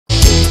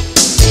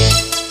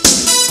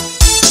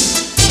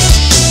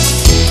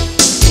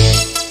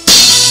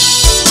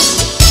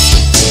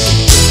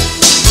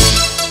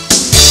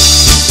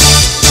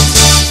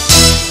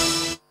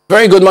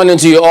Very good morning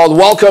to you all.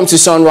 Welcome to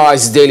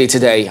Sunrise Daily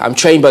today. I'm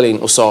Chamberlain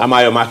Oso. I'm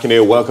Ayo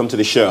Makine. Welcome to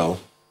the show.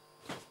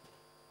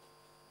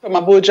 From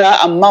Abuja,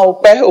 I'm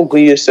Maupe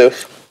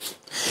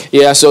Ogun-Yusuf.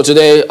 Yeah, so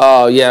today,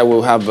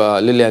 we'll have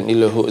Lillian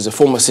Ilo, who is a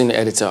former senior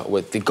editor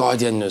with The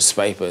Guardian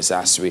newspapers,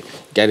 as we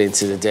get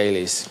into the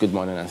dailies. Good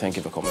morning and thank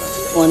you for coming.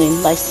 Good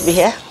morning. Nice to be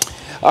here.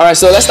 All right,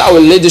 so let's start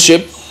with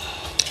leadership.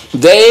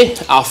 They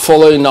are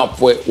following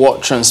up with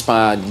what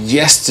transpired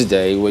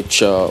yesterday,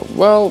 which,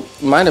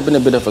 might have been a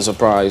bit of a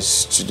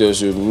surprise to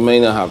those who may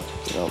not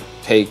have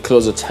paid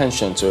close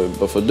attention to it.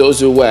 But for those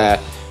who were,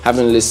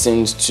 having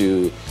listened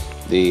to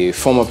the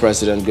former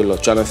president,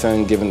 Goodluck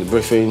Jonathan, giving the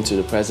briefing to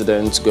the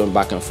president, going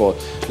back and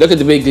forth. Look at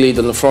the big lead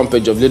on the front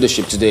page of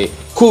leadership today.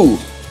 Coup.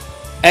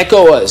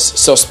 ECOWAS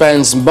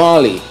suspends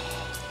Mali,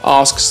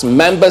 asks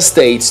member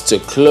states to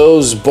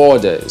close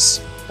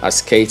borders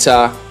as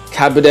Keita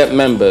cabinet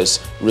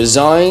members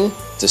resign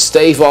to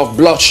stave off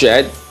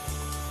bloodshed.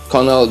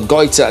 Colonel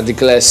Goita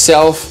declares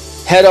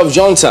self head of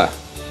junta.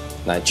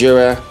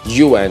 Nigeria,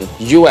 UN,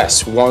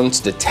 US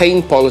want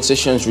detained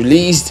politicians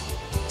released.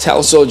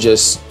 Tell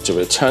soldiers to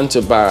return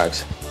to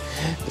barracks.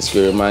 This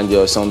will remind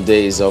you of some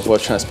days of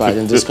what transpired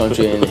in this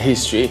country in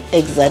history.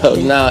 Exactly. But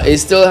now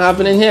it's still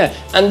happening here.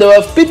 And there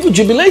were people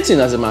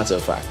jubilating, as a matter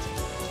of fact.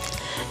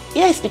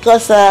 Yes,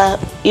 because,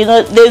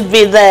 they've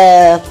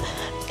been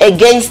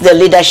against the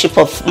leadership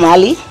of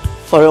Mali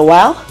for a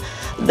while.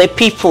 The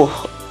people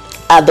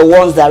are the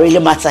ones that really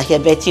matter here,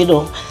 but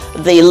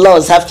the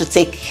laws have to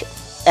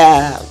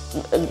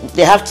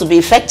they have to be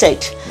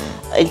effected.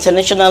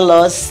 International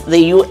laws, the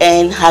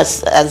UN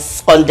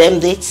has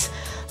condemned it,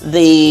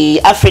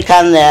 the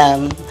African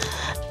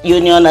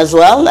Union as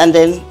well, and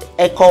then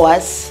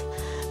ECOWAS.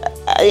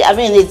 I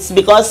mean, it's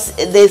because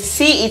they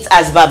see it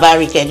as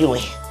barbaric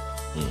anyway.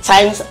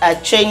 Times are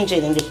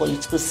changing in the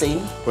political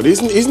scene. But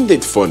isn't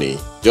it funny?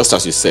 Just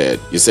as you said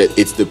it's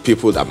the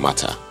people that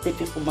matter. The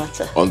people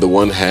matter. On the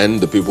one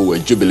hand, the people were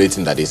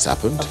jubilating that it's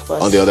happened. Of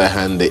course. On the other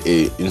hand,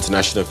 the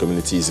international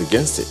community is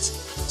against it.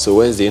 So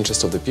where's the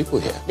interest of the people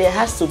here? There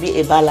has to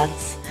be a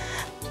balance.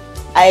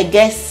 I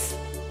guess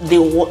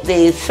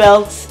they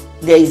felt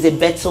there is a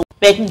better way.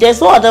 But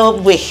there's no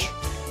other way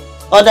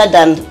other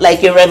than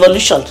like a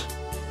revolution.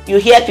 You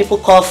hear people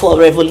call for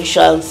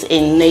revolutions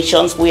in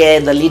nations where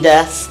the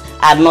leaders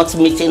are not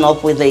meeting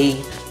up with the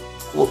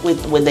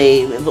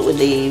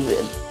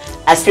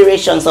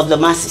aspirations of the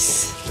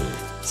masses.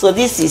 So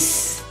this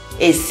is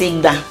a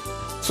signal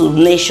to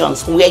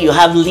nations where you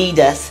have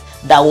leaders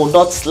that would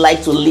not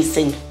like to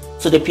listen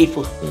to the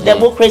people.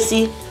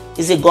 Democracy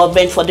is a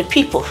government for the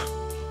people.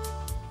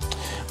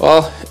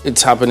 Well,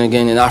 it's happening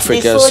again in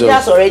Africa. The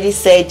soldiers already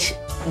said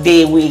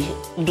they will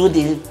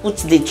put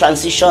the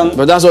transition.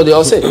 But that's what they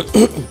all say.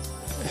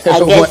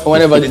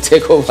 Whenever they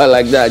take over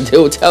like that, they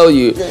will tell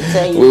you,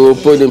 we will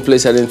put in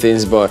place certain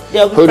things, but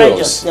there'll be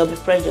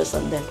pressures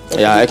on them.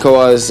 Yeah,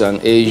 ECOWAS and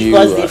AU.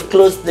 Because they've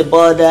closed the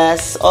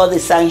borders, all the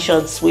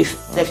sanctions, we've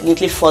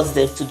definitely forced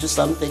them to do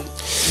something.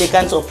 They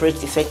can't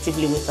operate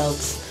effectively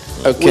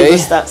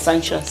without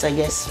sanctions, I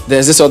guess.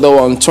 There's this other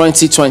one,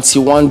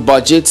 2021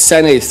 budget.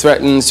 Senate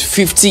threatens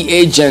 50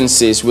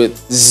 agencies with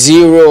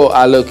zero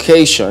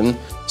allocation,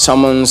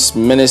 summons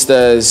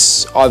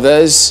ministers,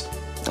 others.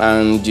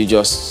 And you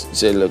just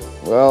say, look,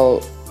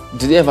 well,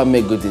 did they ever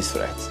make good this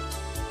threat?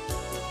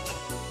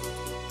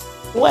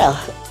 Well,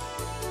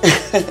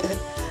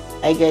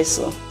 I guess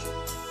so.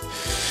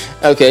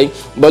 Okay,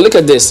 but look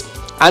at this.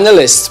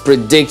 Analysts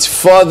predict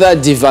further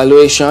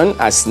devaluation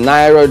as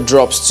Naira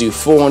drops to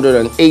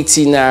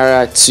 480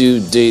 Naira to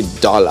the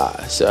dollar.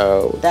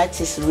 So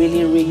that is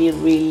really, really,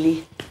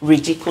 really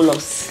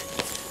ridiculous.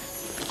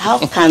 How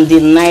can the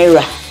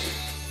Naira?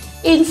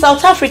 In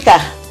South Africa,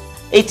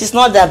 it is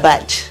not that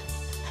bad.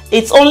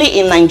 It's only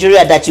in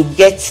Nigeria that you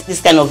get this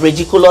kind of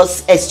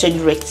ridiculous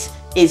exchange rate.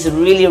 It's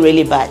really,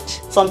 really bad.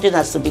 Something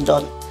has to be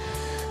done.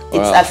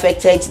 It's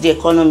affected the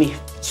economy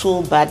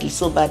so badly.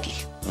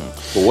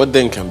 But what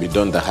then can be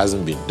done that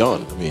hasn't been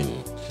done? I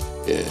mean,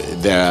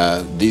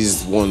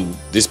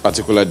 this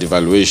particular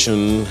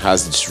devaluation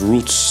has its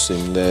roots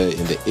in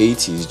the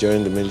 80s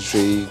during the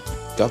military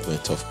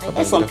government of Babangida. I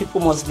guess some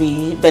people must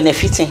be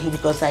benefiting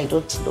because I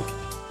don't know.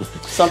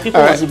 Some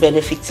people must be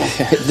benefiting.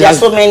 There are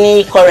so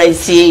many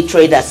currency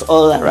traders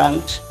all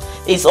around.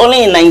 It's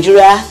only in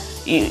Nigeria.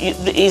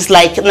 It's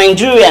like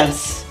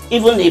Nigerians,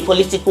 even the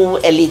political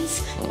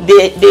elites,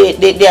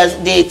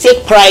 they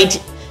take pride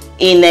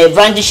in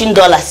brandishing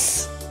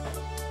dollars,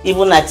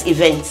 even at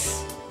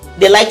events.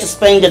 They like to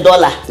spend the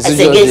dollar as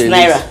against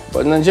Naira.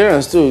 But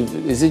Nigerians too,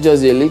 is it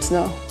just the elites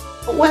now?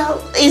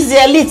 Well, it's the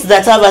elites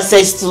that have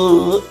access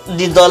to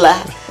the dollar.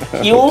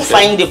 You will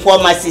find the poor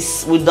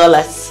masses with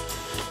dollars.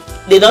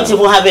 They don't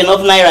even have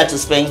enough Naira to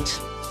spend.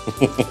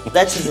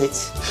 That is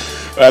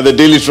it. The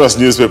Daily Trust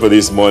newspaper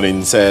this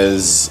morning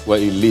says, well,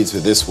 it leads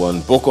with this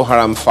one. Boko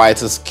Haram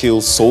fighters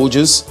kill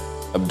soldiers,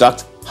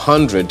 abduct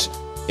 100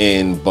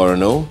 in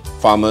Borno.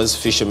 Farmers,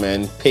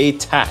 fishermen pay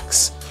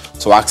tax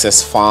to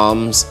access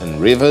farms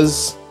and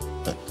rivers.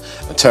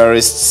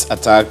 Terrorists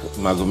attack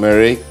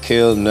Magumeri,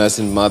 kill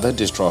nursing mother,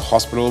 destroy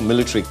hospital.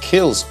 Military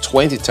kills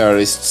 20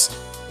 terrorists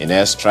in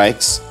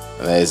airstrikes.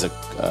 And there is a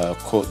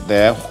quote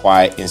there,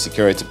 why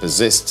insecurity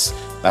persists.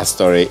 That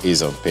story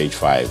is on page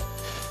 5.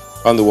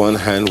 On the one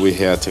hand, we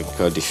hear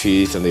technical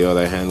defeat. On the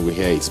other hand, we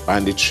hear it's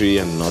banditry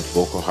and not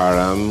Boko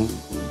Haram.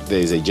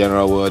 There is a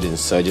general word,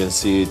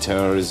 insurgency,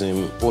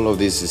 terrorism. All of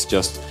this is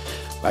just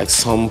like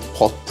some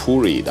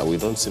potpourri that we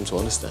don't seem to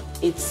understand.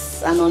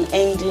 It's an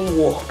unending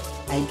war.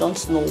 I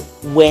don't know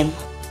when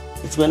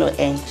it's going to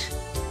end.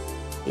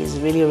 It's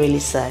really, really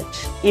sad.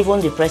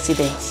 Even the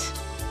president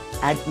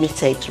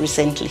admitted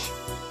recently,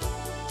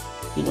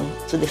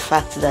 to the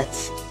fact that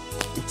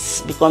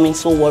it's becoming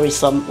so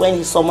worrisome. When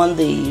he summoned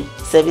the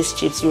service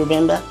chiefs, you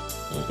remember,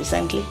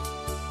 recently?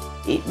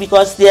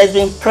 Because there's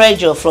been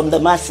pressure from the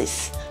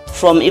masses,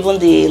 from even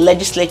the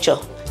legislature,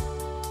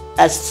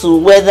 as to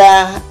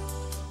whether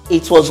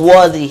it was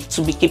worthy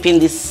to be keeping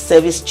these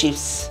service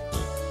chiefs.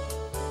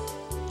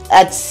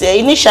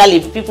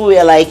 Initially, people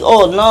were like,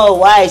 oh no,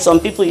 why?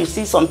 Some people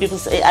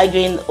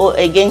arguing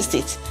against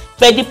it.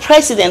 But the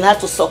president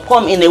had to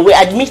succumb in a way,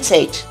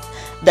 admitted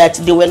that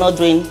they were not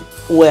doing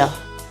well.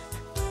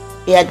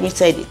 He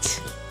admitted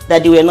it,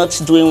 that they were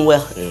not doing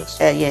well. Yes.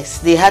 Yes,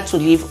 they had to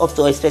live up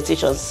to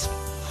expectations.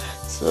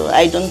 So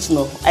I don't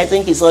know. I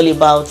think it's all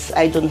about,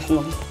 I don't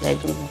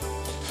know.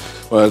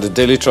 Well, the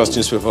Daily Trust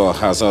newspaper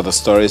has other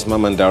stories.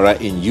 Mamandara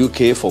in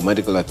UK for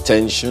medical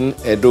attention.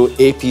 Edo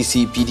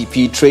APC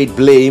PDP trade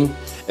blame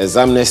as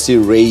Amnesty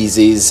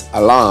raises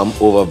alarm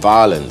over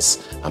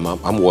violence.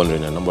 I'm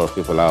wondering, a number of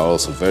people are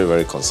also very,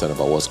 very concerned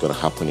about what's going to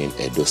happen in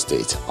Edo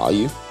State. Are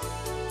you?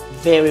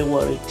 Very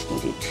worried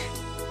indeed.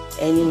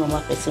 Any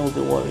normal person will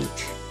be worried.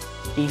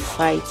 The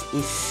fight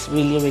is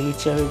really, really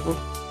terrible.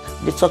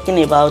 They're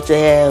talking about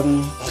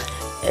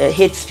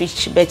hate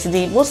speech, but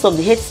most of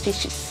the hate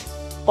speeches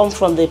come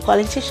from the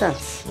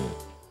politicians.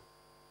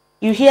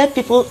 You hear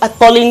people are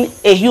calling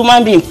a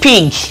human being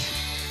pig,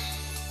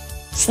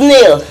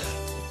 snail.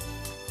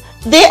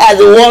 They are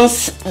the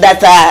ones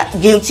that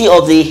are guilty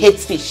of the hate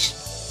speech.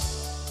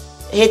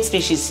 Hate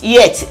speeches.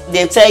 Yet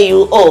they tell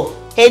you, oh,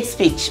 hate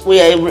speech,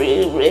 we are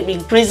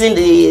increasing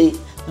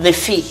the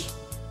fee.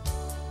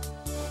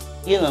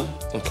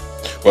 Okay.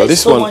 Well,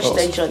 there's so much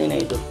tension in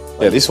Edo.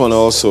 Yeah, this one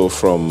also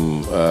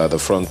from the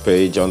front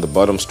page on the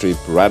bottom strip,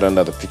 right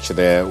under the picture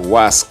there.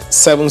 WASC,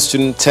 7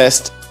 students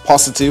test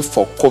positive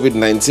for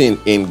COVID-19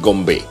 in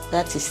Gombe.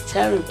 That is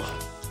terrible.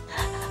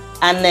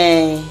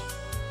 And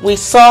we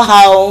saw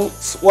how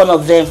one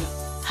of them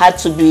had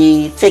to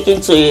be taken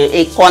to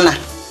a corner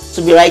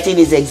to be writing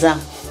his exam.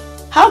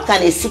 How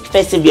can a sick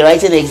person be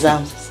writing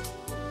exams?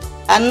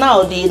 And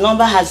now the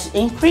number has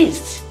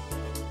increased.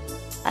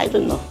 I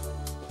don't know.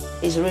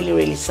 It's really,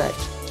 really sad.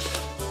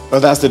 Well,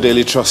 that's the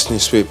Daily Trust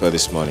newspaper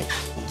this morning.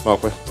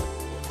 Okay.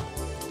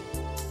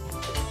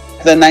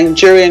 The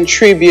Nigerian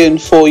Tribune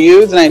for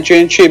you. The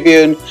Nigerian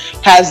Tribune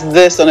has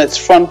this on its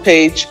front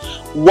page.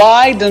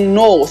 Why the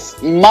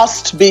North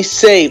must be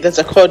saved. That's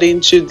according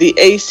to the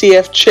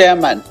ACF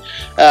chairman.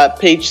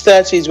 Page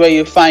 30 is where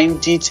you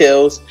find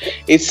details.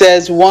 It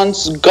says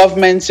once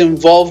government's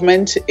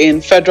involvement in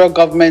federal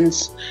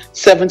government's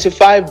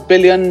 75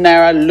 billion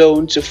naira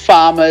loan to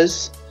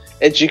farmers,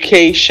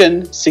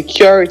 education,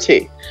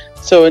 security.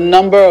 So a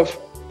number of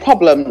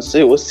problems,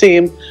 it would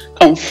seem,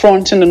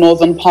 confronting the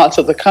northern parts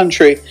of the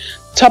country.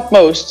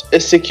 Topmost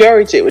is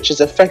security, which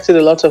has affected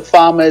a lot of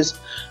farmers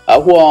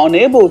who are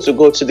unable to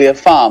go to their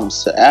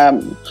farms.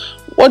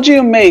 What do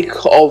you make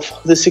of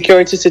the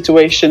security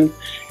situation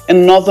in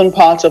the northern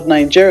part of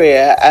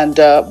Nigeria and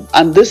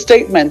this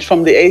statement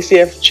from the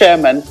ACF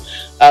chairman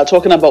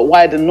talking about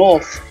why the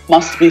North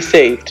must be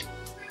saved?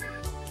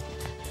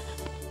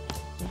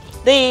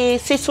 The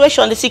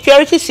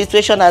security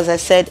situation, as I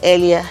said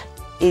earlier,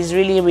 is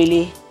really,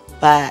 really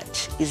bad.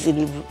 It's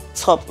in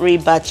really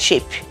bad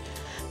shape.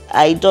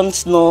 I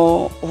don't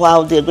know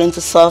how they're going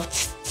to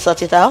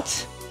sort it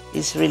out.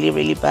 It's really,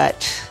 really bad.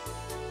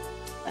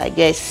 I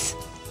guess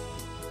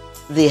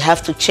they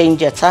have to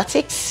change their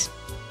tactics,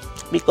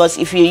 because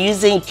if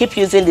you keep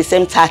using the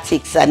same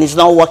tactics and it's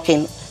not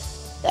working,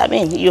 I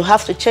mean, you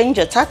have to change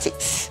your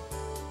tactics.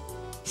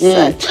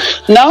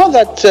 Now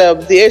that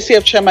the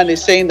ACF chairman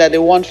is saying that they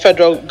want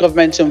federal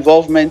government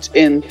involvement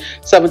in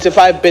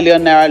 75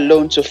 billion naira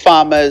loan to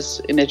farmers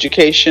in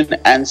education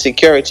and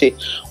security,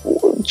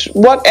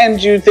 what end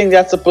do you think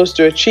that's supposed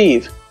to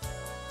achieve?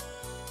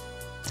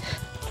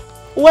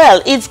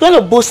 Well, it's going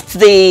to boost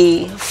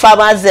the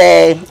farmers'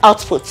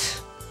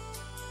 output.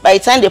 By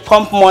the time they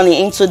pump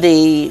money into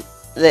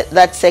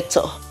that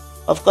sector,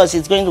 of course,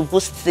 it's going to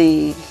boost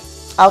the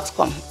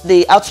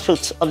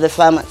output of the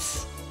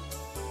farmers.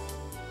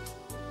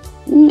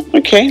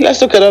 Okay, let's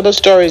look at other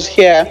stories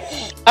here.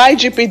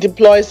 IGP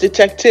deploys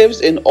detectives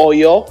in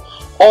Oyo,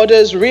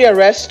 orders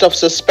rearrest of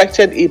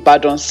suspected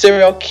Ibadan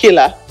serial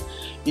killer.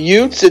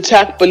 Youths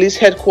attack police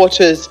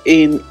headquarters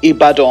in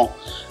Ibadan.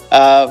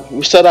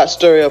 We saw that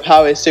story of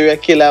how a serial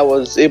killer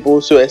was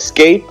able to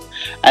escape,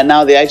 and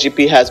now the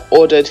IGP has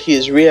ordered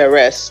his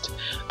rearrest.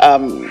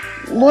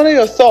 what are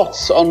your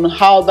thoughts on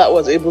how that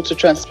was able to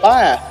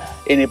transpire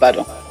in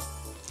Ibadan?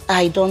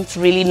 I don't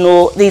really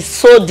know. It's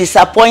so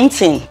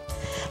disappointing.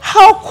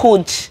 How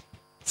could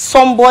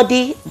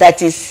somebody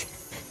that is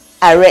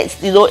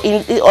arrested, you know,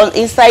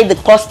 inside the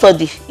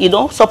custody, you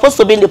know, supposed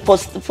to be in the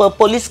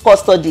police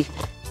custody,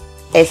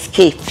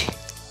 escape?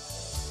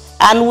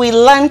 And we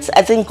learned,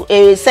 I think,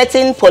 a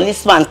certain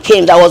policeman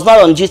came, that was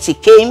not on duty,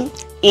 came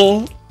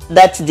in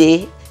that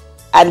day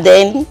and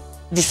then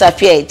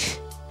disappeared.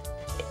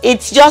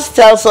 It just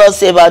tells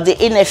us about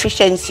the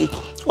inefficiency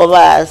of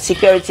our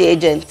security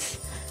agents.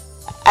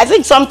 I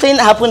think something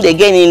happened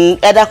again in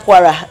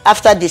Edakwara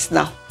after this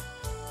now.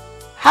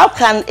 How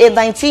can a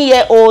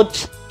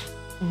 19-year-old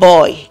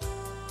boy,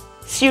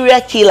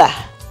 serial killer,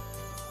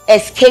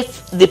 escape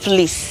the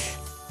police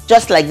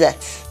just like that?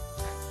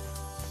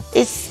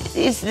 It's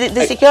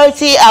the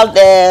security out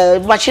there,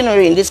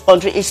 machinery in this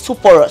country is too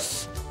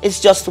porous.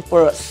 It's just too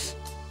porous.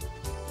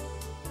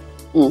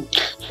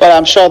 But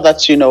I'm sure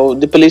that, you know,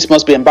 the police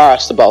must be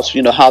embarrassed about,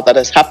 you know, how that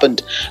has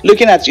happened.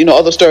 Looking at, you know,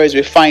 other stories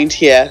we find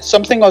here,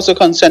 something also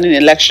concerning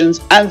elections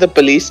and the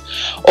police.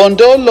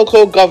 Ondo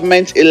local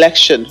government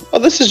election.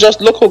 Well, this is just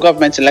local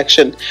government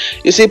election.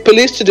 You see,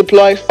 police to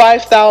deploy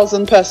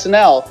 5,000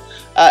 personnel.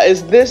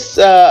 Is this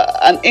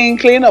an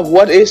inkling of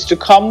what is to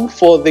come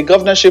for the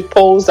governorship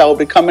polls that will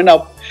be coming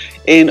up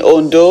in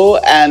Ondo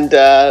and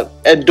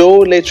Edo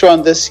later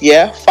on this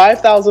year?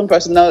 5,000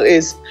 personnel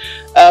is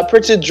a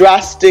pretty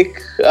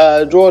drastic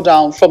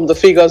drawdown from the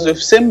figures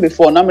we've seen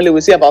before. Normally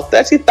we see about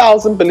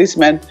 30,000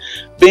 policemen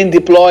being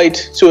deployed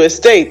to a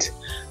state.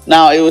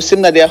 Now it would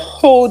seem that they're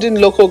holding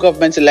local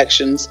government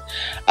elections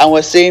and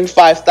we're seeing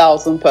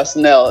 5,000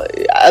 personnel.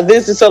 Are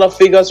these the sort of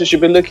figures we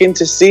should be looking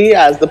to see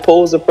as the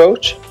polls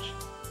approach?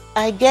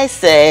 I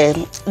guess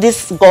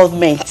this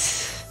government,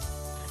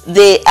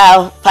 they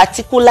are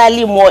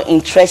particularly more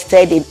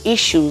interested in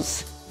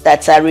issues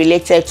that are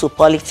related to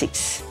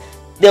politics.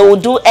 They will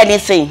do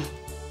anything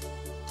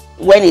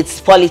when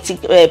it's when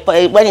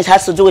it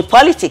has to do with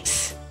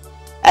politics.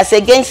 As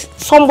against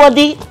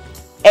somebody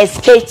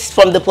escaped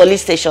from the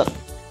police station.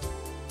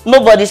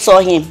 Nobody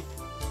saw him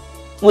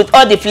with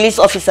all the police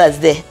officers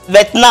there.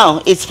 But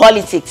now it's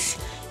politics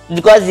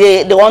because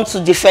they want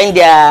to defend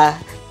their...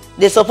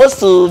 They're supposed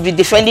to be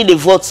defending the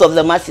votes of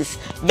the masses.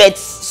 But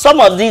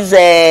some of these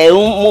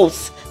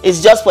moves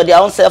is just for their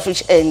own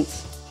selfish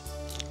ends.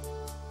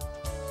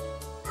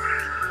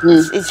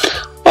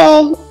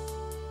 Well,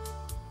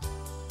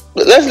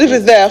 let's leave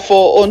it there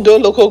for Ondo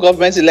local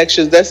government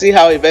elections. Let's see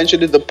how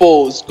eventually the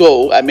polls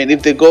go. I mean,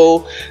 if they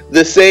go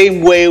the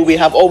same way we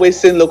have always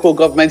seen local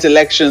government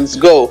elections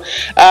go.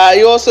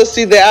 You also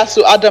see the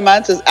ASU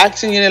Adamant as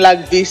acting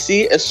Unilag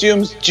VC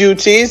assumes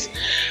duties.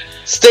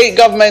 State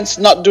governments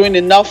not doing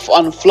enough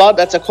on flood.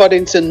 That's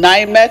according to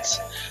NIMET.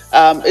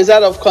 Is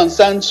that of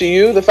concern to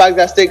you? The fact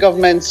that state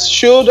governments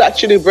should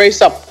actually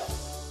brace up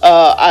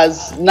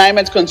as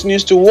NIMET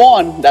continues to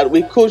warn that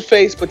we could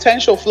face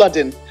potential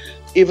flooding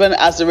even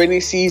as the rainy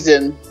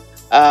season,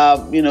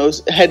 you know,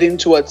 heading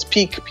towards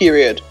peak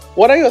period.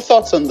 What are your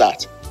thoughts on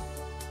that?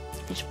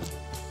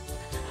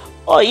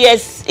 Oh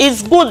yes,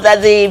 it's good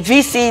that the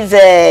VC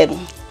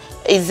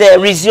is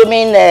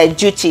resuming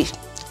duty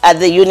at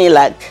the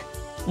Unilag,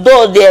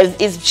 though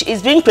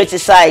it's being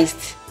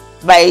criticized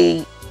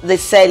by the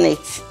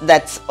Senate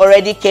that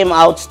already came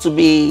out to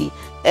be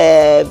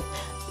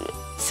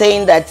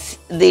saying that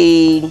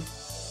the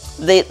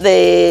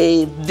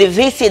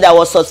VC that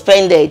was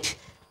suspended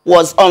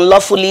was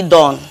unlawfully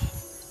done.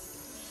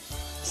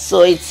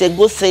 So it's a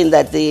good thing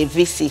that the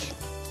VC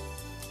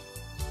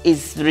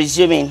is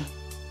resuming.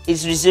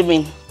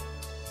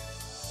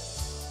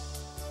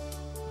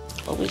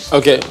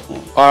 Okay,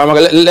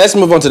 let's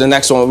move on to the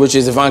next one, which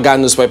is the Vanguard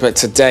newspaper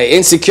today.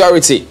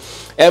 Insecurity.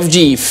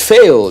 FG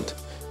failed,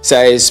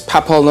 says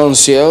Papal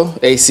Nuncio.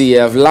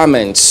 ACF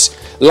laments.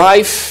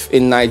 Life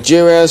in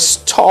Nigeria's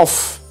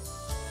tough.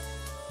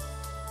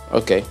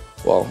 Okay,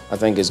 well, I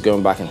think it's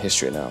going back in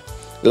history now.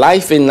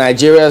 Life in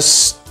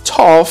Nigeria's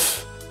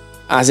tough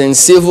as in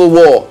civil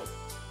war.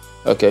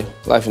 Okay,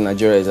 life in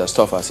Nigeria is as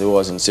tough as it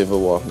was in civil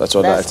war. That's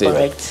what that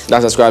is.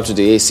 That's ascribed to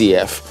the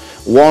ACF.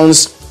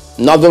 Warns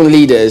northern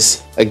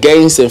leaders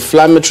against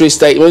inflammatory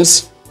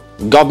statements.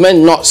 Government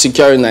not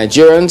securing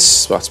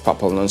Nigerians. That's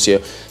Papal Nuncio.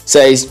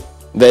 Says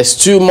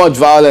there's too much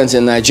violence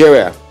in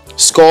Nigeria.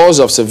 Scores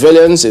of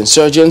civilians,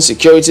 insurgents,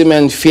 security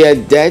men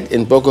feared dead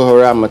in Boko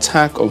Haram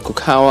attack on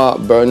Kukawa,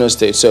 Borno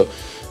State. So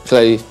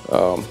clearly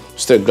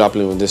still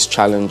grappling with this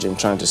challenge and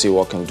trying to see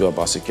what can do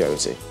about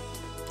security.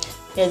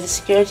 Yeah, the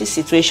security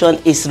situation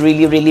is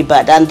really, really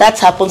bad. And that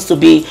happens to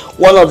be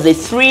one of the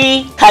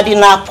three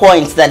cardinal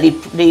points that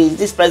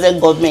this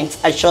present government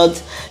assured,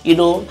 you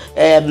know,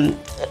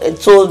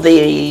 told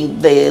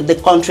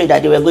the country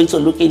that they were going to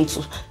look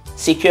into.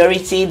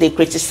 Security, they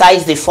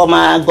criticized the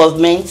former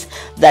government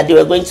that they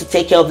were going to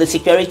take care of the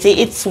security.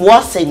 It's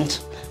worsened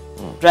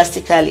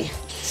drastically.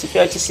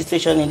 Security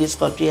situation in this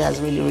country has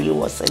really, really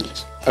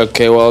worsened.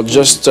 Okay, well,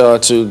 just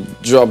to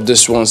drop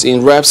this once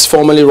in, reps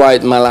formally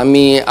write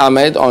Malami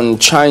Ahmed on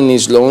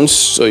Chinese loans,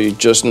 so you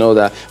just know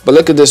that. But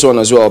look at this one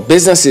as well.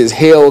 Businesses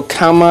hail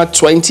Kama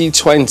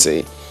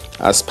 2020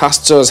 as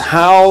pastors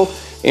howl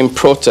in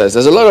protest.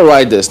 There's a lot of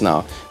riders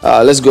now.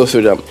 Let's go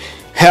through them.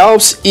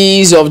 Helps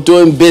ease of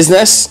doing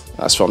business.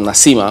 That's from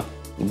Nasima.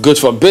 Good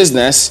for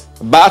business,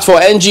 bad for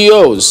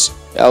NGOs.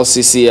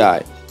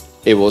 LCCI.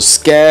 It will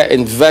scare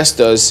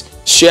investors,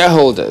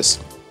 shareholders.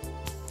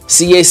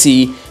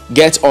 CAC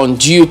get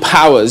undue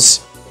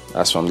powers.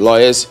 That's from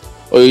lawyers.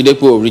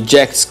 Oyedepo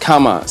rejects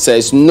Kama,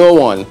 says no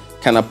one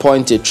can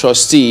appoint a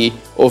trustee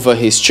over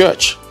his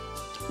church.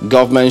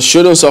 Government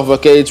shouldn't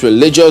suffocate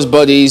religious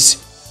bodies.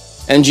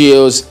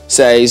 NGOs,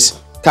 says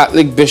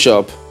Catholic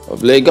Bishop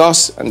of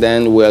Lagos. And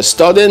then we're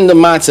studying the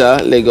matter,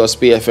 Lagos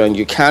PFN.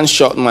 You can't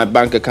shut my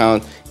bank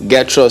account,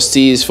 get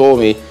trustees for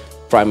me.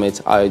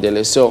 Primate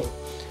Ayodele. So,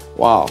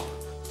 wow,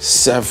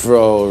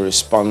 several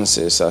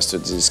responses as to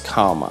this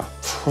Kama.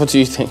 What do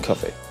you think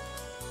of it?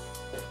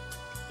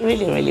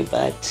 Really, really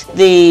bad.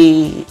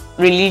 The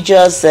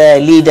religious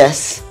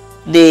leaders,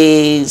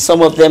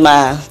 some of them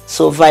are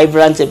so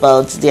vibrant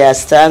about their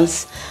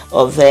stance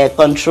of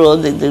control.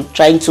 They're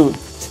trying to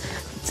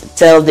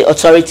tell the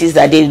authorities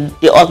that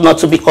they ought not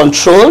to be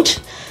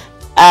controlled.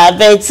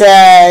 But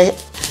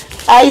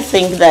I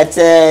think that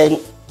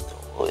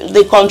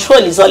the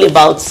control is all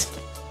about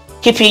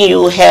keeping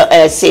you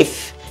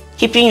safe,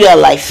 keeping you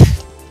alive.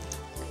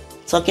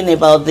 Talking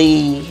about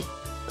the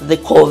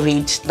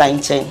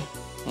COVID-19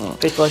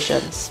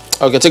 precautions.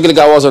 Okay, take a look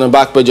at what's on the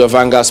back page of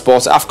Vanguard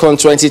Sports. AFCON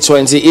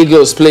 2020,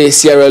 Eagles play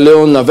Sierra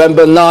Leone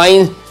November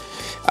 9.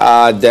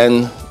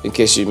 Then, in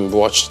case you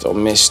watched or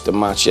missed the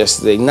match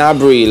yesterday,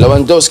 Gnabry,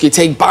 Lewandowski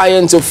take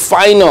Bayern to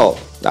final.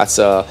 That's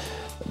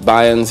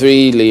Bayern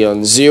 3,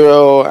 Lyon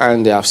 0,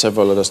 and they have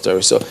several other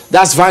stories. So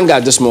that's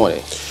Vanguard this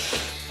morning.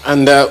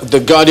 And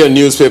the Guardian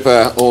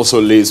newspaper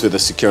also leads with a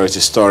security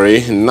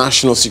story.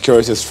 National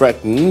security is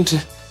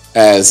threatened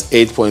as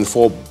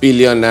 8.4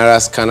 billion naira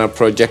scanner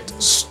project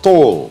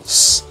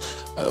stalls.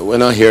 We're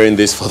not hearing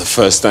this for the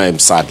first time,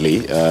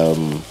 sadly.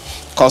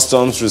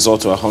 Customs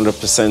resort to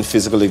 100%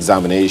 physical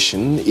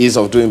examination. Ease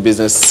of doing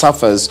business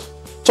suffers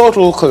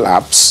total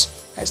collapse.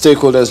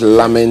 Stakeholders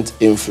lament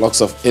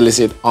influx of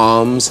illicit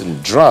arms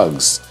and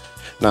drugs.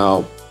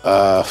 Now,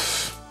 I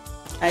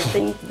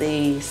think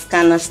the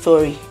scanner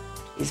story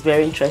is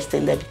very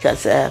interesting there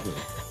because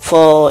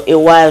for a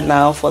while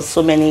now, for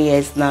so many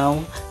years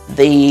now,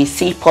 the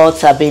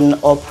seaports have been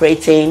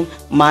operating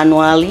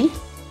manually,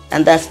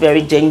 and that's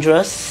very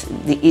dangerous.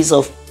 The ease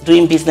of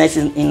doing business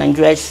in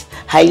Nigeria is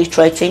highly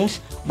threatened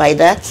by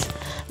that.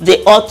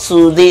 They ought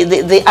to,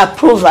 the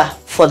approval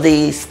for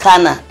the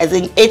scanner, I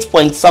think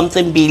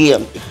 8-point-something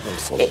billion.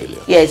 8.4 billion.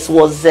 Yes,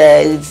 was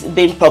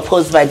being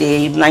proposed by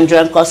the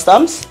Nigerian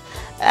Customs,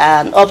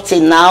 and up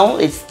till now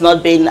it's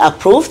not been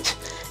approved.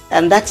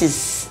 And that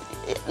is,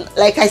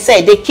 like I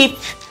said,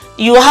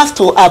 you have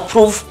to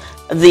approve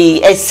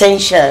the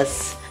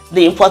essentials,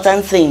 the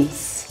important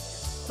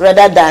things,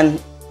 rather than,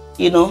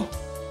 you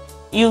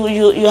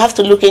have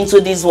to look into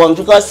this one,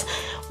 because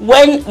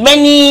when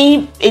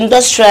many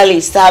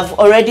industrialists have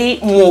already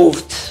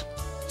moved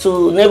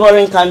to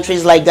neighboring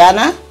countries like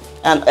Ghana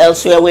and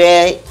elsewhere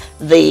where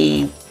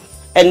the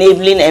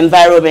enabling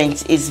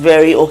environment is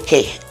very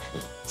okay.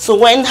 So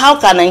how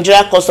can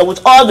Nigeria Customs,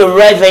 with all the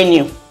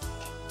revenue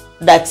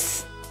that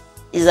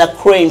is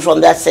accruing from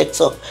that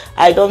sector,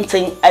 I don't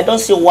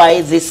see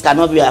why this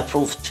cannot be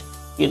approved,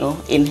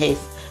 in here.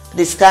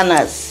 The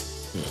scanners,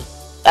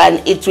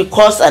 and it will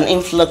cause an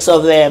influx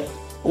of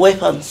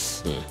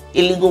weapons,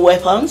 illegal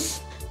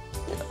weapons,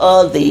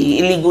 all the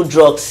illegal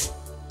drugs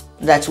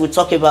that we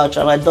talk about,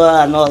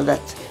 tramadol and all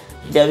that.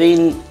 They're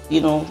being,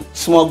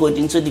 smuggled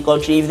into the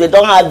country. If they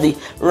don't have the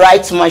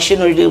right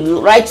machinery, the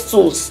right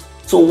tools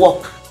to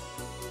work,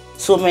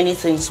 so many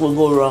things will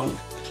go wrong.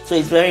 So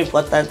it's very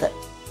important that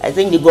I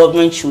think the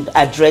government should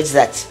address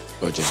that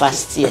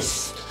fast,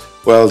 yes.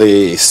 Well,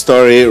 the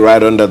story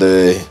right under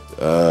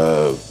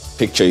the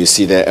picture you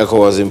see there,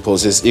 ECOWAS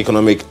imposes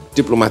economic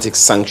diplomatic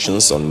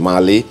sanctions on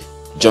Mali.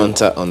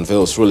 Junta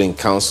unveils ruling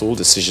council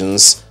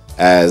decisions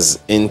as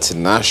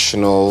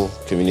international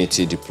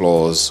community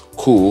deplores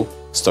coup.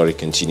 Story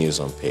continues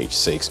on page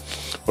 6.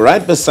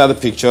 Right beside the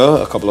picture,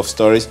 a couple of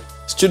stories.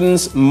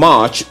 Students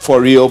march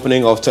for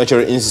reopening of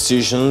tertiary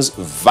institutions,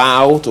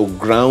 vow to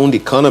ground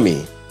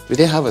economy. Do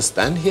they have a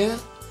stand here?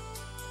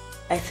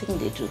 I think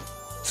they do,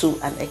 to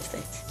an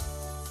extent.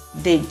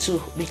 They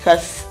do,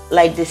 because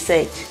like they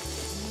said,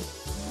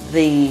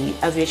 the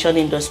aviation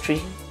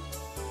industry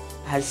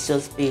has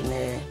just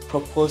been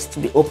proposed to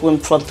be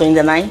opened from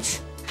 29th.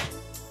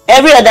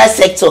 Every other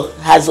sector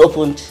has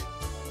opened.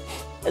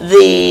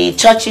 The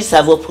churches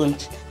have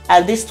opened,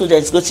 and these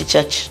students go to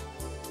church.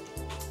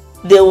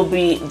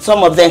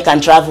 Some of them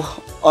can travel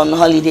on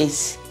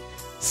holidays.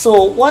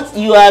 So what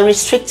you are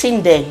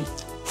restricting them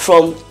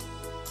from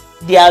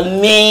their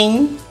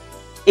main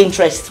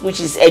interest, which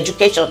is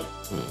education.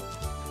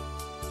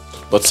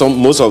 But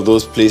most of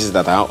those places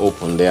that are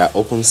open, they are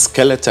open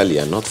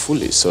skeletally and not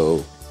fully.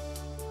 So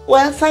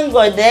Well, thank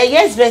God there.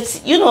 Yes,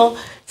 but you know,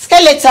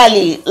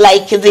 skeletally,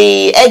 like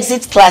the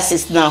exit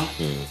classes now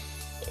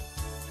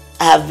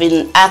have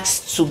been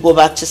asked to go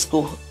back to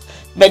school.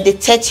 But the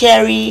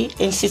tertiary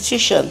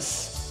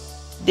institutions,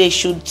 they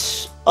should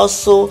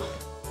also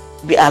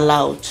be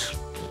allowed.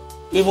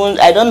 Even,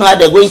 I don't know how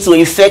they're going to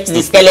effect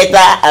the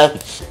skeletal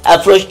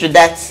approach to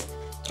that.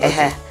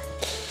 Okay.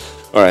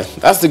 All right,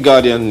 that's the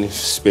Guardian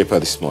newspaper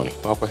this morning.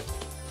 Papa.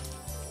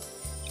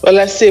 Well,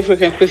 let's see if we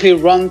can quickly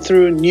run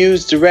through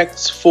News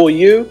Direct for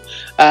you.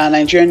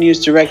 Nigerian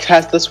News Direct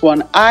has this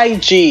one.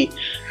 IG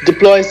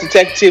deploys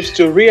detectives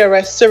to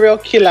rearrest serial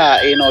killer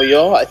in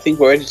Oyo. I think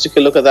we already took a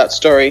look at that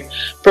story.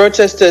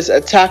 Protesters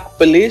attack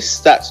police.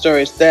 That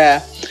story is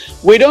there.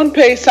 We don't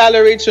pay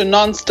salary to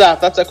non-staff.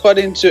 That's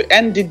according to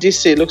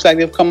NDDC. Looks like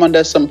they've come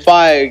under some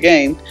fire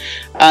again.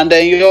 And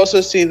then you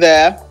also see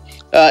there,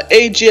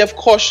 AGF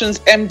cautions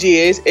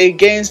MDAs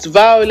against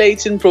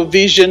violating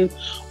provision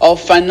of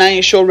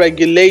financial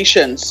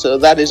regulations. So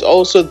that is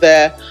also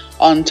there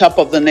on top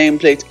of the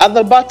nameplate. At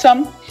the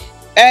bottom,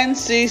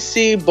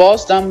 NCC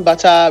boss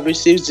Dambata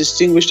receives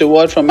distinguished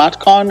award from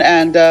ATCON,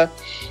 and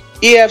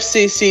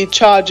EFCC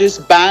charges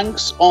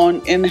banks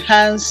on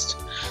enhanced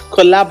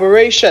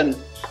collaboration.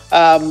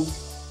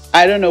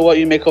 I don't know what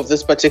you make of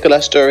this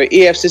particular story.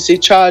 EFCC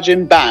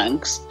charging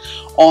banks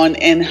on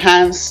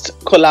enhanced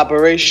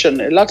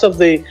collaboration. A lot of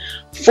the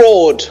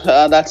fraud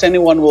that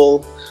anyone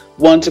will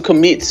want to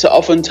commit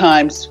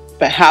oftentimes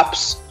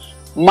perhaps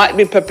might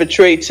be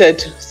perpetrated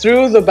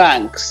through the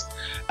banks.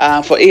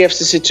 For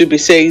EFCC to be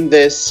saying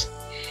this,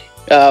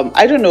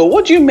 I don't know.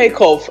 What do you make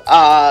of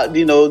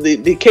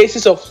the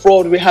cases of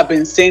fraud we have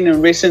been seeing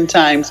in recent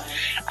times,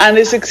 and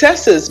the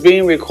successes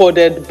being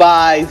recorded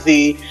by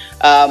the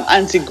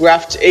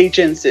anti-graft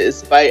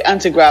agencies? By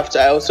anti-graft,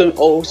 I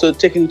also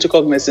taking into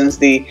cognizance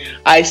the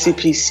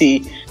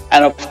ICPC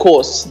and of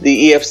course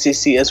the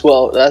EFCC as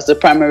well as the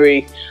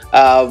primary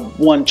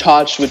one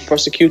charged with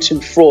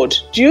prosecuting fraud.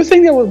 Do you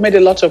think that we've made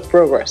a lot of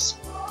progress?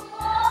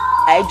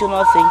 I do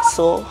not think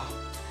so.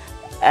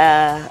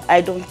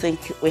 I don't think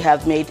we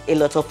have made a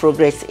lot of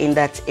progress in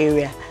that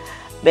area,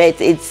 but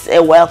it's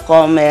a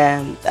welcome.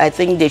 I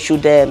think they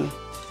should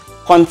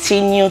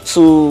continue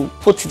to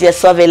put their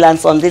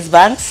surveillance on these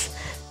banks,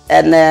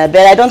 and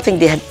but I don't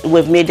think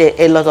we've made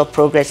a lot of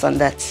progress on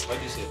that. What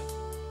do you say?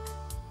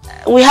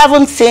 We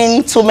haven't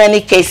seen too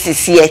many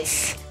cases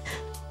yet.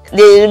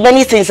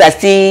 Many things are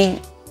still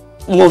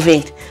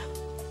moving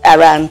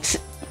around.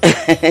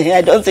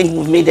 I don't think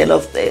we've made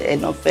enough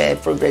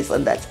progress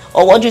on that.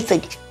 Or what do you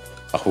think?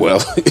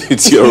 Well,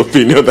 it's your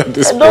opinion at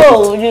this point.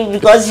 No,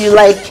 because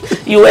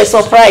you were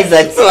surprised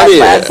at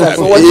my answer.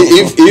 So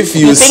if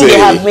you say they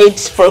have made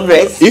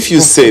progress, if you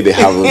say they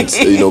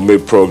haven't,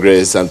 made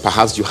progress, and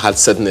perhaps you had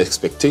certain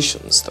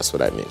expectations, that's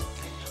what I mean.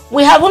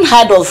 We haven't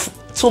heard of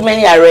too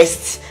many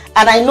arrests,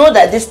 and I know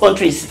that this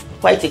country is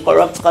quite a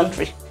corrupt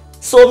country.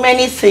 So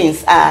many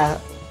things are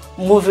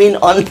moving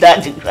under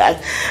the ground.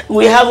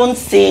 We haven't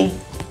seen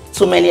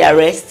too many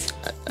arrests.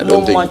 I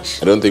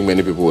don't think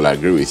many people will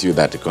agree with you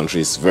that the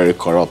country is very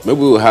corrupt. Maybe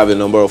we'll have a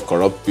number of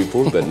corrupt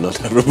people, but not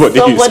everybody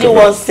is corrupt. Somebody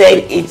once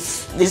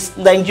said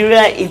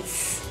Nigeria,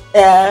 it's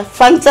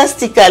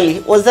fantastically.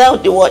 Was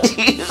that the word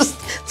he used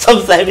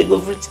some time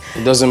ago?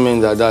 It doesn't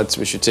mean that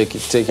we should take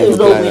it.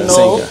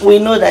 We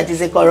know that it's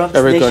a corrupt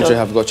Every nation. country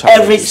have got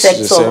challenges.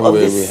 Every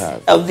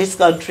sector of this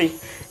country.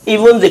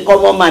 Even the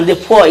common man, the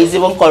poor is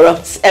even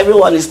corrupt.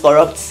 Everyone is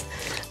corrupt.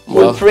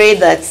 We pray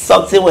that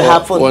something will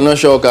happen. We're not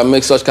sure we can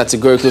make such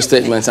categorical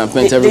statements and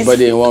paint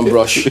everybody in one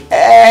brush.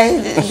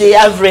 The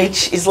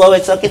average is what we're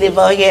talking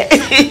about here.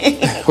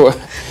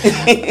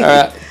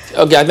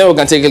 Okay, I think we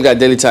can take a look at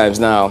Daily Times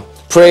now.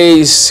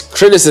 Praise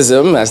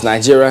criticism as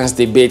Nigerians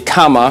debate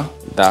Kama,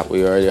 that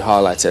we already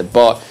highlighted.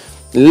 But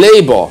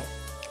Labour,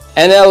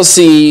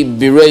 NLC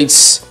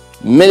berates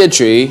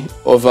military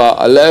over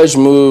alleged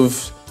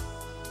move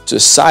to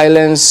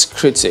silence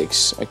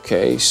critics.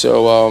 Okay,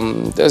 so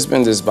there's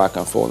been this back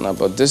and forth now,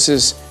 but this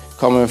is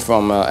coming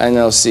from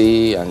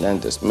NLC, and then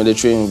there's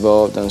military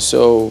involved, and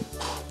so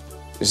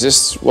is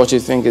this what you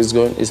think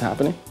is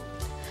happening?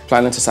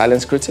 Planning to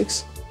silence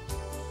critics?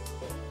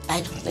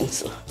 I don't think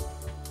so.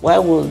 Why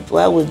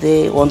would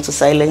they want to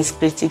silence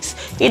critics?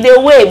 In a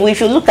way,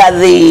 if you look at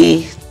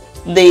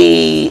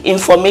the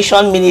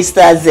information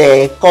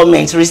minister's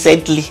comments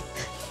recently,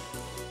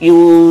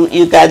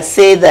 you can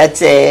say that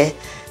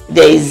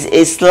there is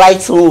a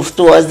slight move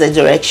towards the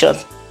direction.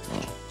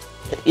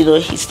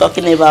 He's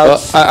talking about...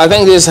 Well, I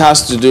think this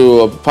has to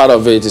do, part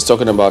of it is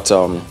talking about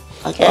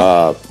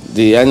the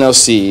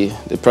NLC,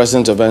 the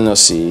president of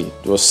NLC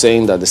was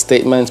saying that the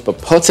statement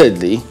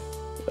purportedly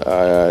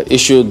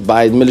issued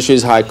by the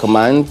military's high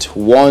command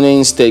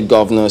warning state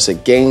governors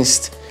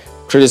against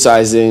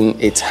criticizing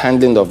its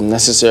handling of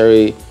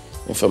necessary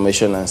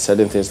information and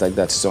certain things like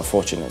that is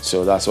unfortunate.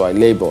 So that's why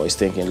Labour is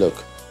thinking,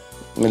 look,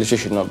 military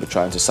should not be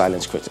trying to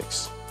silence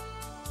critics.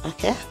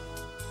 Okay.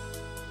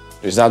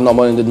 Is that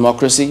normal in the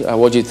democracy? And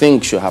what do you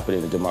think should happen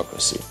in the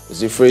democracy?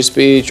 Is it free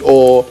speech,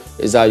 or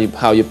is that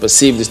how you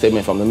perceive the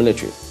statement from the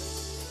military?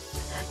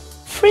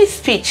 free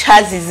speech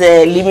has its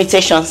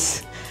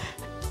limitations.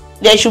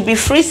 There should be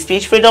free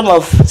speech, freedom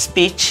of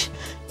speech,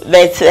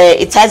 but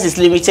it has its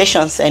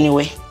limitations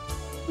anyway.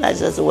 That's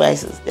just the way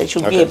there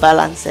should be a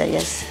balance,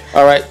 yes.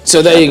 All right,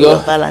 so there you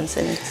go. Balance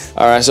in it.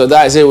 All right, so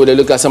that is it with a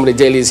look at some of the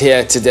dailies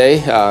here today.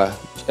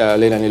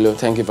 Lena Nilu,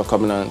 thank you for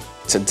coming on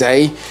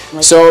today.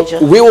 My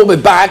pleasure. We will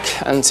be back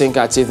and sink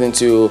our teeth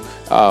into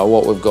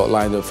what we've got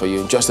lined up for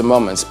you in just a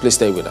moment. Please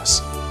stay with us.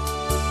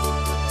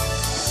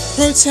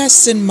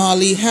 Protests in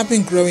Mali have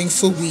been growing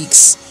for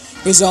weeks,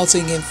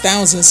 resulting in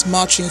thousands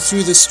marching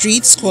through the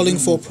streets calling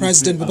for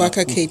President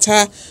Boubacar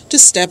Keïta to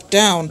step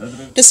down,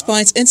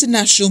 despite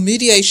international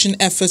mediation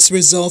efforts to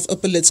resolve a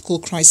political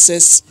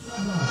crisis.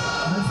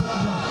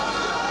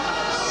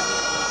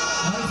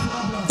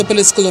 The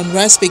political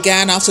unrest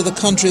began after the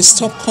country's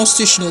top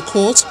constitutional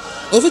court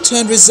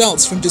overturned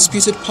results from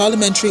disputed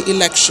parliamentary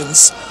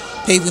elections,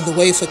 paving the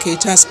way for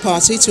Keïta's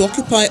party to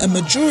occupy a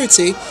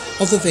majority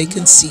of the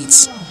vacant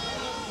seats.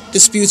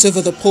 Disputes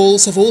over the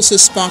polls have also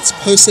sparked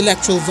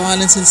post-electoral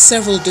violence in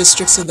several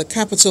districts in the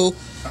capital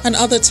and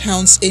other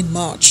towns in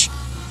March.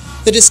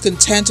 The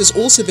discontent has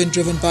also been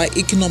driven by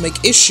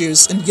economic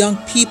issues and young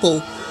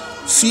people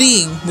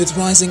fleeing with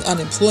rising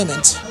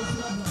unemployment.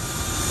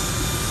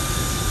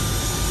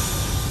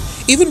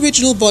 Even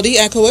regional body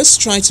ECOWAS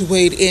tried to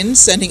wade in,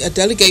 sending a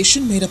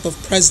delegation made up of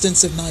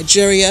presidents of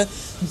Nigeria,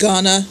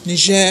 Ghana,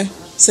 Niger,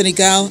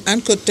 Senegal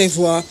and Côte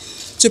d'Ivoire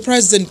to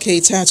President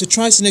Keïta to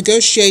try to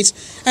negotiate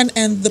and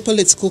end the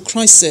political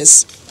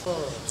crisis.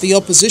 The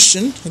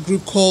opposition, a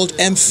group called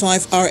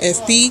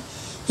M5RFP,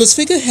 whose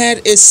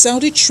figurehead is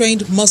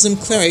Saudi-trained Muslim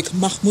cleric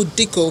Mahmoud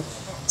Dicko,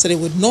 said it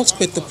would not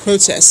quit the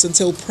protests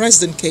until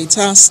President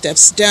Keïta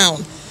steps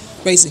down,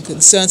 raising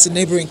concerns in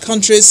neighboring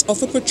countries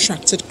of a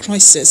protracted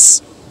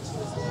crisis.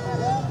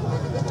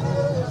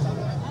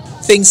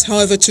 Things,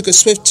 however, took a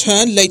swift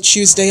turn late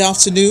Tuesday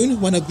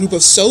afternoon when a group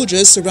of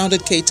soldiers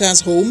surrounded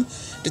Keïta's home,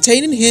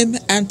 detaining him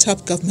and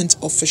top government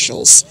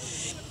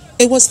officials.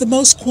 It was the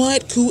most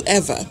quiet coup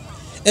ever.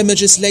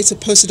 Images later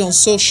posted on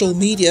social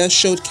media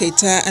showed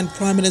Keïta and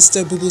Prime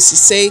Minister Boubou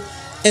Cissé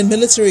in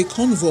military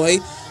convoy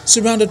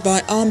surrounded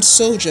by armed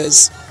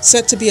soldiers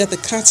said to be at the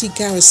Kati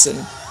garrison.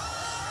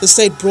 The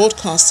state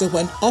broadcaster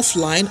went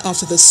offline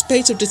after the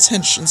spate of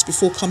detentions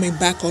before coming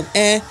back on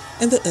air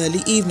in the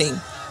early evening.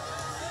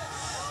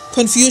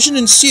 Confusion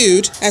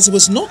ensued as it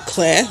was not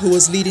clear who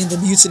was leading the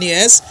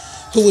mutineers,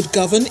 who would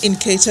govern in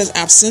Keïta's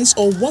absence,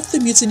 or what the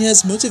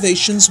mutineers'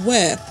 motivations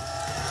were.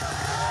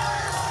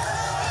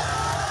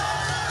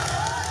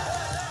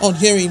 On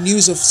hearing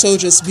news of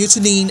soldiers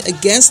mutinying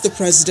against the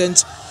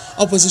president,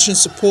 opposition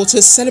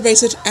supporters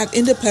celebrated at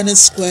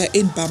Independence Square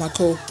in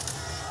Bamako.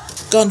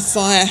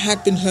 Gunfire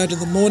had been heard in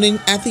the morning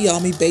at the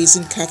army base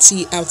in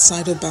Kati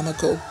outside of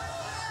Bamako.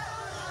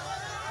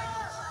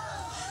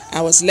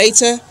 Hours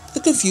later, the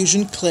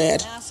confusion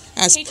cleared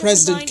as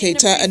President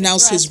Keïta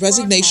announced his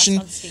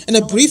resignation in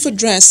a brief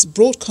address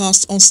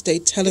broadcast on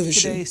state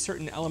television.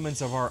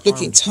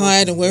 Looking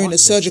tired and wearing a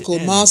surgical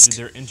mask,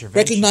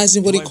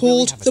 recognizing what he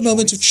called the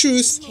moment of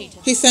truth,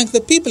 he thanked the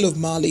people of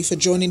Mali for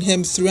joining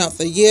him throughout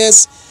the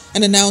years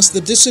and announced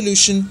the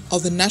dissolution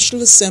of the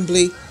National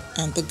Assembly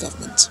and the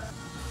government.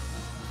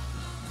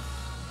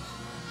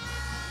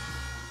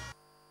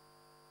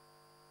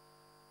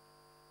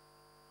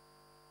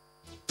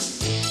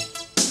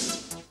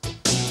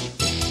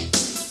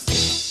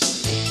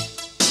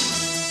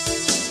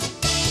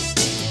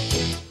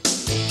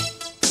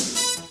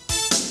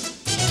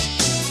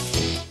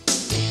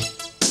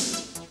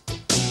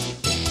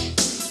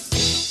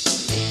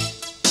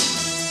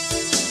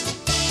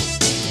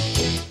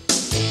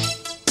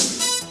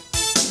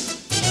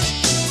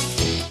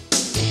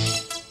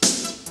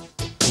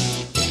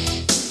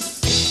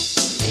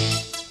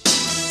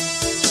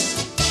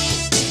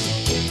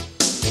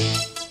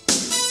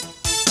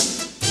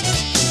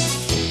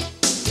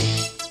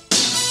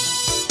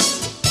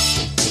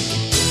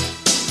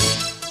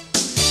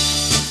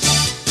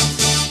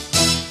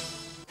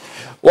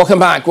 Welcome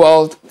back.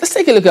 Well, let's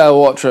take a look at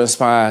what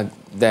transpired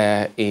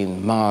there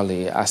in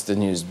Mali as the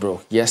news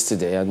broke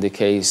yesterday. And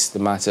the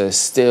matter is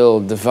still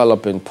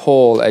developing.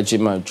 Paul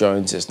Ejima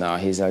joins us now.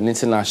 He's an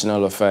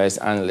international affairs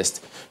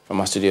analyst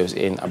from our studios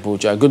in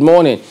Abuja. Good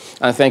morning,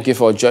 and thank you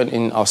for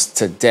joining us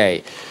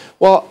today.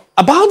 Well,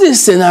 about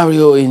this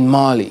scenario in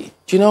Mali,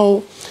 you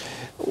know,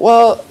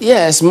 well,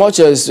 yes, much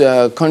as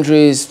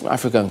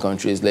African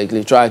countries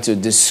lately try to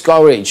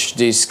discourage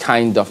this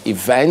kind of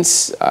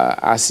events,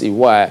 as it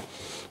were,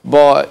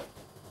 but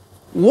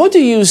what do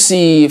you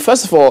see?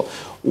 First of all,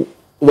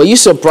 were you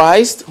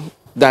surprised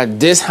that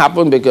this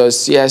happened?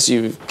 Because, yes,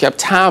 you kept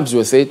tabs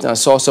with it and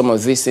saw some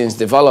of these things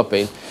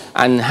developing,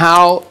 and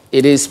how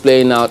it is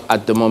playing out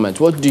at the moment.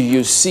 What do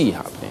you see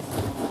happening?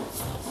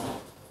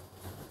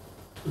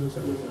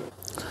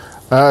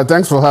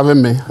 Thanks for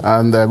having me,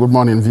 and good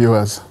morning,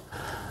 viewers.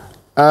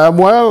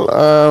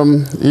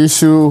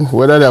 Issue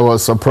whether there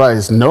was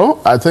surprise. No,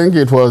 I think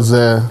it was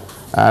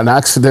an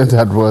accident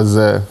that was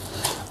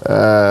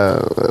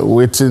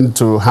waiting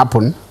to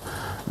happen.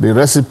 The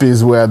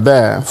recipes were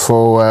there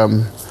for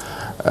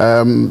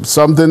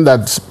something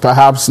that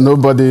perhaps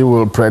nobody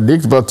will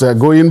predict, but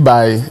going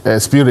by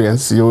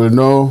experience, you will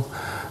know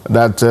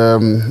that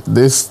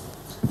this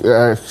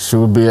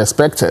should be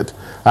expected.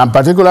 And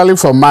particularly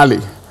for Mali,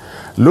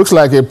 looks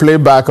like a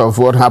playback of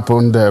what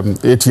happened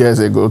 8 years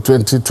ago,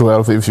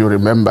 2012, if you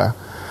remember.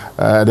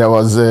 There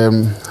was a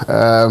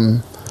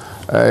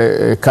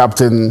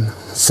Captain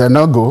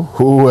Senegal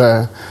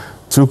who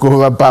took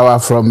over power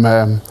from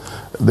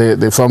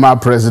the former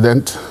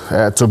president,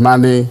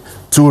 Toumani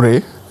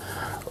Touré,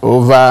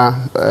 over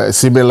a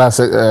similar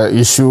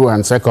issue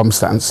and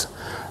circumstance.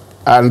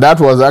 And that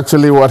was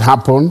actually what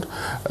happened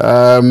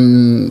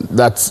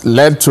that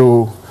led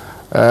to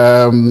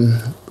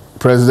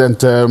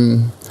President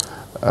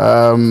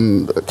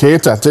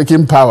Keita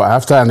taking power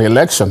after an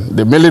election.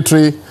 The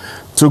military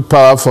took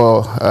power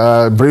for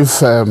a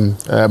brief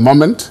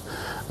moment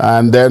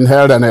and then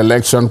held an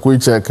election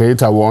which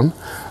Keita won,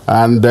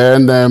 and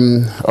then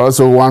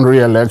also won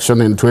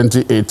re-election in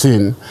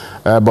 2018,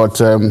 but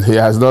he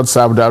has not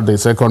served out the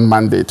second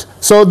mandate.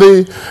 So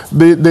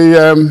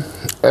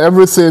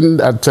everything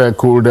that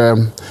could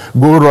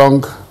go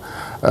wrong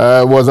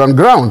was on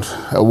ground.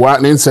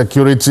 One,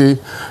 insecurity,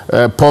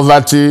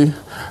 poverty,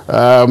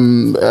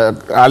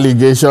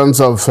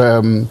 allegations of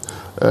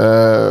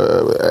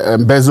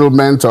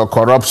embezzlement or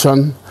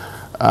corruption,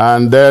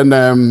 and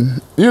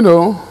then, you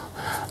know,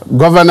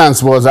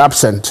 governance was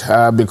absent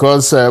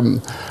because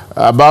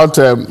about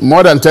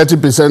more than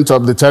 30%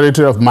 of the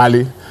territory of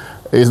Mali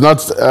is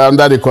not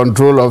under the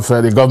control of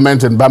the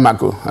government in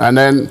Bamako. And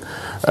then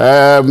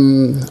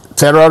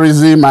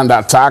terrorism and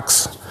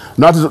attacks,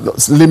 not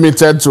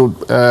limited to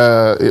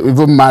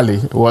even Mali,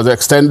 was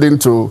extending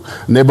to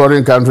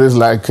neighboring countries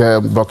like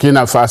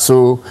Burkina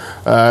Faso,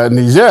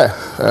 Niger,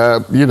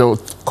 you know,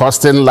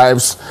 costing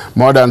lives,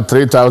 more than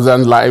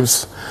 3,000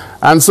 lives.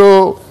 And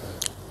so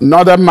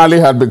northern Mali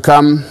had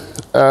become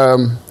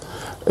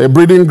a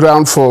breeding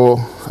ground for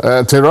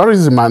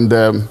terrorism and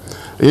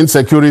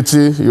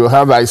insecurity. You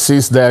have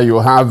ISIS there, you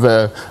have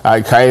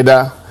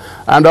Al-Qaeda,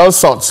 and all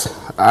sorts.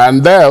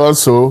 And there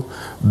also,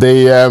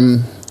 the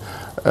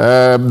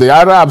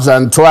Arabs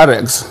and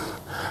Tuaregs,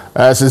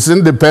 since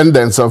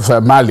independence of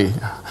Mali,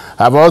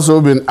 have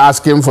also been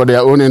asking for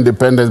their own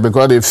independence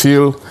because they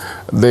feel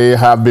they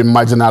have been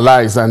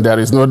marginalized and there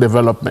is no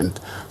development.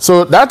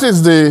 So that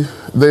is the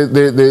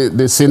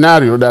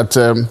scenario that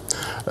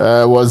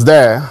was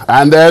there.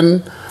 And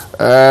then,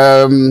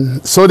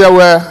 so there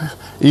were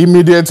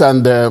immediate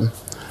and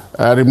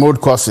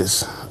remote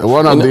causes.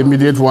 One of the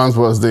immediate ones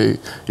was the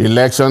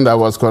election that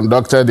was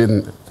conducted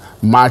in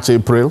March,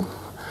 April.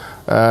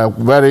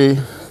 Very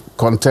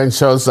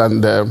contentious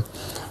and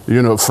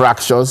you know,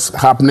 fractures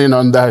happening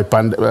under a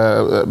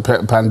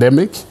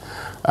pandemic,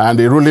 and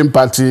the ruling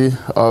party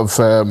of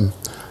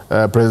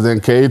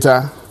President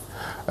Keita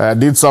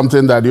did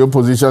something that the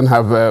opposition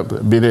have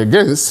been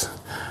against.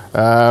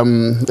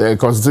 The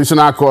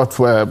Constitutional Court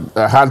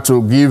had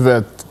to give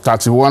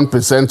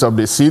 31% of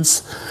the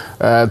seats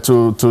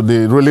to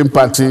the ruling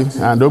party,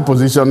 and the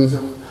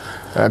opposition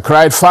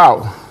cried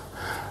foul.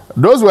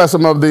 Those were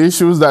some of the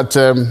issues that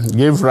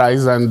gave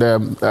rise, and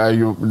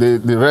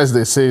the rest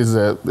they say is,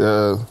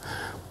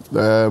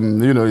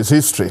 you know, is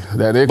history.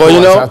 That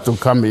ECOWAS had to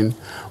come in.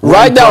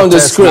 Right down the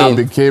screen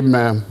became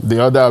the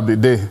order of the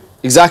day.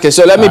 Exactly.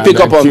 So let me pick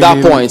up on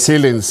that point.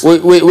 Killings.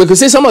 We can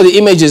see some of the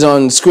images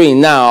on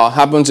screen now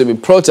happen to be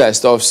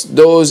protests of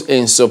those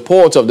in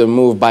support of the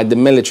move by the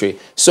military.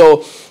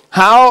 So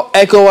how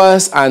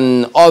ECOWAS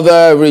and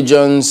other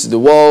regions, the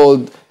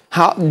world,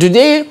 how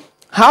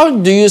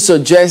do you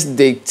suggest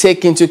they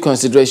take into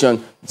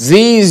consideration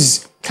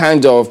these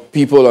kind of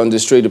people on the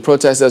street, the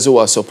protesters who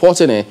are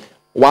supporting it,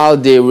 while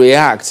they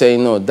react,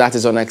 saying, no, that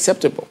is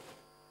unacceptable?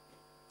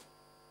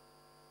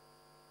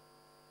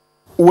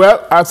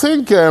 Well, I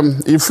think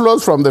it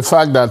flows from the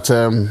fact that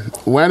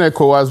when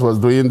ECOWAS was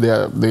doing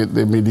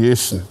the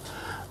mediation,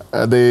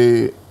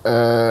 the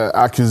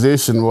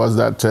accusation was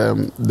that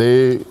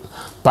they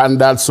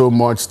pandered so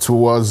much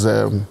towards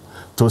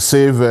to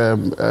save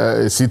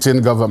a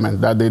sitting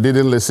government, that they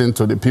didn't listen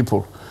to the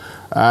people.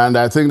 And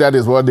I think that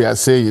is what they are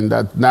saying,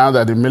 that now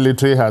that the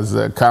military has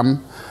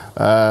come,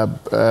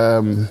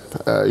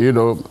 you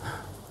know,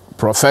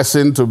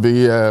 professing to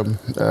be,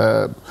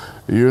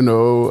 you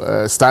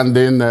know,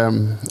 standing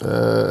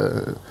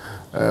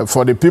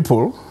for the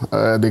people,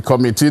 the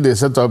committee they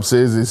set up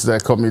says it's the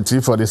committee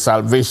for the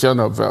salvation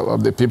of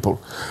the people.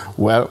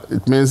 Well,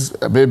 it means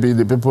maybe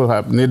the people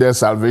have needed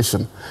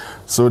salvation.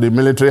 So the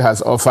military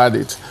has offered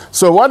it.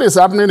 So what is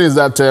happening is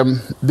that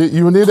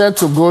you needed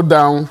to go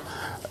down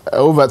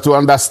over to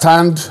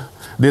understand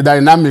the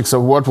dynamics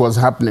of what was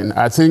happening.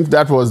 I think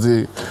that was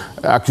the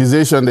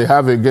accusation they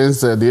have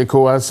against the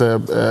ECOWAS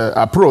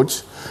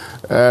approach.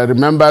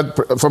 Remember,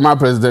 former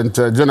President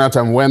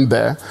Jonathan went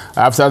there.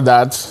 After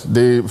that,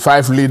 the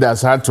 5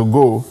 leaders had to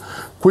go,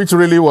 which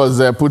really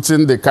was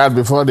putting the cart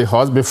before the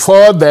horse.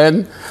 Before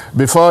then,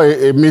 before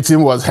a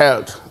meeting was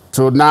held,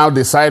 to now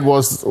decide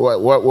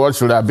what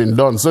should have been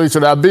done. So it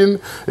should have been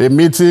a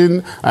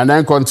meeting and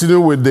then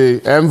continue with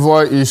the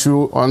envoy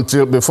issue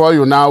before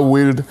you now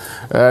wield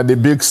the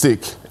big stick.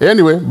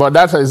 Anyway, but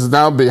that is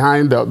now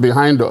behind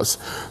us.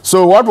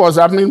 So what was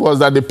happening was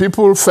that the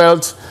people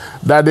felt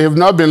that they have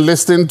not been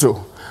listened to.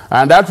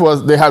 And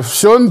they have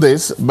shown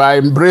this by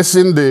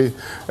embracing the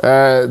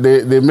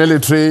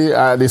military,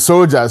 the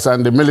soldiers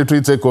and the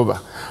military takeover.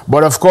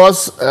 But of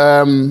course,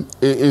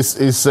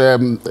 it's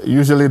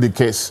usually the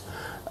case.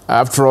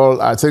 After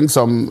all, I think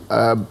some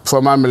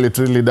former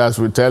military leaders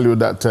will tell you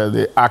that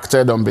they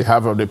acted on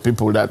behalf of the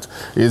people, that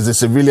is the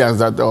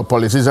civilians or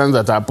politicians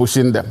that are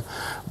pushing them.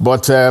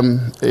 But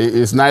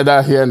it's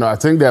neither here nor. I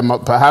think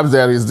perhaps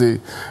there is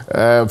the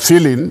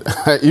feeling,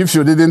 if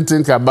you didn't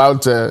think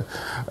about an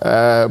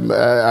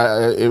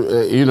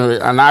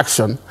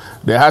action,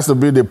 there has to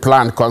be the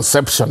plan,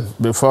 conception,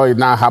 before it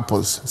now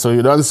happens. So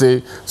you don't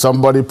say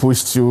somebody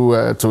pushed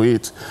you to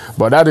it.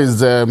 But that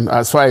is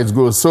as far as it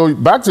goes. So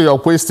back to your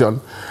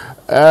question.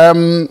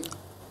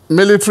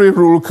 Military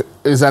rule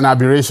is an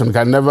aberration,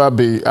 can never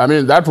be. I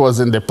mean, that was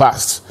in the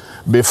past,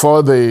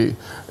 before the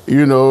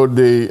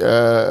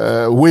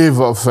wave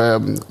of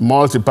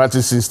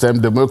multi-party system,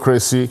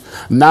 democracy.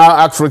 Now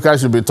Africa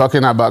should be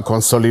talking about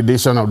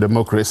consolidation of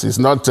democracy. It's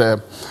not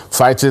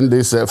fighting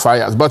these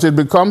fires. But it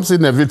becomes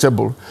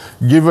inevitable,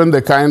 given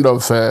the kind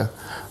of,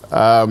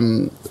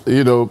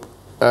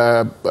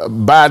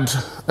 bad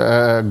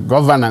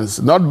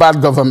governance, not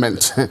bad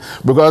government,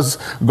 because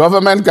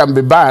government can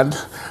be bad,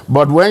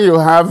 but when you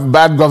have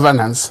bad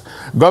governance,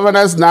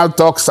 governance now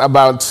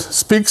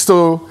speaks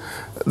to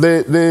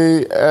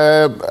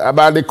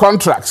about the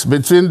contracts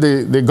between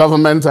the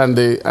government and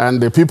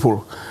the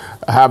people.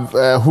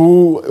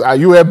 Who are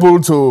you able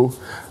to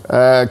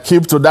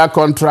keep to that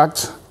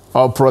contract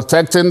of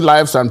protecting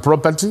lives and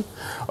property,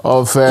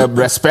 of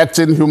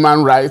respecting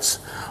human rights,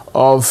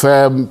 of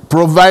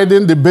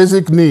providing the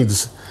basic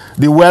needs,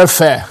 the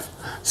welfare,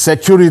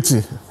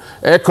 security,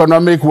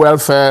 economic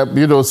welfare,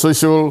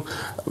 social,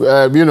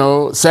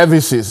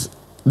 services,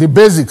 the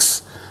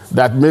basics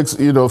that makes,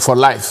 for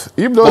life.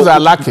 If those are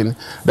lacking,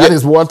 that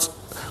is what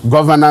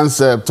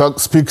governance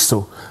speaks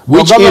to.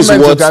 Which government, is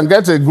what you can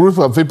get a group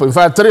of people. In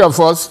fact, 3 of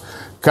us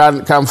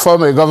can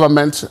form a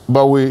government,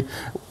 but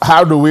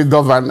how do we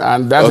govern?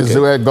 And that is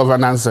where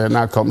governance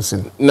now comes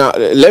in. Now,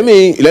 let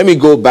me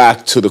go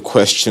back to the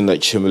question that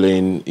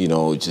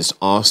Chimilane, just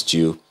asked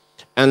you,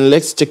 and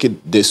let's take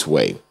it this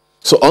way.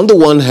 So on the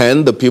one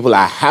hand, the people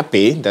are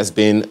happy there's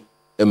been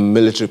a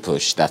military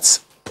push that's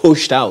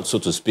pushed out, so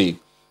to speak,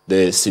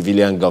 the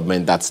civilian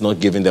government that's not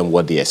giving them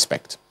what they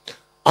expect.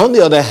 On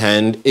the other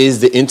hand, is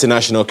the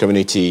international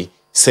community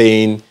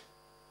saying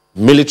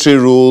military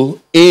rule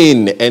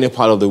in any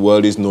part of the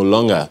world is no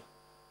longer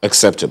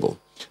acceptable.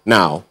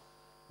 Now,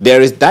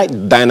 there is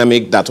that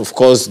dynamic that, of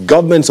course,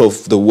 governments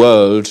of the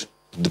world,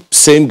 the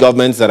same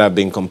governments that have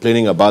been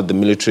complaining about the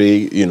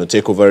military,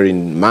 takeover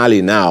in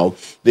Mali now,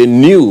 they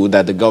knew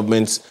that the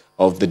governments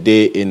of the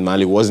day in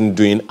Mali wasn't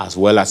doing as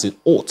well as it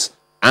ought,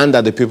 and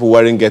that the people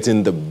weren't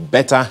getting the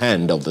better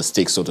hand of the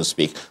stick, so to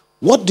speak.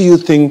 What do you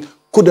think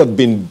could have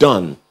been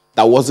done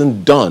that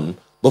wasn't done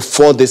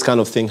before this kind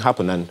of thing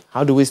happened, and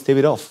how do we stave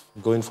it off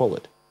going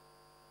forward?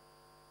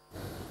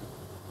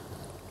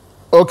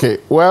 Okay,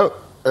 well,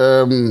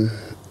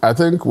 I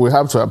think we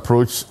have to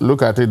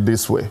look at it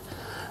this way.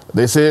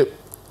 They say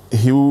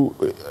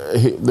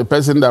the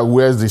person that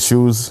wears the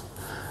shoes,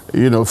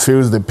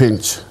 feels the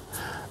pinch.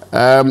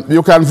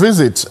 You can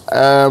visit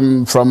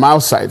from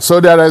outside. So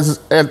there is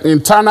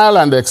internal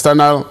and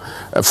external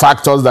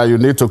factors that you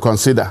need to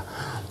consider,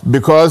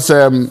 because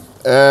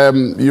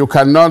you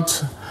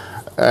cannot,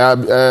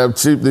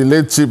 the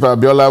late Chief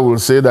Abiola will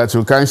say that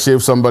you can't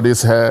shave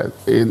somebody's hair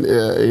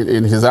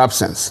in his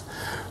absence.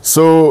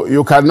 So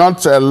you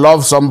cannot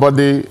love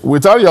somebody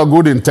with all your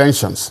good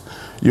intentions.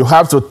 You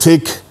have to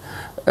take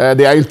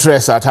their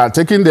interests at heart,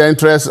 taking their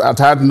interests at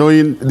heart,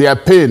 knowing their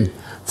pain,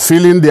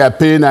 feeling their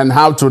pain and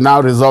how to now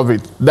resolve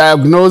it,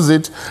 diagnose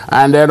it,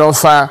 and then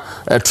offer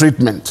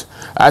treatment.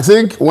 I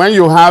think when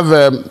you have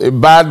a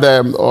bad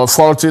or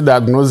faulty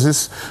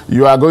diagnosis,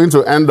 you are going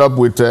to end up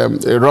with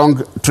a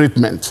wrong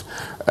treatment.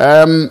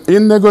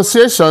 In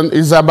negotiation,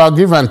 it's about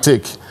give and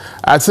take.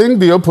 I think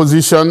the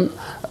opposition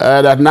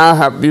that now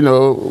have,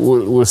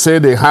 will say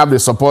they have the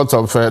support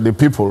of the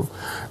people.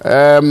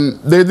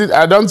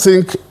 I don't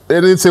think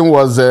anything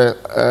was,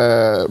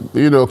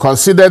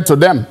 considered to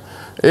them.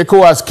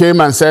 ECOWAS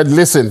came and said,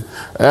 listen,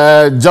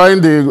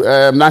 join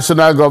the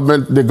national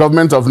government, the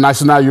government of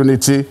national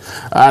unity,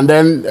 and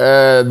then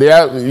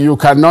you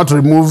cannot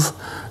remove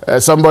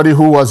somebody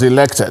who was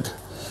elected.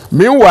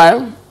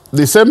 Meanwhile,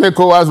 the same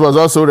ECOWAS was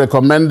also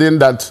recommending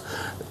that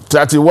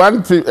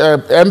 31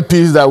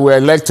 MPs that were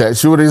elected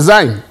should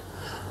resign.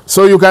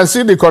 So you can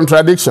see the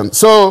contradiction.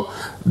 So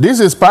this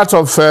is part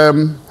of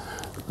the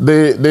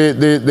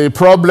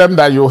problem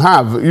that you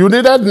have. You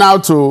needed now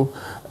to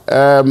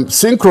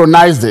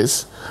synchronize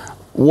this,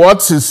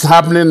 what is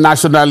happening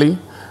nationally,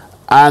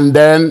 and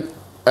then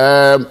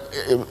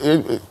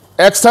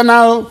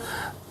external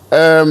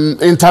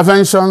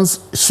interventions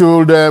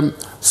should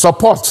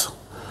support,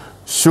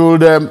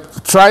 should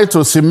try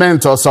to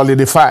cement or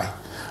solidify.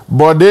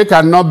 But they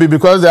cannot be,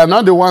 because they are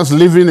not the ones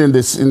living in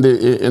this in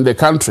the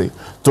country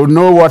to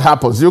know what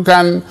happens. You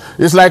can,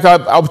 it's like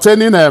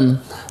obtaining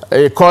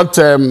a court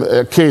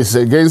case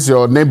against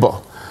your neighbor,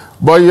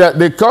 but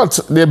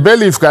the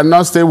bailiff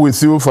cannot stay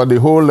with you for the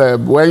whole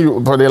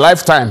for the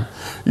lifetime.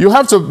 You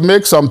have to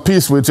make some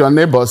peace with your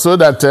neighbor, so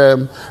that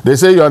they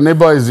say your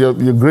neighbor is your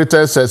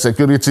greatest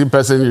security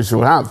person you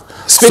should have.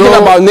 Speaking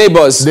about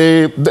neighbors,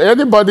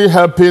 anybody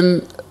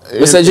helping.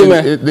 Mr.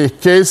 Jimmy, the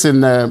case in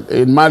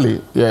Mali,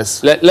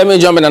 yes. Let me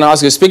jump in and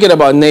ask you, speaking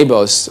about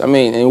neighbors, I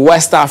mean, in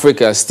West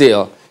Africa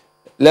still,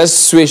 let's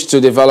switch to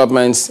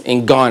developments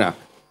in Ghana.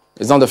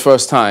 It's not the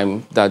first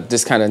time that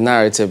this kind of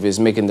narrative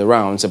is making the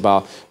rounds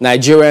about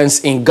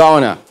Nigerians in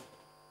Ghana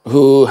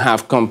who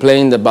have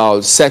complained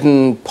about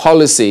certain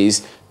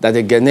policies that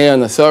the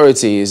Ghanaian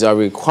authorities are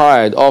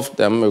required of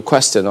them,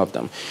 requesting of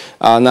them.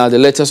 Now, the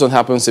latest one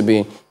happens to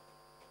be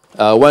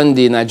when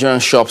the Nigerian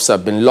shops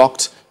have been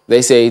locked.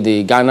 They say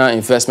the Ghana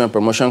Investment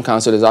Promotion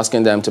Council is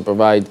asking them to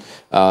provide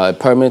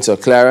permits or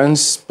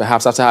clearance.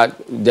 Perhaps after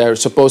they're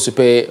supposed to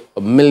pay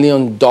 $1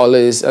 million.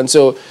 And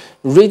so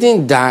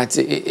reading that,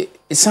 it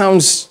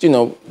sounds,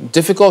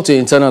 difficult to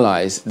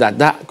internalize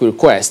that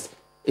request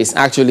is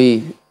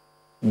actually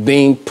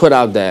being put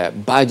out there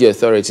by the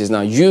authorities.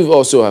 Now, you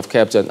also have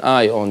kept an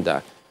eye on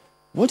that.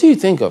 What do you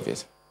think of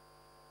it?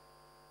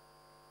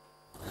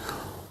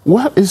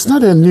 Well, it's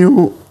not a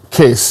new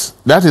case.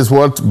 That is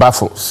what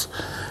baffles.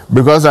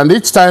 Because and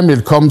each time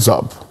it comes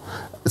up,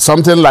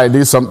 something like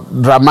this, some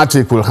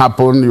dramatic will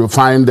happen, you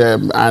find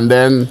and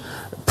then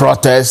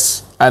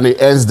protests, and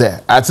it ends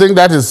there. I think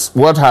that is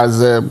what has,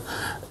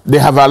 they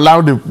have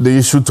allowed the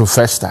issue to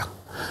fester.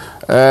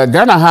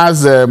 Ghana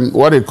has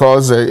what it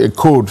calls a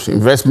code,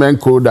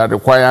 investment code, that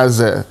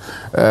requires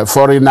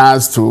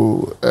foreigners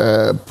to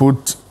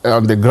put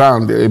on the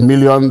ground $1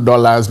 million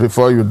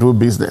before you do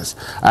business.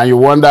 And you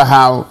wonder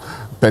how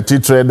petty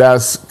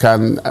traders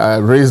can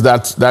raise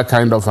that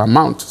kind of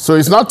amount. So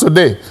it's not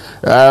today.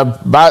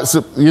 But,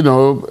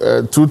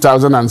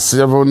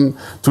 2007,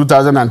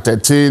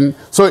 2013.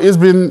 So it's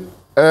been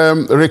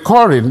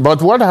recurring.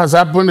 But what has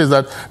happened is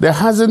that there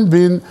hasn't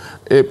been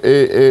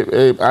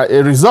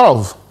a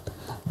resolve,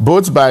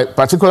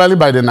 particularly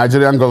by the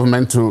Nigerian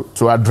government,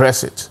 to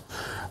address it.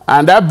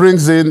 And that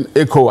brings in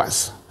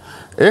ECOWAS.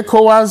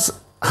 ECOWAS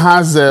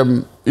has,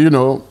 a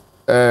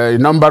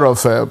number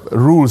of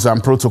rules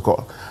and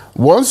protocol.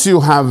 Once you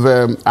have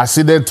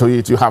acceded to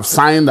it, you have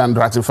signed and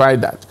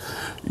ratified that,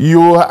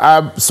 you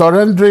are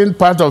surrendering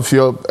part of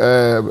your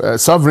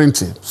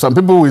sovereignty. Some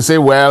people will say,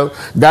 well,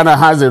 Ghana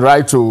has the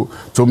right to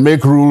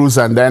make rules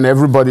and then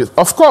everybody,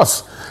 of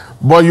course.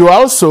 But you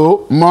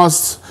also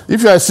must,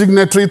 if you're a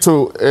signatory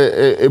to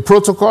a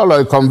protocol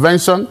or a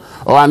convention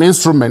or an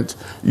instrument,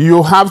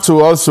 you have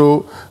to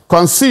also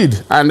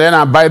concede and then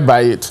abide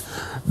by it.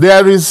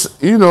 There is,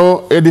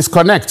 a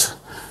disconnect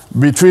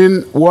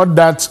between what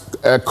that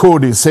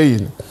code is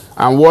saying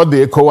and what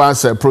the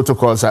ECOWAS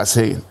protocols are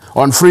saying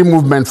on free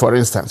movement, for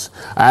instance,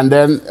 and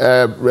then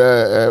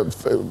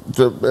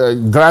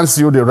grants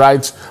you the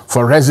right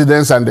for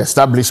residence and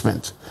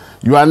establishment.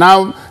 You are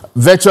now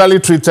virtually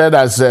treated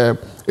as a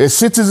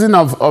citizen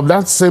of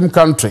that same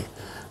country,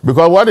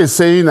 because what it's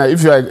saying,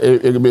 if you are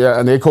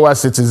an ECOWAS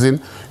citizen,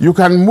 you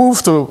can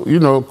move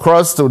to,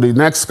 cross to the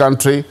next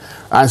country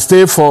and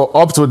stay for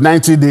up to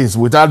 90 days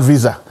without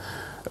visa.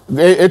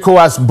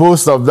 ECOWAS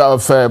boasts of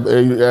a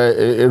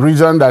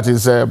region that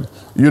is,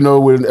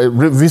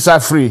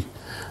 visa-free.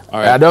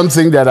 Right. I don't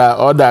think there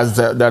are others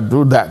that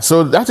do that.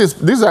 So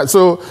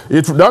so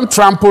it don't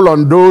trample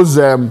on those,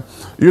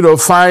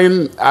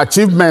 fine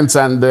achievements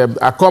and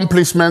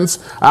accomplishments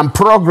and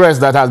progress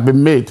that has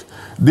been made.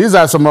 These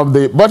are some of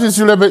the, but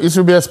it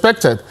should be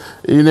expected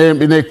in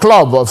a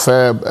club of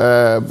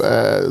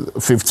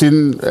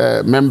 15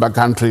 member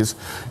countries.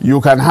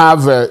 You can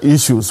have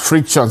issues,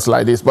 frictions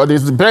like this, but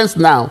it depends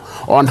now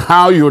on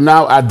how you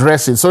now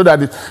address it, so that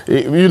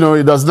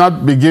it does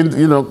not begin,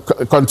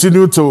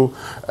 continue to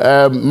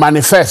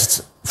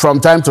manifest from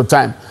time to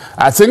time.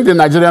 I think the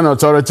Nigerian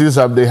authorities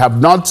have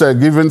not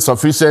given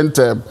sufficient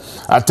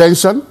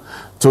attention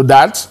to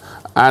that.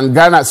 And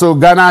Ghana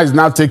is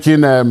now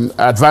taking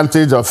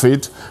advantage of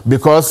it,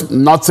 because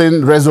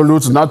nothing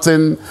resolute,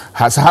 nothing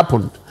has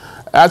happened.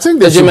 I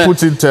think they should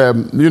put it,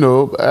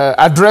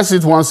 address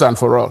it once and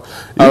for all.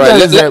 All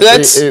right,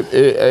 let's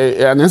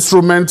an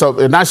instrument of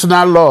a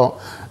national law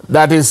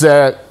that is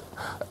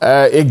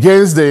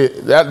against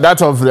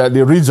that of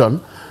the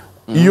region.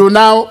 You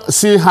now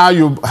see how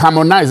you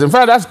harmonize. In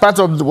fact, that's part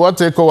of what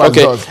ECOWAS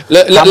does.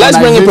 Let's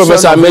bring in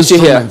Professor Amaechi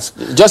here.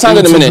 Just hang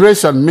on a minute.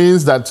 Integration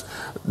means that...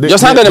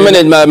 Just hang on a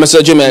minute,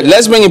 Mr. Jimmy.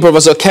 Let's bring in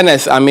Professor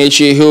Kenneth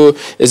Amaechi, who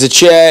is a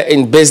chair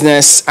in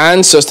Business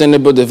and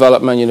Sustainable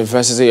Development,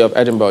 University of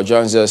Edinburgh.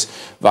 Joins us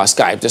via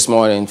Skype this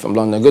morning from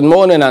London. Good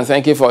morning, and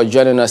thank you for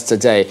joining us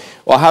today.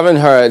 Well, I haven't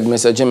heard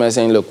Mr. Jimmy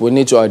saying, look, we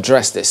need to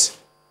address this.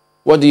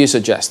 What do you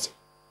suggest?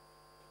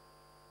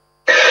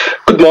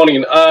 Good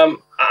morning.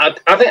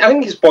 I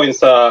think his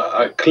points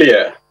are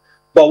clear,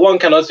 but one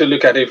can also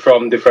look at it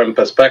from different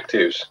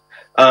perspectives.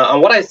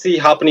 And what I see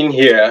happening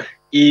here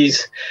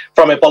is,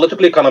 from a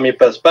political economy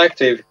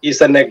perspective,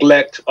 is a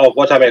neglect of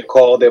what I may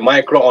call the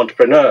micro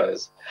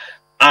entrepreneurs.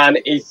 And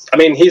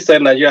he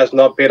said Nigeria has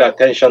not paid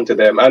attention to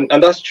them, and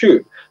that's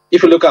true.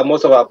 If you look at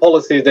most of our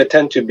policies, they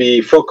tend to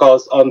be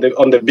focused on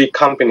the big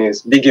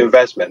companies, big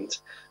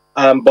investments.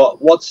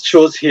 But what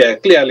shows here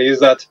clearly is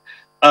that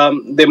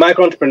the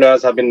micro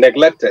entrepreneurs have been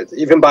neglected,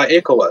 even by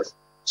ECOWAS.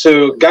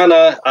 So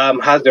Ghana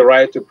has the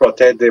right to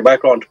protect the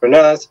micro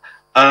entrepreneurs,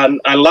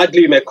 and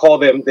largely you may call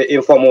them the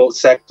informal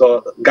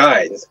sector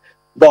guys.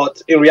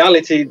 But in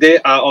reality, they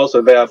are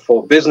also there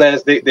for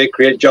business. They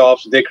create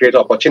jobs, they create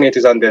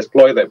opportunities, and they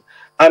exploit them.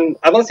 And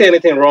I don't see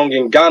anything wrong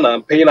in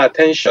Ghana paying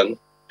attention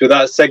to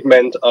that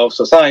segment of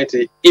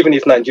society, even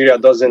if Nigeria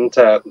doesn't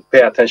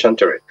pay attention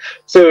to it.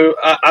 So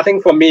I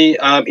think for me,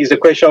 it's a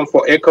question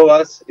for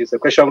ECOWAS, it's a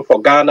question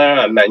for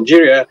Ghana and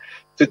Nigeria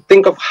to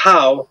think of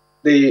how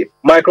the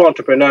micro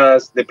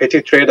entrepreneurs, the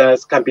petty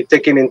traders can be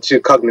taken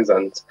into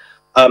cognizance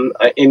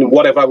in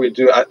whatever we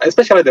do,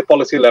 especially at the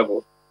policy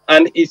level.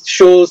 And it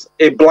shows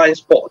a blind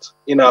spot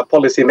in our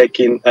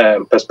policy-making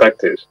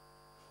perspectives.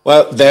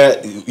 Well,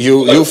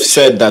 you've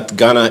said that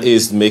Ghana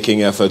is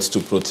making efforts to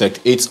protect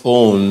its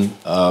own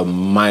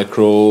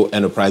micro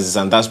enterprises,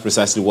 and that's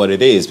precisely what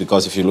it is.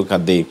 Because if you look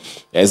at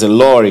there's a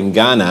law in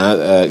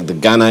Ghana, the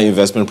Ghana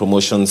Investment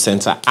Promotion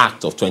Center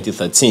Act of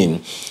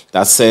 2013,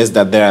 that says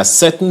that there are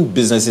certain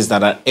businesses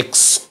that are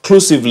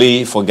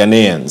exclusively for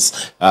Ghanaians.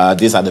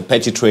 These are the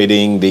petty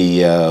trading,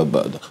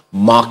 the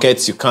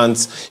markets. You can't,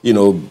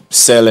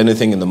 sell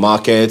anything in the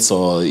markets,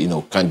 or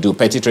can't do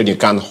petty trading. You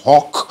can't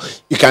hawk.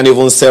 You can't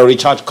even sell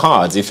recharge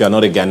cards if you're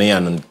not a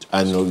Ghanaian,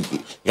 and you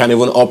can't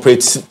even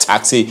operate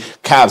taxi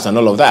cabs and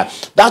all of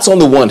that. That's on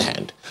the one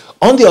hand.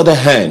 On the other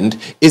hand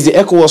is the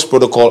ECOWAS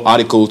Protocol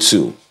Article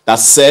 2 that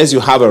says you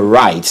have a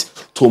right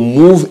to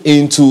move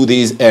into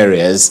these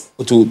areas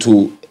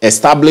to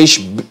establish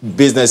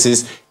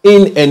businesses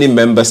in any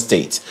member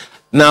state.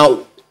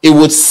 Now, it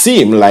would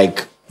seem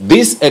like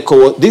this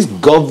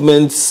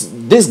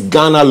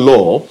Ghana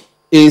law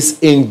is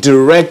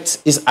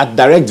at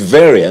direct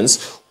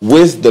variance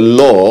with the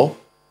law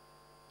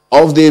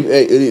of the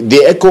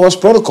ECOWAS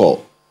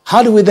protocol.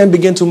 How do we then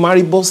begin to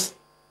marry both?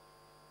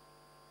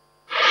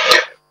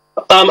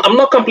 I'm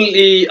not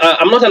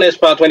an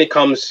expert when it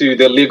comes to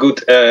the legal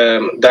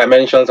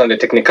dimensions and the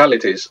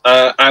technicalities.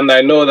 And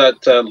I know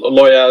that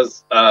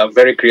lawyers are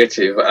very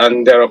creative,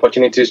 and there are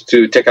opportunities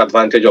to take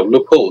advantage of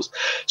loopholes.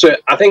 So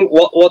I think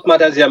what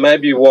matters here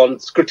might be one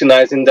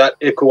scrutinizing that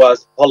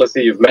ECOWAS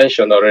policy you've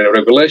mentioned or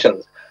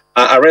regulations.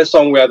 I read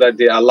somewhere that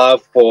they allow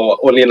for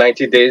only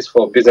 90 days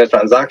for business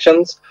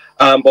transactions.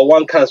 But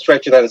one can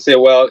stretch it and say,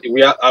 well,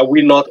 are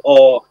we not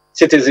all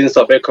citizens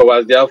of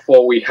ECOWAS?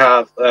 Therefore, we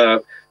have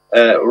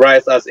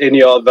rights as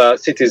any other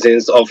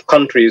citizens of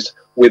countries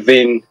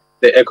within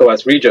the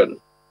ECOWAS region.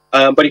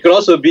 But it could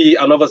also be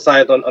an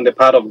oversight on the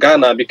part of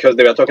Ghana, because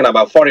they were talking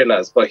about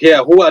foreigners. But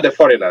here, who are the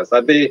foreigners?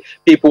 Are they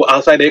people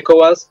outside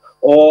ECOWAS,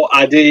 or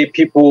are they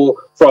people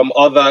from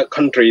other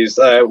countries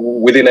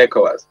within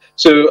ECOWAS?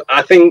 So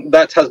I think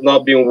that has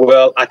not been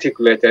well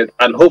articulated,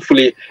 and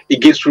hopefully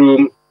it gives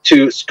room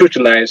to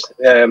scrutinize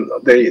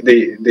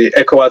the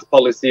ECOWAS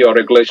policy or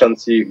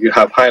regulations you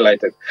have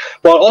highlighted.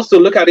 But also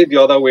look at it the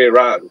other way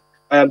around.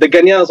 The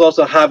Ghanaians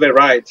also have a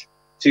right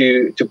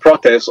to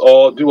protest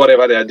or do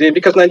whatever they are doing,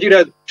 because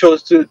Nigeria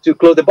chose to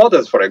close the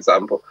borders, for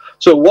example.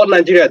 So what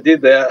Nigeria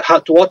did there,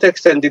 to what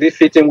extent did it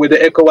fit in with the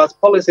ECOWAS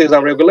policies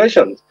and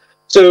regulations?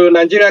 So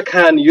Nigeria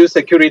can use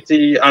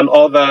security and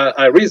other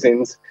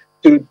reasons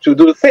to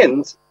do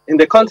things in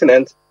the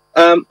continent,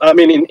 in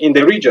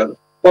the region.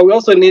 But we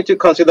also need to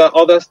consider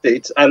other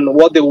states and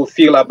what they will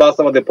feel about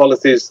some of the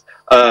policies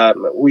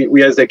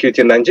we execute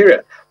in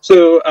Nigeria.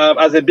 So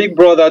as a big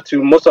brother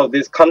to most of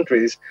these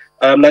countries,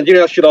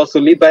 Nigeria should also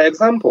lead by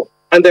example.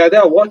 And they are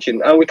there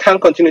watching, and we can't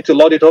continue to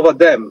lord it over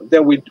them.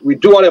 Then we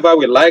do whatever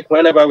we like,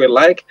 whenever we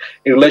like,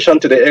 in relation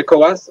to the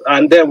ECOWAS,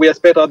 and then we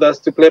expect others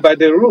to play by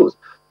the rules.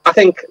 I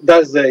think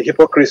that's the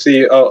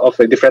hypocrisy of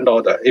a different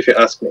order, if you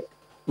ask me.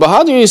 But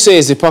how do you say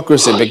it's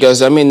hypocrisy?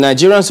 Because,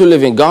 Nigerians who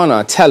live in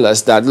Ghana tell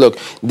us that, look,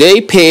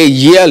 they pay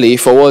yearly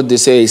for what they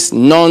say is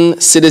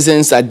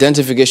non-citizens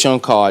identification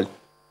card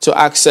to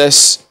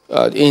access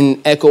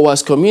in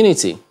ECOWAS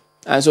community.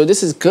 And so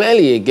this is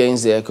clearly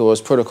against the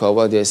ECOWAS protocol,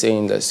 where they're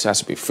saying there has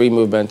to be free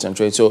movement and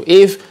trade. So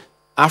if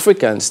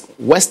Africans,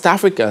 West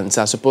Africans,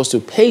 are supposed to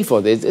pay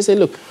for this, they say,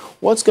 look,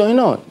 what's going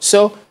on?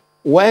 So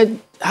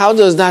how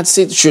does that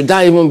sit? Should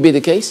that even be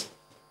the case?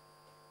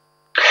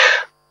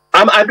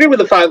 I agree with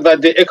the fact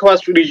that the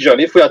ECOWAS region,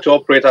 if we are to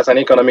operate as an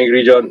economic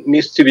region,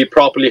 needs to be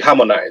properly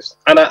harmonized.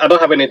 And I don't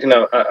have anything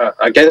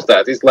against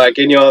that. It's like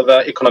any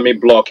other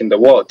economic bloc in the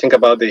world. Think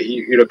about the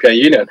European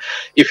Union.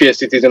 If you're a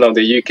citizen of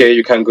the UK,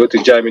 you can go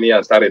to Germany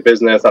and start a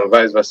business and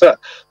vice versa.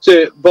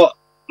 So, but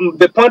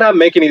the point I'm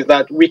making is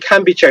that we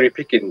can't be cherry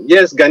picking.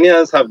 Yes,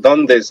 Ghanaians have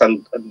done this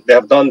and they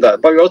have done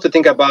that, but we also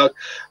think about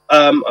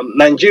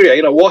Nigeria.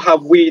 You know, what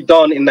have we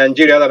done in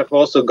Nigeria that have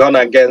also gone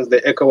against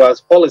the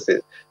ECOWAS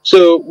policies?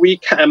 So we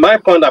can, my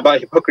point about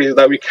hypocrisy is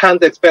that we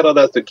can't expect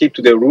others to keep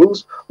to the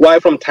rules, while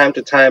from time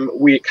to time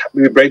we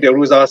break the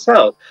rules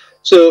ourselves.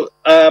 So,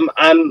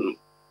 and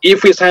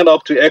if we sign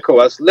up to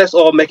ECOWAS, let's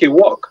all make it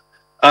work.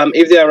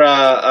 If there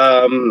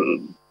are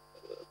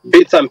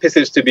bits and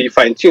pieces to be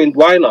fine-tuned,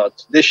 why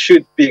not? They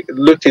should be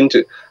looked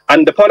into.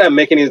 And the point I'm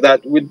making is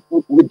that we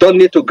don't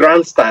need to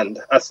grandstand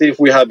as if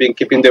we have been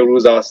keeping the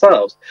rules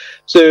ourselves.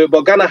 So,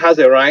 but Ghana has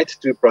a right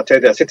to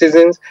protect their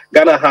citizens.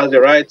 Ghana has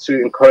a right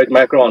to encourage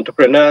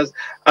micro-entrepreneurs.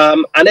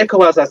 And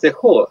ECOWAS as a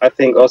whole, I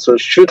think, also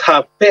should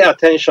have pay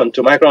attention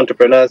to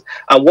micro-entrepreneurs.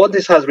 And what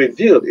this has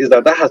revealed is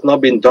that that has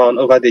not been done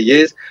over the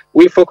years.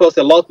 We focus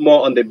a lot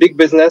more on the big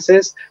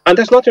businesses, and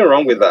there's nothing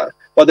wrong with that.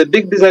 But the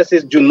big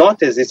businesses do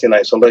not exist in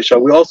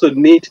isolation. We also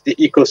need the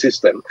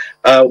ecosystem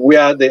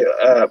where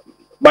the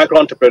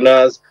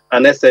micro-entrepreneurs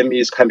and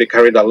SMEs can be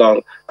carried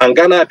along. And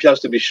Ghana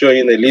appears to be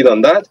showing a lead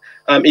on that.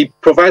 It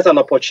provides an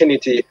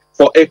opportunity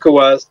for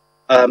ECOWAS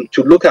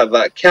to look at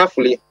that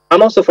carefully,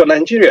 and also for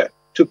Nigeria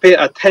to pay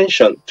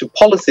attention to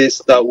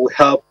policies that will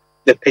help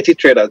the petty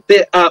traders.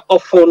 They are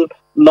often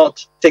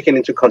not taken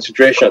into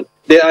consideration.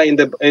 They are in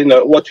the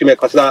what we may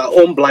consider our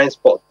own blind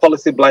spot,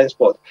 policy blind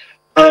spot.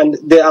 And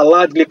they are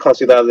largely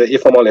considered the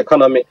informal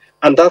economy.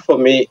 And that, for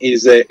me,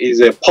 is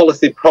a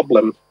policy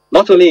problem,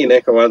 not only in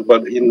ECOWAS,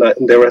 but in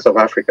the rest of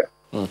Africa.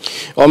 Well,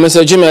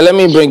 Mr. Jimmy, let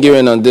me bring you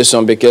in on this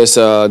one, because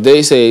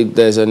they say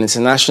there's an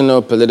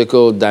international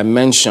political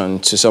dimension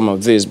to some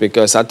of this,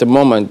 because at the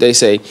moment they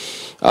say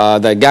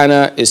that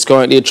Ghana is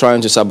currently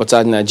trying to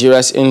sabotage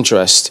Nigeria's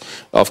interest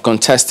of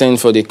contesting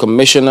for the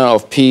Commissioner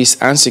of Peace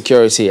and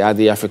Security at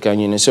the African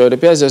Union. So it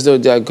appears as though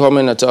they are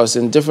coming at us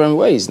in different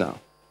ways now.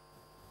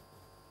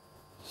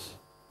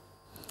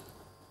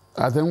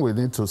 I think we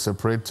need to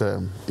separate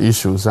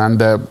issues. And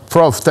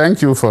Prof,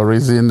 thank you for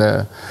raising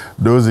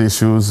those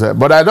issues.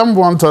 But I don't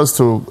want us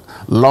to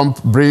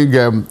bring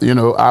you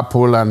know,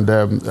 apple and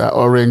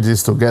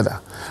oranges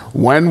together.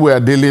 When we are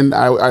dealing,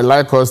 I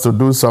like us to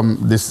do some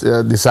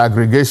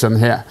disaggregation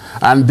here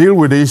and deal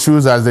with the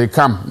issues as they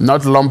come,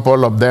 not lump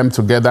all of them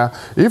together.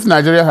 If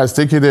Nigeria has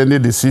taken any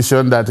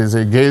decision that is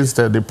against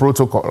the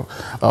protocol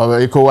of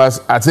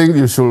ECOWAS, I think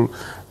you should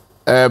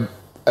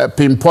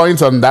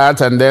pinpoint on that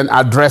and then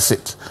address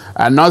it,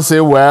 and not say,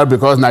 well,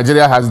 because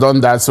Nigeria has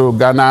done that, so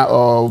Ghana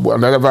or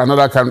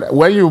another country.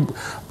 When you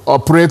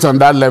operate on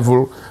that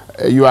level,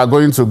 you are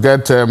going to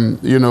get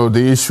you know,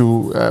 the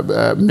issue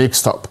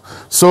mixed up.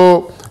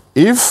 So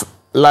if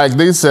like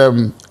this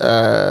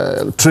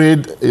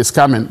trade is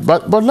coming,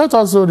 but let us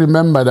also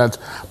remember that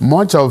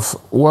much of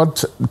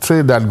what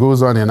trade that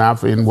goes on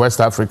in West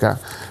Africa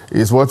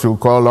is what you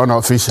call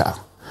unofficial.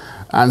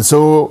 And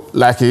so,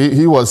 like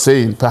he was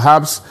saying,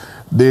 perhaps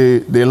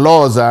the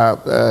laws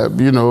are,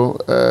 you know,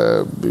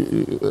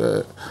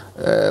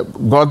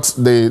 got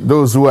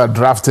those who are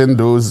drafting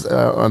those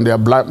on their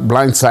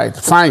blind side.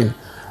 Fine.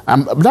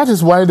 That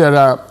is why there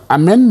are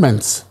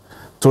amendments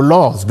to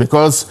laws,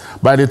 because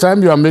by the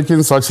time you are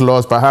making such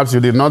laws, perhaps you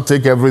did not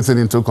take everything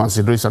into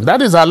consideration.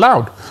 That is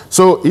allowed.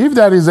 So if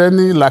there is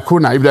any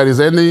lacuna, if there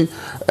is any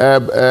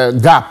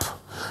gap,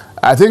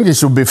 I think it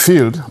should be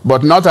filled,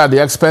 but not at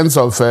the expense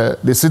of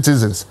the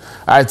citizens.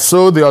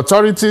 So the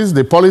authorities,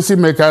 the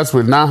policymakers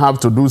will now have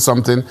to do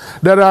something.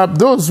 There are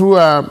those who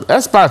are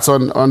experts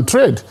on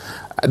trade.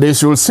 They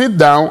should sit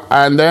down,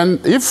 and then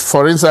if,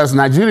 for instance,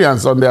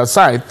 Nigerians on their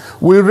side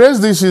will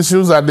raise these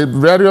issues at the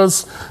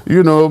various,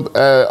 you know,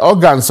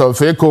 organs of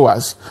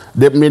ECOWAS,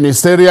 the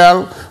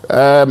ministerial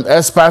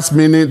experts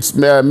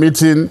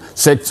meeting,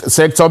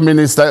 sector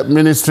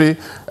ministry,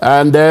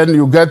 and then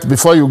you get,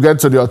 before you get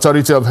to the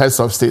authority of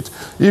heads of state.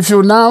 If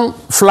you now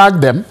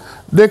flag them,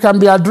 they can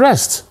be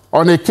addressed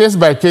on a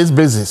case-by-case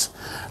basis.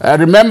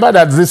 Remember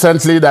that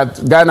recently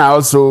that Ghana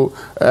also,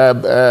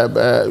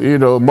 you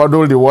know,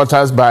 muddled the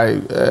waters by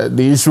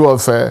the issue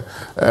of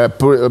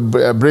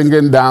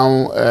bringing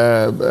down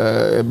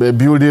a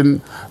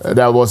building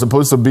that was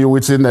supposed to be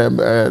within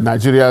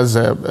Nigeria's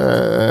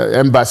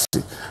embassy.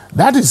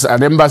 That is,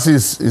 an embassy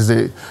is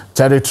a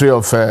territory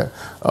of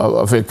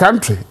a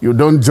country. You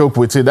don't joke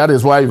with it. That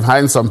is why you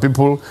find some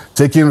people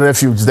taking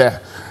refuge there.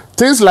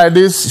 Things like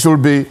this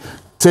should be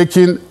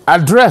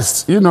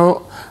addressed, you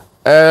know,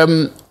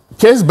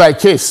 case by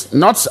case,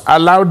 not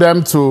allow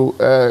them to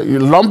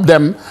lump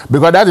them,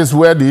 because that is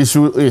where the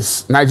issue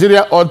is.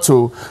 Nigeria ought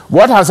to,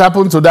 what has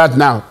happened to that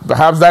now?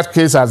 Perhaps that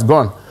case has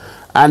gone.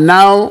 And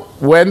now,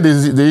 when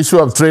the issue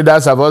of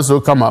traders have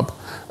also come up,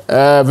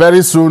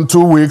 very soon,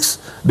 2 weeks,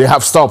 they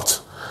have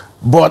stopped.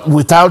 But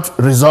without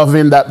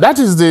resolving that, that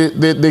is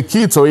the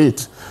key to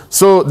it.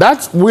 So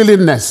that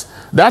willingness,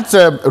 that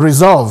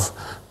resolve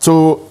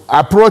to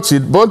approach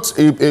it, but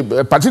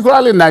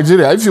particularly in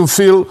Nigeria, if you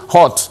feel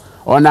hot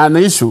on an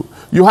issue,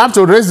 you have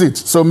to raise it.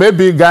 So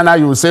maybe Ghana,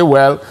 you will say,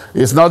 well,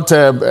 it's not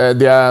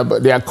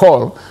their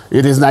call.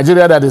 It is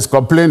Nigeria that is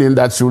complaining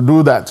that should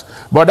do that.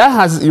 But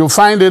you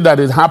find it that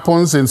it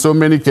happens in so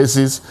many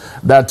cases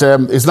that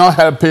it's not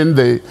helping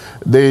the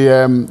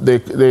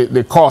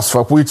cause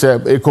for which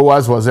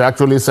ECOWAS was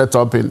actually set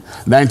up in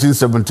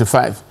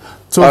 1975.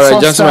 So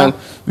foster,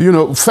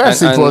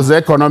 first it was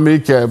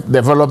economic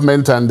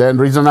development and then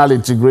regional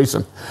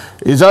integration.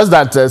 It's just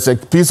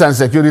that peace and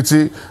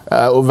security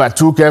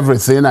overtook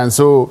everything, and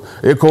so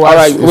ECOWAS. All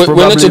right,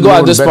 we need to go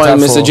at this point,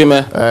 Mr.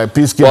 Jimmy.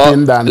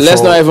 Peacekeeping. Well,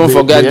 let's not even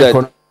forget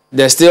that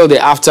there's still the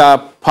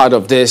after part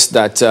of this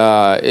that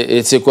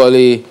it's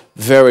equally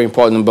very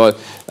important, but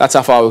that's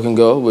how far we can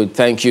go. We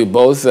thank you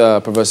both,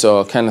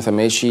 Professor Kenneth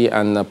Amaechi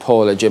and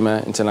Paul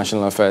Ejime,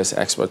 International Affairs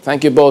expert.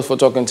 Thank you both for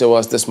talking to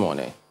us this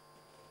morning.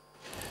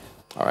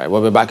 All right,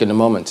 we'll be back in a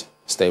moment.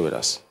 Stay with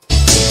us.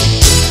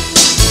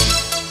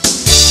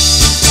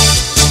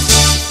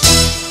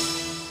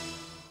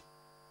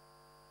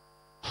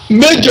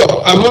 Major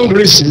among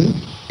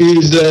reasons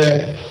is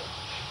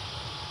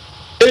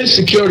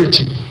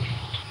insecurity.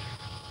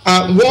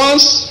 And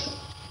once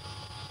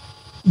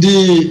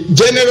the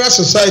general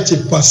society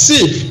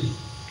perceive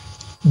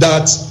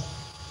that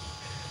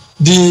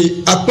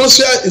the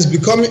atmosphere is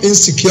becoming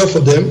insecure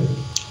for them,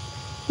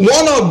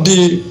 one of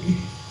the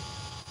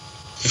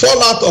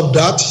fallout of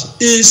that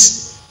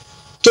is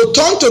to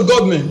turn to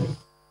government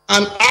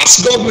and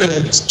ask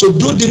government to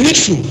do the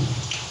needful,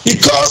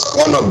 because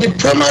one of the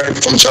primary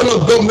functions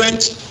of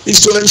government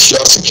is to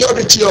ensure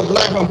security of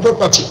life and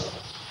property.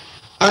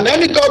 And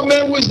any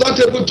government who is not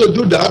able to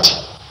do that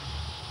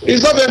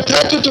is not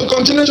entitled to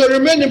continue to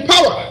remain in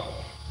power.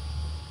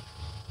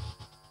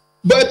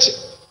 But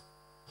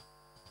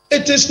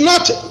it is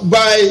not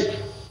by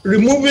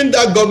removing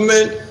that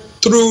government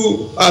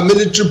through a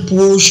military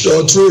push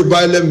or through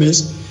violent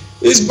means.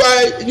 It's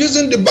by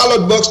using the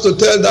ballot box to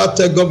tell that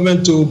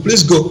government to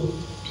please go.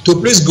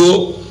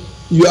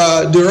 You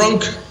are the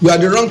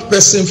wrong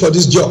person for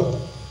this job.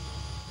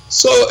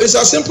 So it's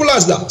as simple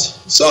as that.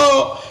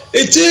 So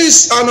it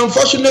is an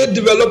unfortunate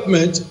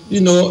development,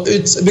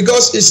 it's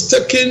because it's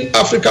taking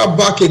Africa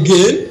back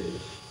again.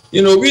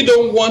 We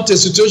don't want a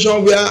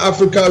situation where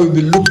Africa will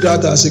be looked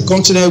at as a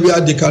continent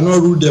where they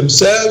cannot rule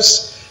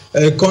themselves,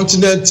 a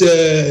continent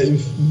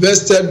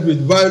invested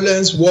with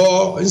violence,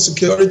 war,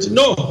 insecurity.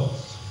 No.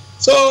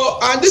 So,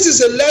 and this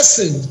is a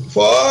lesson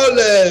for all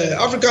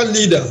African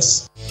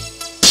leaders.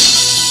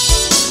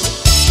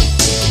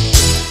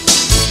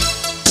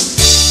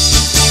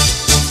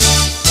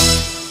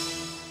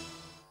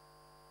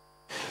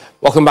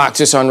 Welcome back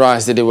to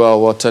Sunrise Daily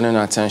World. We're turning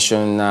our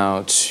attention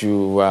now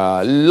to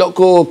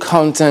local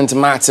content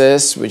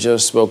matters. We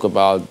just spoke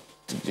about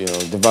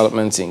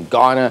developments in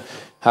Ghana,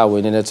 how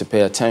we needed to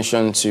pay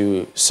attention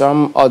to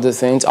some other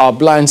things, our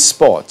blind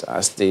spot,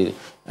 as the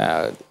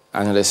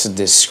analysts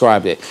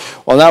described it.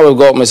 Well, now we've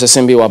got Mr.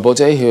 Simbi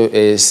Wabote, who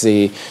is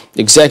the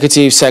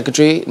Executive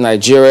Secretary,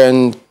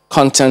 Nigerian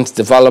Content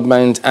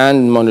Development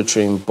and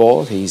Monitoring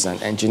Board. He's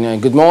an engineer.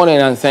 Good morning,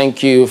 and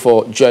thank you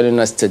for joining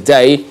us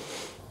today.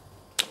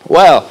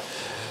 Well,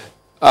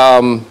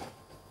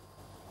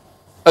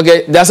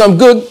 okay, there's some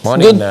good...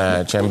 Morning,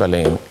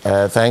 Chamberlain.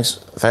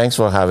 Thanks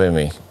for having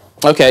me.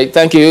 Okay,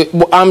 thank you.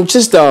 I'm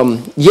just,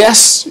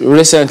 yes,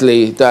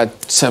 recently, that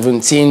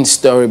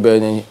 17-story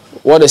building,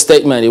 what a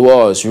statement it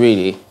was,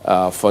 really,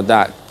 for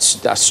that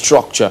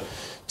structure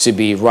to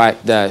be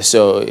right there.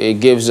 So it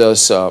gives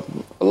us a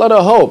lot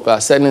of hope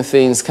that certain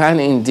things can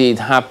indeed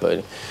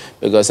happen.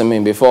 Because, I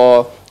mean,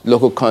 before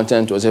local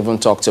content was even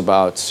talked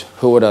about,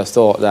 who would have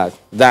thought that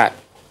that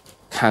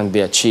can be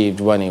achieved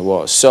when it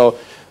was? So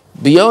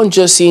beyond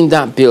just seeing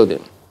that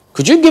building,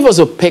 could you give us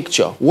a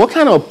picture? What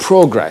kind of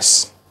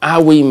progress are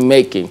we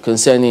making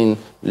concerning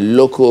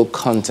local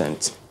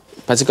content,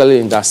 particularly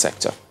in that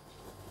sector?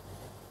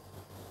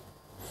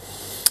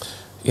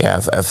 Yeah,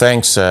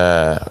 thanks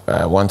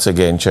once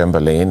again,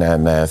 Chamberlain,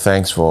 and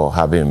thanks for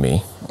having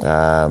me.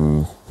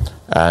 And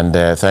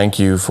thank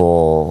you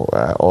for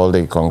all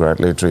the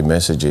congratulatory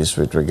messages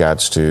with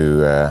regards to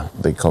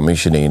the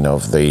commissioning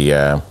of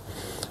the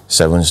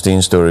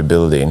 17-story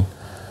building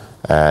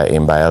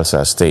in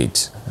Bayelsa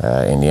State,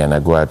 in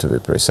Yanagua to be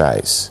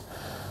precise.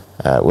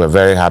 We're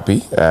very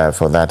happy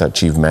for that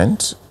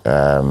achievement.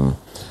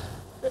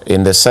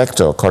 In the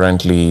sector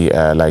currently,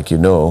 like you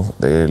know,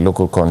 the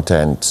local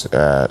content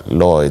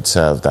law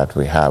itself that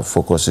we have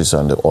focuses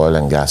on the oil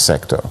and gas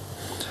sector.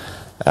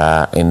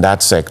 In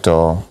that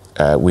sector,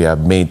 we have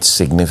made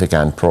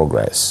significant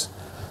progress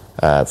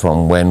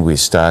from when we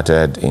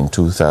started in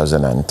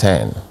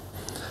 2010.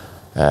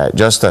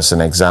 Just as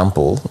an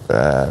example,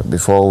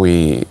 before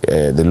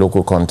the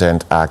Local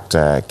Content Act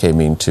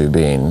came into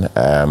being,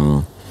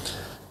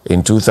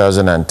 in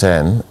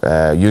 2010,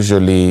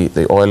 usually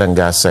the oil and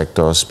gas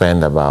sector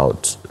spent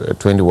about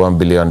 $21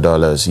 billion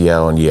year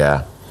on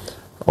year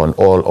on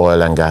all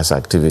oil and gas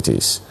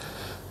activities.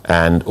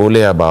 And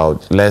only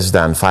about less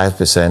than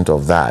 5%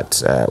 of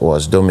that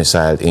was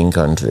domiciled in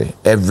country.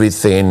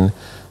 Everything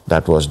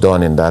that was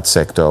done in that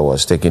sector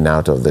was taken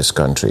out of this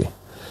country.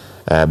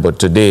 But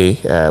today,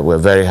 we're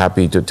very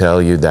happy to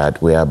tell you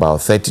that we're about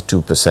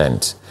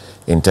 32%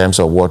 in terms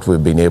of what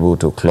we've been able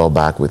to claw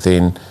back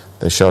within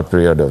the short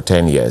period of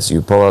 10 years.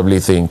 You probably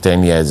think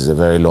 10 years is a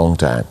very long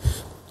time,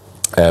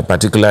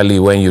 particularly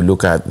when you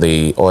look at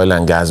the oil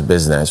and gas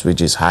business,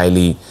 which is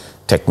highly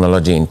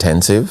technology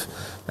intensive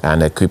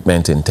and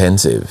equipment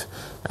intensive.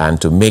 And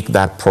to make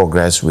that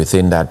progress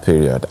within that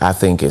period, I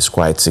think is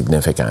quite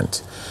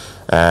significant.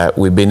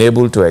 We've been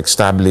able to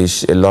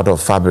establish a lot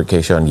of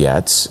fabrication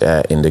yards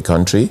in the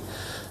country.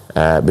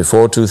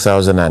 Before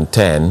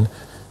 2010,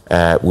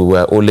 we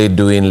were only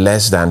doing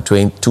less than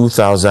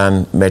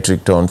 2,000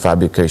 metric ton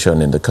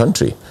fabrication in the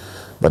country.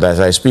 But as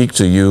I speak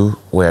to you,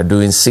 we're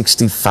doing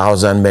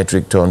 60,000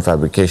 metric ton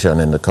fabrication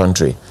in the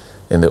country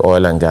in the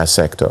oil and gas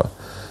sector.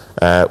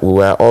 We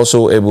were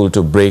also able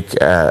to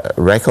break a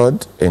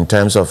record in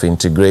terms of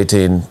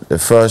integrating the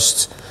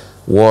first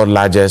world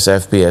largest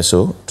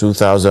FPSO,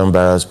 2,000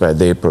 barrels per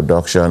day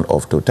production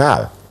of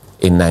Total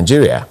in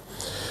Nigeria.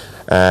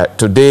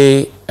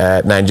 Today,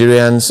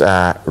 Nigerians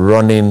are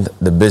running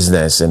the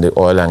business in the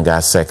oil and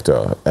gas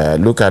sector.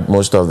 Look at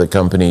most of the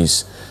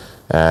companies,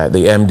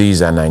 the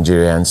MDs are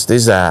Nigerians.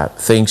 These are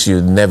things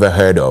you've never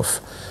heard of.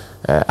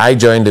 I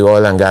joined the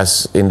oil and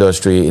gas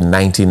industry in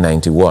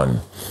 1991.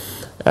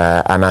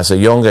 And as a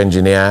young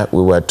engineer,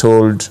 we were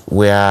told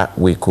where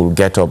we could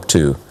get up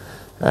to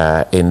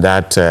in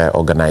that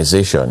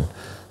organization,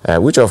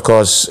 which of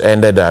course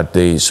ended at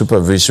the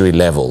supervisory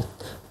level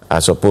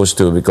as opposed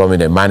to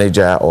becoming a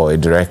manager or a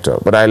director.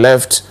 But I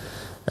left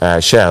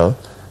Shell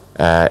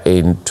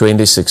in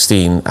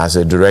 2016 as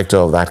a director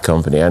of that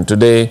company. And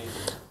today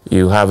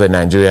you have a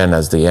Nigerian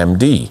as the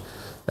MD.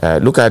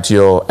 Look at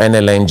your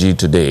NLNG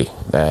today.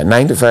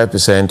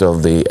 95%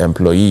 of the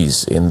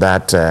employees in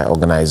that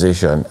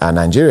organization are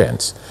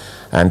Nigerians.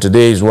 And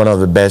today is one of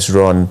the best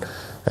run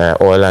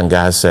oil and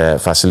gas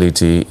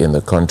facility in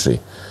the country.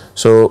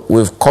 So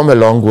we've come a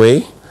long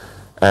way.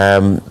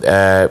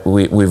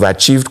 We've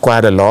achieved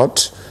quite a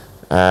lot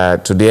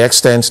to the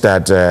extent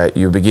that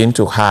you begin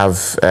to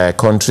have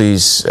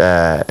countries,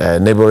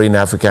 neighboring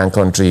African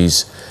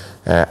countries,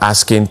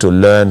 asking to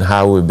learn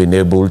how we've been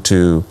able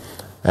to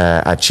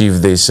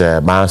achieve this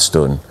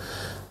milestone.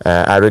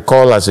 I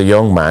recall as a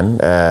young man,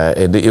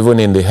 even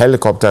in the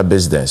helicopter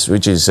business,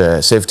 which is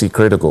safety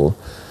critical,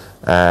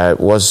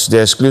 was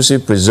the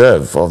exclusive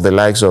preserve of the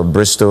likes of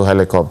Bristol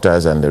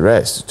helicopters and the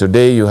rest.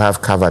 Today you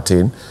have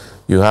Cavatin,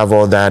 you have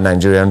other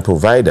Nigerian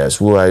providers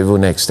who are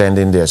even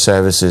extending their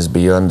services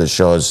beyond the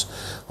shores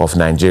of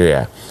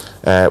Nigeria.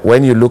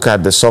 When you look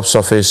at the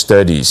subsurface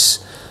studies,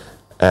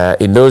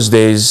 in those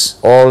days,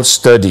 all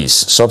studies,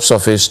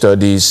 subsurface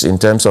studies in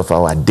terms of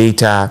our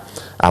data,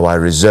 our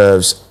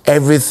reserves,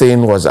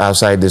 everything was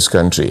outside this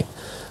country.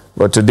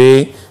 But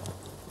today,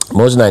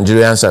 most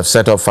Nigerians have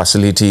set up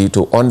facility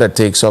to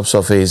undertake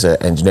subsurface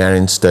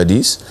engineering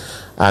studies,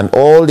 and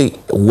all the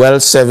well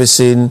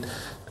servicing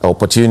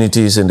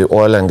opportunities in the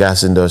oil and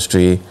gas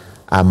industry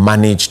are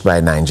managed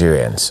by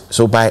Nigerians.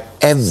 So by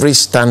every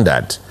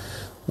standard,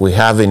 we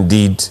have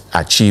indeed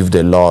achieved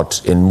a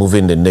lot in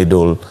moving the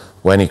needle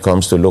when it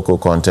comes to local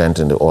content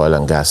in the oil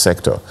and gas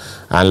sector.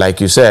 And like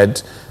you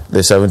said, the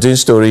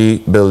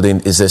 17-story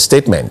building is a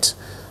statement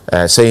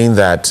saying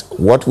that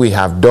what we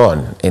have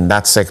done in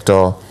that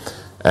sector,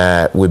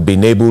 we've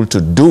been able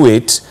to do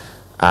it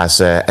as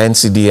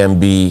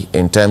NCDMB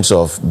in terms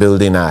of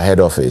building our head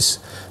office.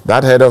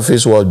 That head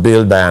office was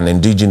built by an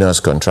indigenous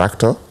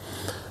contractor.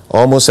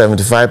 Almost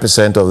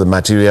 75% of the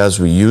materials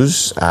we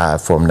use are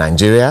from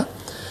Nigeria.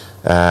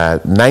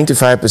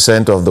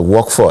 95% of the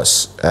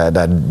workforce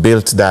that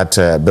built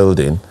that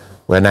building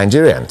were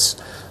Nigerians.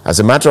 As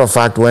a matter of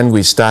fact, when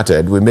we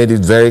started, we made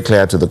it very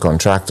clear to the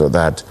contractor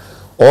that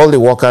all the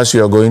workers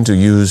you are going to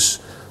use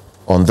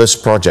on this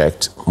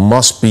project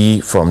must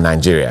be from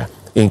Nigeria,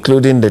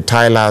 including the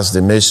tilers,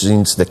 the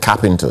masons, the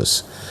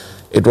carpenters.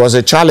 It was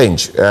a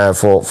challenge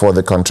for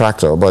the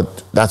contractor,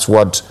 but that's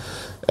what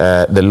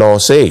the law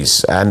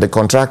says. And the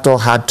contractor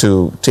had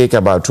to take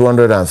about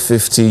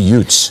 250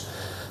 youths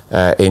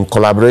in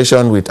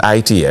collaboration with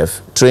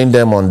ITF, train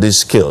them on these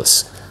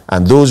skills.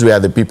 And those were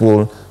the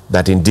people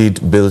that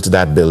indeed built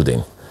that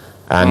building.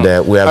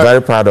 And we are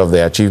very proud of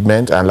the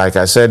achievement. And like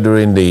I said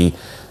during the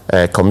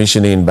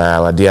commissioning by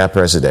our dear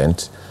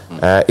president,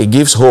 it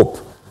gives hope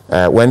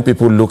when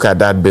people look at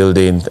that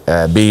building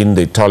being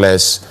the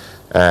tallest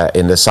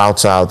in the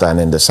south-south and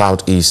in the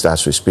southeast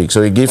as we speak.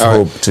 So it gives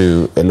hope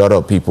to a lot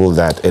of people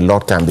that a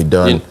lot can be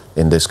done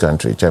in this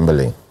country.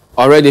 Chamberlain.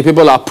 Already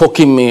people are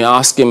poking me,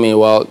 asking me,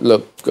 well,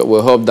 look, we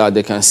hope that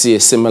they can see a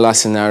similar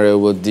scenario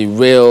with the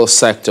rail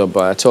sector,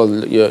 but I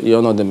told you,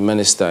 you're not the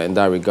minister in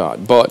that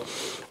regard. But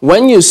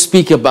when you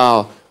speak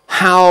about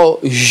how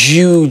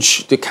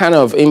huge the kind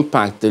of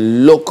impact the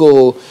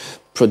local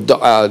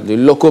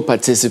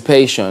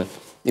participation,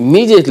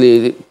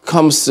 immediately it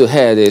comes to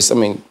head is, I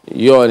mean,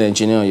 you're an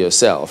engineer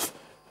yourself.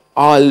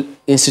 Are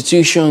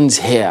institutions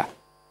here?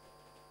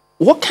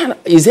 What kind of,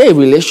 is there a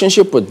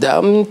relationship with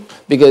them?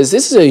 Because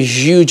this is a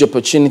huge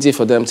opportunity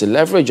for them to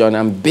leverage on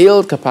and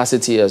build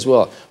capacity as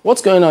well.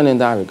 What's going on in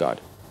that regard?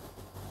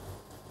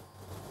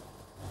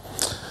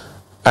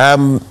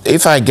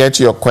 If I get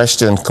your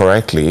question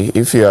correctly,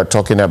 if you are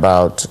talking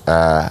about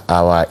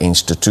our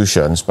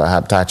institutions,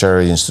 perhaps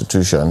tertiary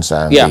institutions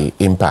and the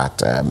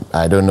impact,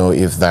 I don't know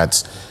if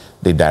that's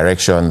the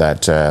direction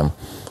that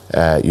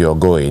you're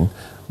going.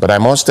 But I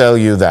must tell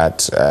you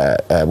that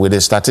with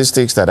the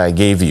statistics that I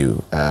gave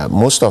you,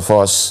 most of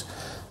us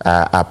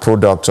are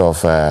products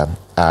of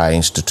our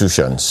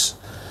institutions.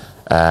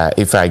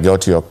 If I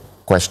got your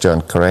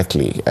question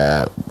correctly,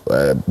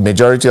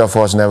 majority of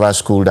us never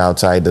schooled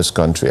outside this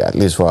country, at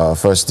least for our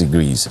first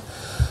degrees.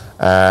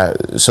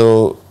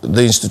 So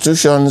the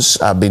institutions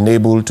have been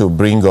able to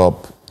bring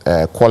up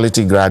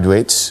quality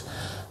graduates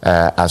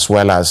as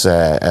well as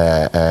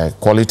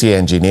quality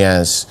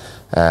engineers,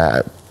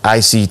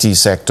 ICT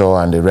sector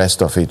and the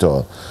rest of it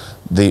all.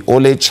 The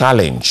only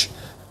challenge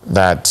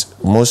that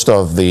most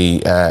of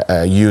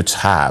the youth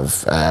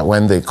have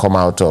when they come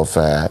out of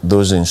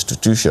those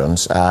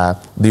institutions are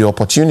the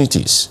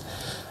opportunities.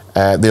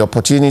 The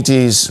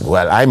opportunities,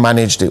 well, I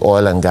manage the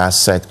oil and gas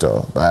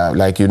sector.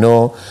 Like you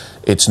know,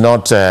 it's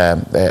not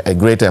a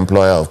great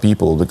employer of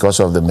people because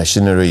of the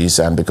machineries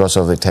and because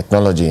of the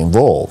technology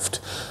involved.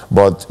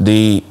 But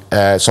the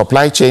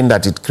supply chain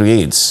that it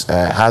creates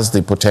has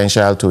the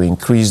potential to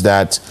increase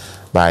that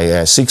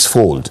by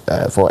sixfold.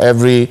 For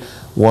every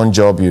one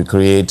job you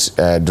create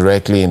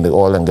directly in the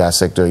oil and gas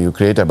sector, you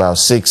create about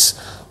 6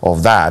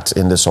 of that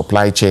in the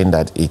supply chain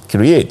that it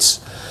creates.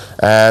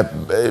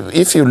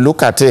 If you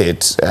look at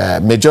it,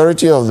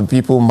 majority of the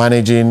people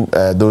managing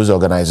those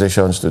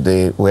organizations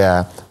today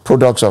were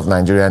products of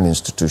Nigerian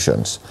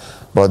institutions.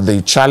 But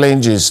the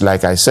challenge is,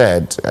 like I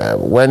said,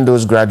 when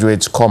those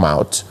graduates come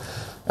out,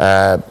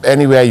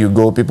 anywhere you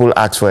go, people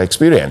ask for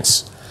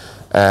experience.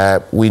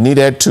 We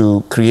needed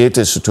to create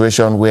a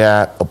situation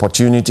where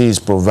opportunity is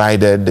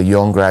provided the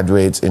young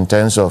graduates in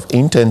terms of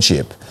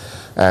internship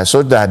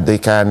so that they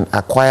can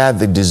acquire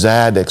the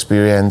desired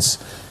experience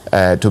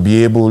to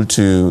be able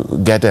to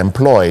get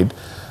employed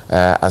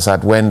as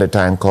at when the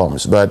time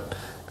comes. But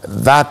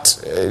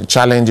that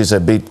challenge is a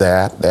bit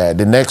there.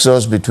 The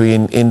nexus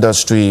between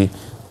industry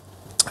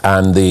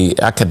and the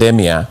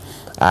academia,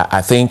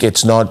 I think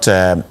it's not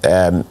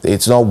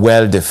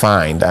well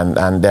defined,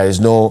 and there is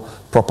no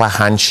proper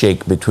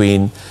handshake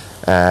between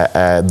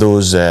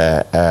those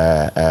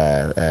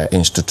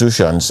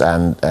institutions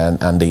and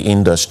the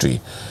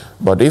industry.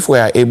 But if we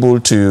are able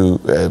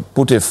to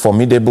put a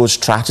formidable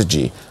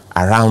strategy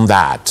around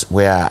that,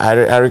 where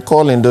I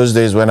recall in those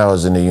days when I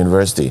was in the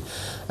university,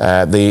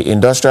 the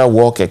industrial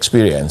work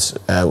experience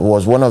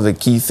was one of the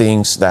key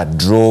things that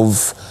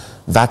drove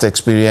that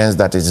experience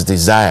that is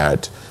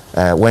desired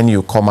when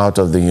you come out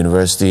of the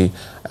university,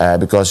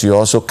 because you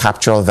also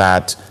capture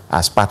that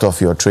as part of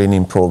your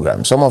training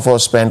program. Some of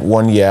us spent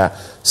 1 year,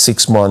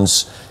 6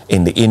 months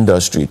in the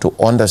industry to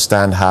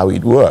understand how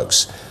it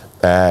works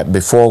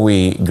before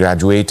we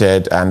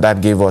graduated, and that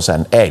gave us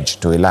an edge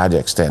to a large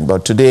extent.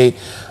 But today,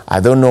 I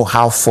don't know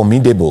how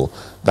formidable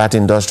that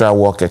industrial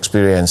work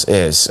experience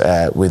is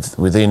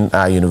within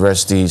our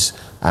universities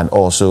and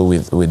also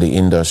with the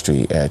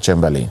industry,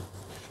 Chamberlain.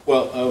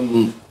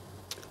 Well,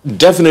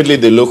 definitely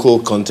the local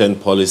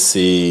content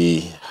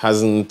policy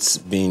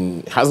hasn't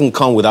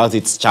come without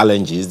its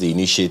challenges, the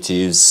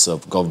initiatives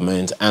of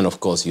government and of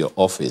course your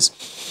office.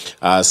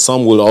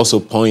 Some will also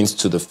point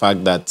to the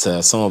fact that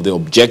some of the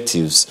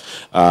objectives,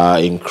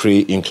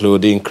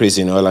 including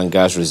increasing oil and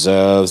gas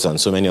reserves and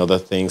so many other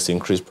things,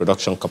 increase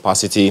production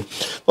capacity.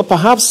 But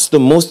perhaps the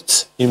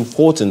most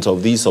important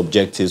of these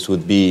objectives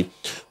would be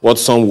what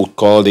some would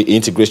call the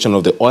integration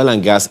of the oil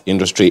and gas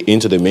industry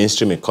into the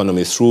mainstream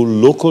economy through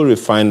local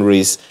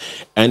refineries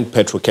and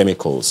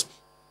petrochemicals.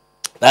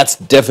 That's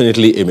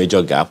definitely a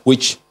major gap,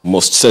 which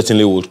most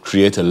certainly would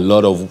create a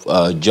lot of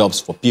jobs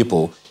for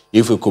people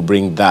if we could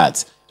bring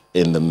that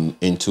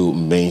into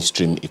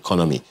mainstream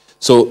economy.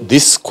 So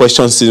this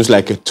question seems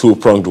like a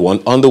two-pronged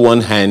one. On the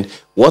one hand,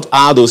 what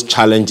are those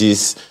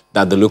challenges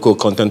that the local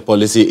content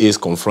policy is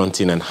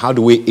confronting, and how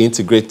do we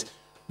integrate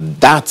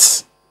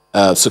that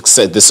the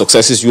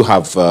successes you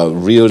have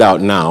reeled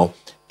out now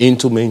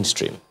into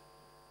mainstream?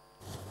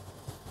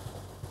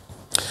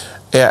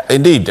 Yeah,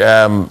 indeed.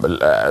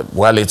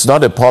 Well, it's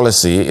not a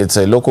policy, it's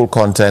a local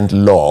content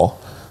law,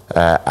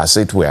 as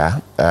it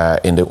were,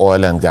 in the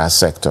oil and gas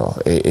sector.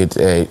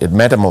 It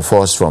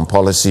metamorphosed from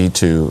policy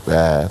to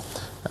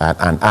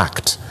an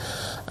act.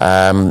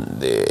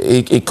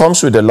 It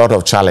comes with a lot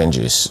of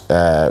challenges.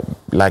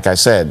 Like I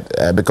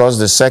said, because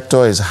the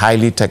sector is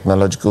highly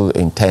technological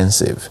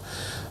intensive.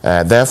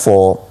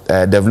 Therefore,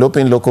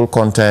 developing local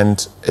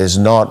content is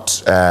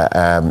not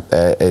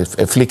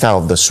a flicker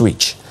of the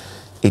switch.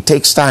 It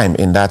takes time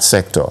in that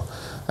sector.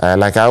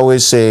 Like I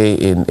always say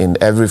in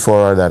every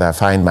forum that I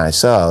find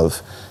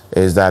myself,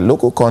 is that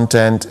local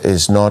content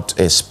is not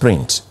a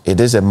sprint. It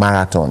is a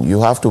marathon.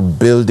 You have to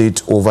build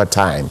it over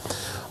time.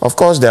 Of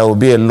course, there will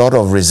be a lot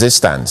of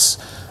resistance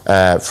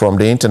from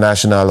the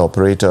international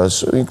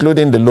operators,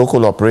 including the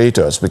local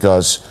operators,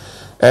 because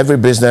every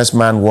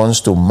businessman wants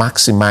to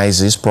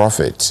maximize his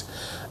profit.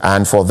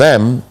 And for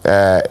them,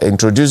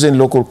 introducing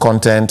local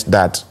content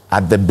that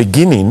at the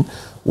beginning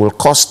will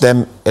cost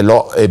them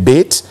a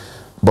bit,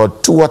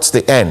 but towards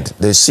the end,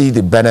 they see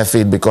the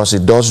benefit because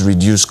it does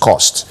reduce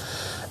cost.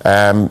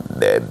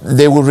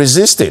 They will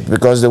resist it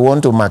because they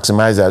want to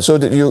maximize that. So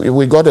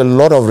we got a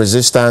lot of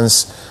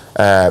resistance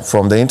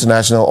from the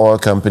international oil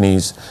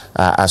companies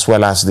as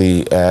well as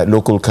the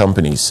local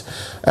companies.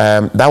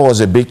 That was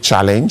a big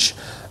challenge.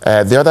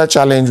 The other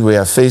challenge we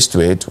are faced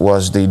with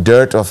was the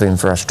dearth of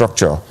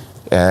infrastructure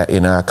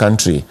in our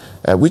country,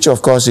 which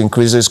of course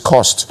increases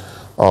cost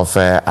of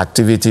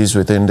activities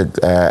within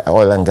the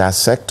oil and gas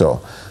sector.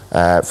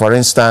 For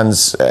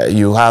instance,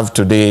 you have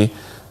today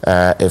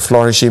a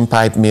flourishing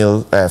pipe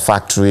mill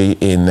factory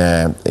in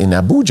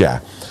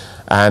Abuja.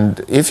 And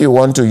if you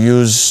want to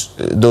use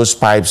those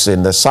pipes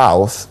in the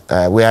south,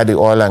 where the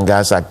oil and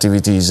gas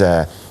activities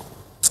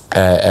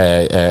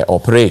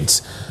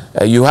operate,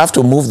 you have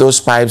to move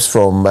those pipes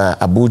from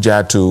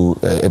Abuja to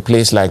a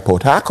place like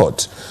Port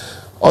Harcourt.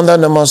 Under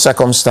normal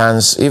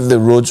circumstance, if the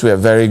roads were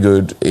very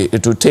good,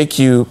 it would take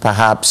you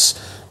perhaps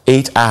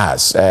 8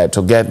 hours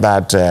to get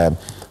that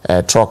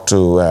truck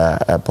to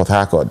Port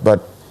Harcourt.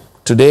 But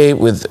today,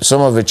 with some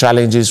of the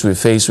challenges we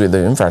face with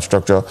the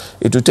infrastructure,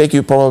 it will take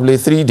you probably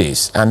 3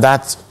 days, and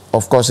that,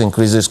 of course,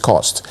 increases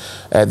cost.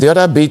 The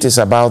other bit is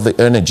about the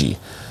energy.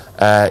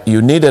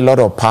 You need a lot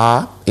of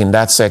power in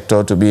that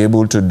sector to be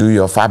able to do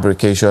your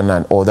fabrication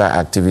and other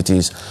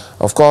activities.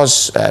 Of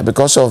course,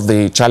 because of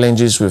the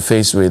challenges we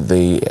face with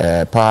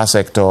the power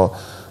sector,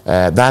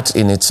 that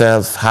in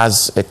itself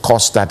has a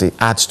cost that it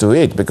adds to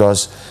it,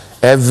 because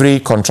every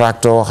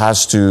contractor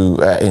has to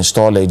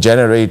install a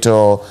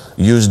generator,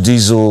 use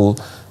diesel,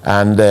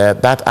 and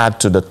that adds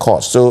to the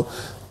cost. So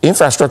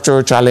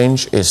infrastructure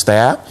challenge is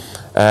there,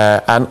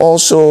 and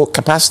also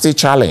capacity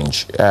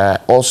challenge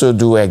also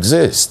do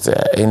exist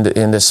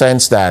in the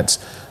sense that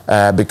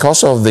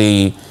because of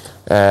the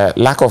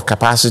lack of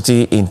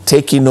capacity in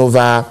taking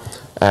over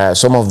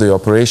some of the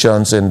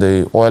operations in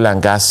the oil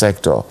and gas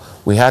sector,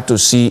 we had to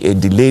see a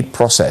delayed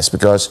process,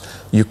 because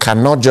you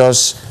cannot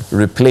just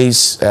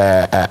replace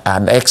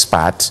an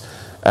expert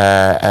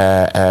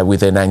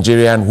with a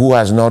Nigerian who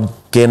has not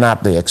gained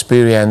up the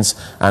experience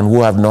and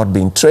who have not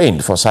been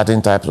trained for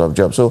certain types of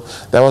jobs. So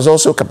there was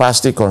also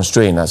capacity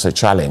constraint as a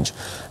challenge,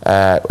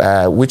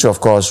 which of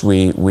course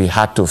we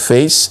had to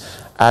face.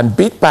 And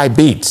bit by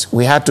bit,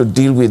 we had to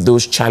deal with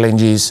those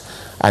challenges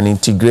and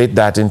integrate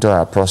that into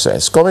our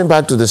process. Coming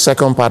back to the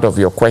second part of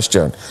your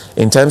question,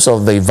 in terms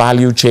of the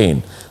value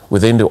chain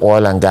within the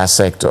oil and gas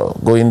sector,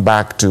 going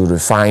back to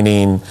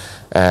refining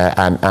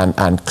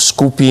and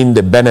scooping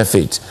the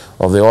benefit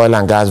of the oil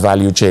and gas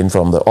value chain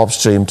from the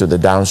upstream to the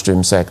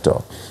downstream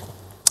sector.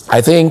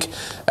 I think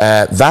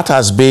that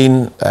has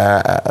been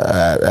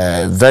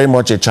very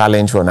much a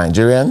challenge for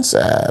Nigerians.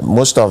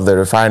 Most of the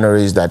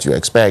refineries that you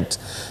expect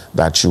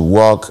that should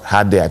work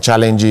had their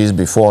challenges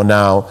before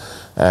now.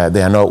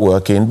 They are not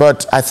working.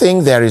 But I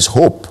think there is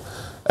hope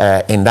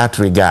in that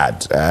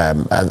regard.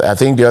 I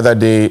think the other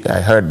day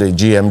I heard the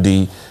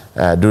GMD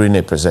during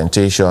a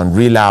presentation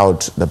reel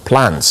out the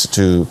plans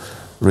to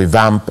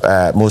revamp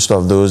most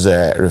of those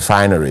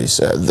refineries.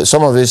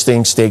 Some of these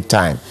things take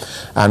time.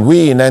 And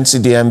we in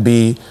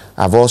NCDMB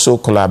have also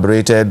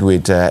collaborated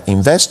with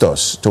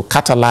investors to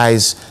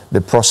catalyze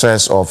the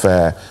process of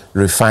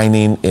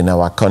refining in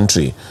our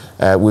country.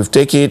 We've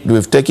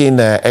taken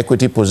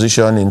equity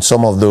position in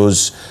some of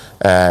those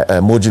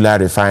modular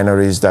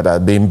refineries that are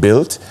being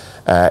built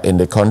in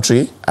the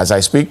country. As I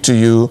speak to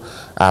you,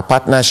 our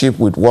partnership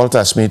with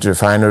Walter Smith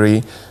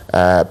Refinery,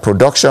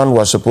 production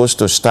was supposed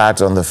to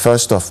start on the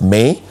 1st of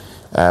May,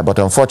 but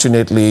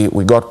unfortunately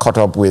we got caught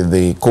up with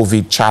the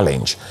COVID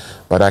challenge.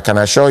 But I can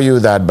assure you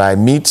that by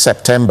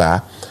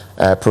mid-September,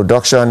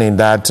 production in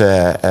that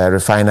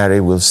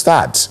refinery will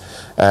start.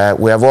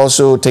 We have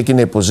also taken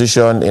a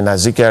position in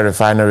Azike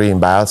Refinery in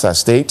Bayelsa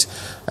State.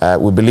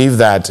 We believe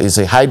that it's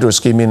a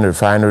hydroskimming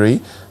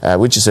refinery,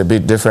 which is a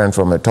bit different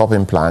from a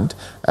topping plant.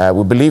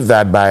 We believe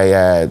that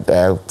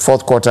by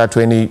fourth quarter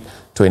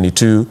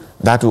 2022,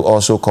 that will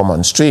also come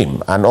on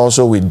stream, and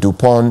also with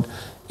DuPont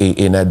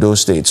in Edo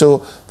State.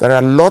 So there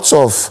are lots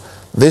of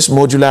these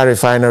modular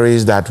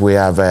refineries that we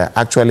have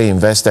actually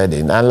invested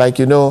in. And like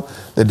you know,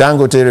 the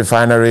Dangote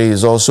refinery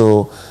is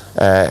also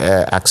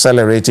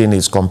accelerating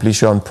its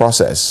completion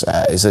process.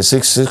 It's a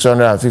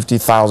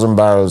 650,000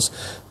 barrels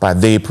per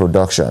day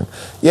production.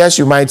 Yes,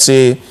 you might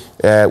say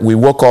we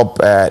woke up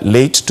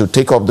late to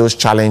take up those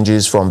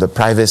challenges from the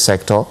private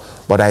sector,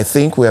 but I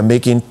think we are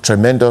making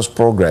tremendous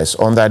progress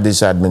under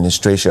this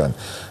administration.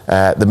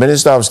 The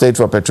Minister of State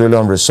for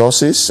Petroleum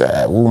Resources,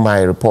 whom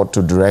I report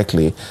to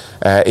directly,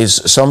 is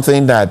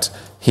something that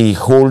he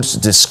holds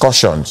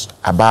discussions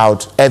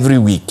about every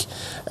week.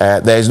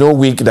 There is no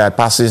week that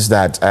passes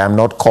that I am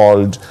not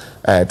called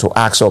to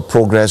ask of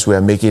progress we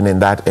are making in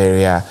that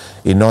area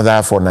in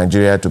order for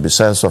Nigeria to be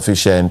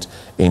self-sufficient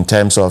in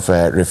terms of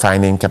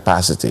refining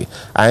capacity.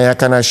 And I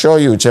can assure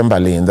you,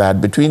 Chamberlain,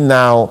 that between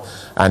now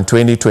and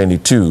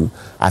 2022,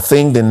 I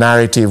think the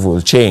narrative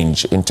will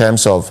change in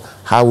terms of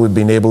how we've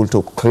been able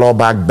to claw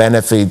back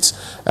benefits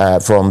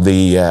from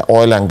the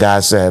oil and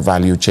gas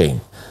value chain.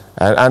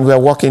 And we're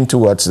working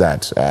towards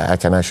that, I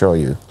can assure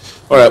you.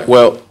 All right,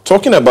 well,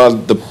 talking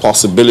about the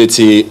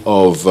possibility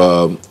of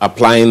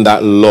applying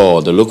that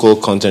law, the local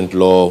content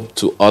law,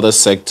 to other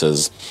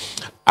sectors,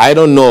 I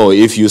don't know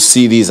if you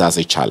see this as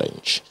a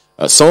challenge.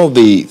 Some of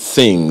the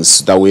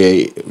things that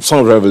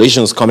some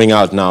revelations coming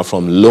out now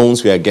from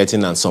loans we are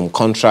getting and some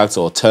contracts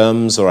or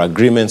terms or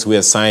agreements we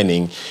are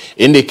signing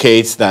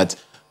indicates that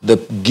the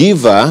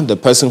giver, the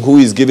person who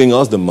is giving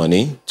us the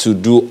money to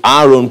do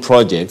our own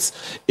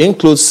projects,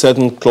 includes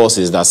certain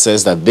clauses that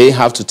says that they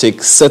have to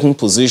take certain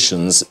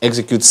positions,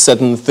 execute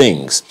certain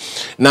things.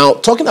 Now,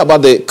 talking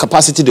about the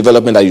capacity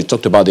development that you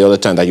talked about the other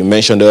time, that you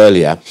mentioned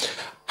earlier,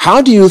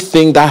 how do you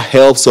think that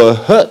helps or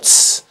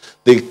hurts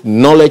the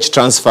knowledge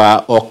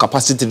transfer or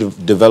capacity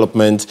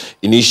development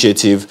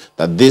initiative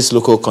that this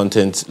local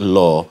content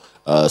law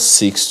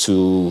seeks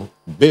to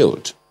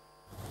build?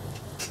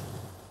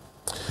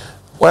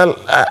 Well,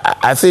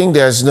 I think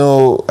there's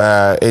no,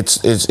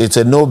 it's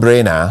a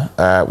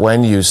no-brainer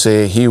when you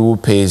say he who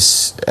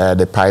pays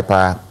the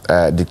piper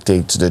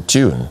dictates the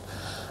tune.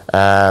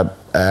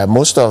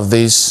 Most of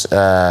these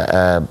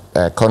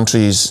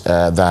countries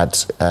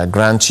that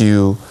grant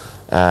you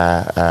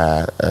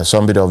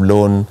some bit of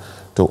loan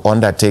to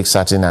undertake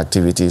certain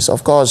activities,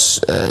 of course,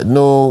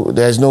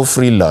 there's no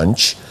free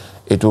lunch.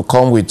 It will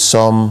come with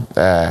some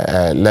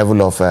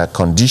level of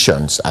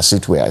conditions, as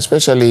it were,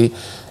 especially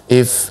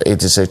if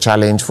it is a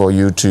challenge for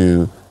you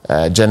to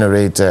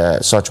generate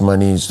such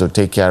monies to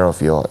take care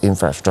of your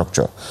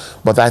infrastructure.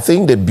 But I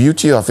think the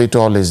beauty of it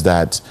all is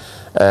that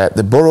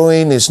the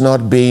borrowing is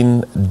not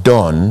being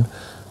done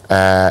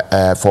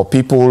for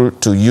people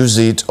to use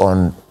it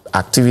on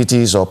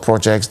activities or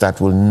projects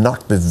that will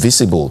not be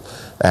visible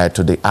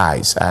to the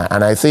eyes.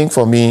 And I think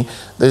for me,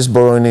 this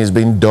borrowing is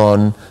being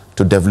done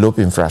to develop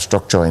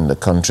infrastructure in the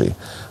country.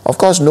 Of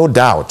course, no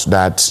doubt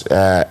that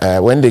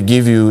when they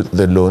give you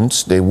the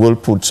loans, they will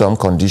put some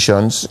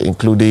conditions,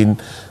 including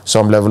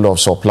some level of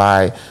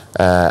supply,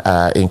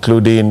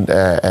 including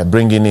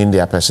bringing in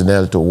their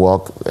personnel to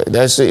work.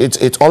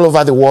 It's all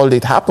over the world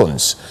it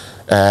happens.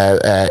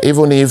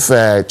 Even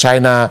if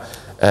China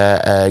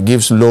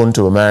gives loan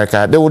to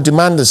America, they will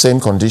demand the same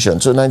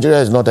conditions. So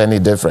Nigeria is not any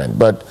different.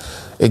 But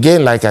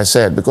again, like I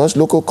said, because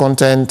local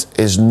content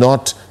is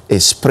not a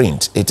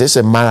sprint, it is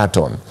a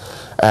marathon.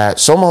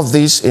 Some of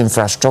this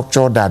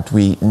infrastructure that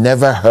we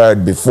never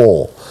heard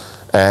before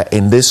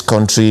in this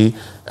country,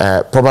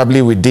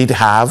 probably we did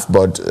have,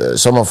 but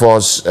some of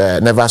us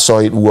never saw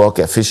it work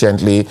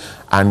efficiently,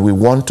 and we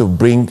want to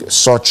bring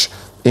such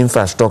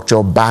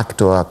infrastructure back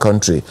to our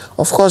country.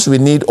 Of course, we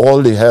need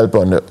all the help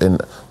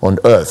on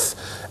earth.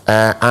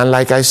 And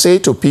like I say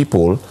to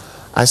people,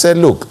 I said,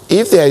 look,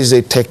 if there is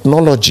a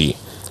technology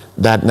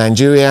that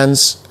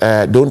Nigerians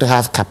don't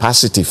have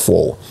capacity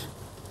for,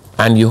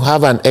 and you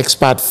have an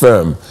expert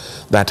firm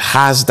that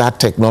has that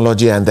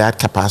technology and that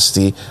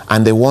capacity,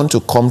 and they want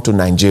to come to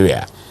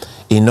Nigeria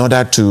in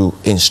order to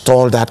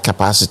install that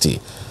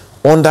capacity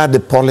under the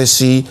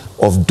policy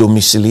of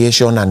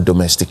domiciliation and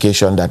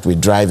domestication that we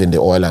drive in the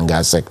oil and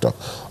gas sector.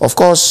 Of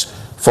course,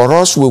 for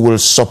us, we will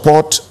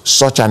support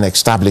such an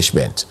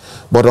establishment,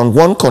 but on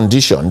one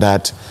condition,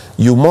 that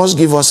you must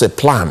give us a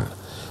plan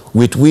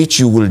with which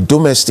you will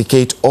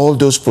domesticate all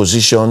those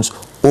positions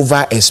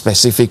over a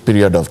specific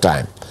period of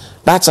time.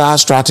 That's our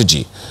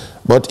strategy.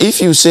 But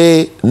if you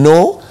say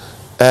no,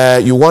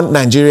 you want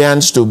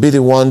Nigerians to be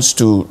the ones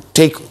to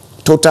take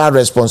total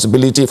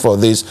responsibility for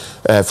this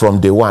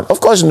from day one, of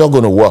course it's not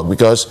going to work,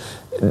 because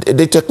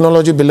the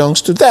technology belongs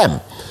to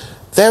them.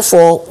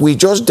 Therefore, we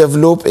just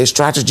develop a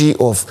strategy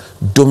of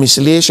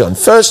domiciliation.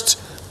 First,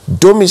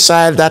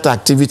 domicile that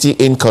activity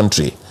in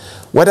country.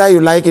 Whether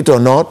you like it or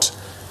not,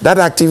 that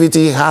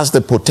activity has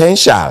the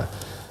potential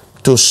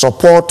to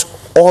support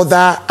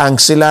other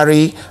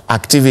ancillary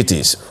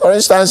activities. For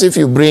instance, if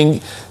you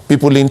bring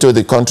people into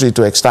the country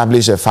to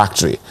establish a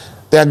factory,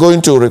 they are going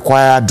to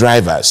require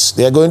drivers,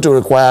 they are going to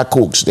require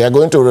cooks, they are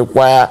going to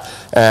require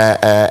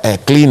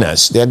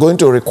cleaners, they are going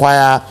to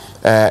require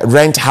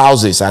rent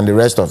houses and the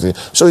rest of it.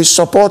 So it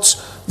supports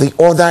the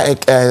other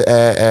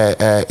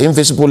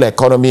invisible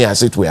economy,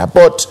 as it were.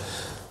 But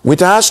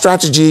with our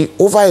strategy,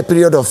 over a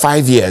period of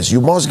 5 years, you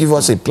must give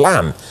us a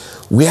plan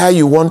where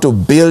you want to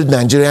build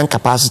Nigerian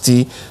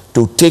capacity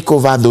to take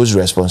over those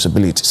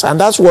responsibilities. And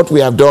that's what we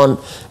have done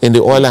in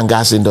the oil and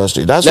gas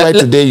industry. That's why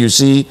today you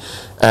see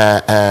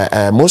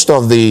most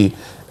of the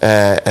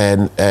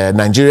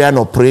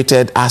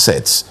Nigerian-operated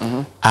assets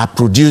are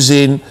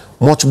producing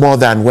much more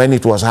than when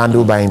it was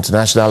handled by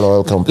international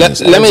oil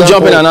companies. Let me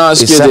jump in and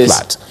ask you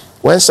this.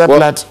 When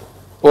Seplat...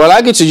 Well, I'd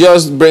like you to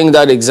just bring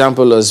that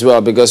example as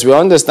well, because we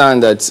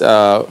understand that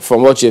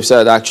from what you've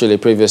said actually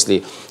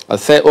previously,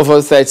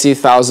 over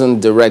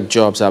 30,000 direct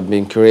jobs have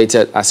been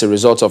created as a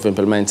result of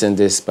implementing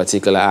this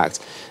particular act.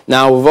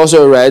 Now, we've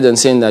also read and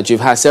seen that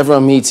you've had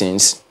several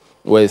meetings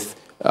with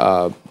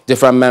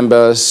different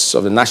members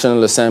of the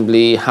National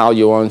Assembly, how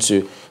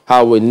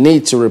we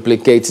need to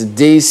replicate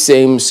this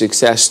same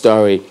success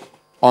story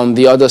on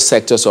the other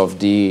sectors of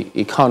the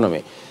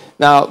economy.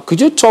 Now, could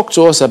you talk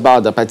to us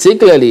about that,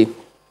 particularly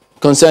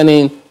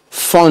concerning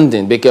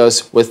funding,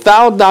 because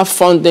without that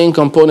funding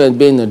component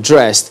being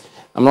addressed,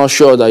 I'm not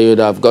sure that you would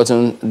have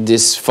gotten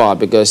this far,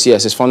 because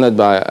yes, it's funded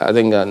by, I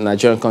think,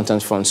 Nigerian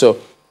Content Fund. So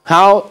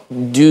how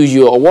do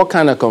you, or what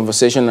kind of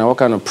conversation and what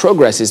kind of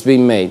progress is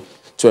being made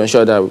to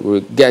ensure that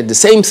we get the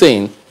same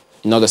thing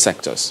in other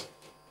sectors?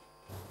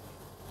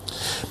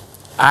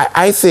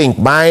 I think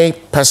my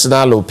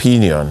personal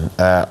opinion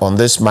on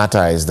this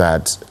matter is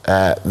that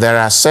there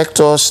are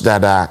sectors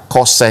that are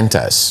cost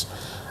centers,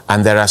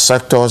 and there are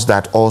sectors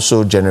that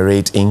also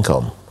generate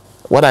income.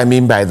 What I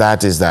mean by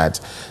that is that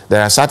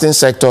there are certain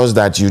sectors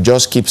that you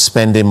just keep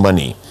spending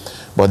money,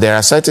 but there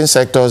are certain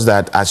sectors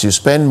that as you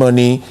spend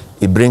money,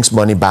 it brings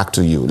money back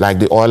to you, like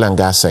the oil and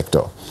gas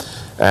sector.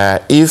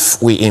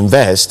 If we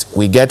invest,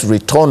 we get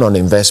return on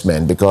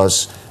investment,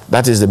 because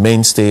that is the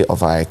mainstay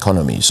of our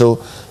economy.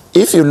 So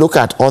if you look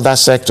at other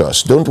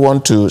sectors, don't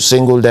want to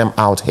single them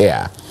out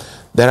here,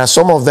 there are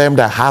some of them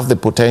that have the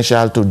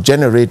potential to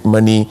generate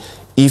money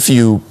if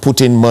you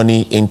put in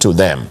money into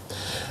them.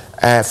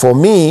 For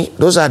me,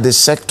 those are the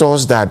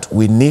sectors that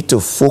we need to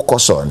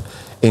focus on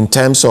in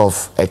terms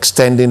of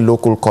extending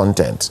local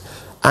content.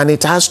 And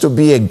it has to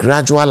be a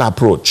gradual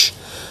approach.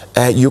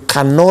 You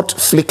cannot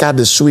flicker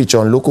the switch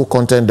on local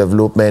content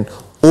development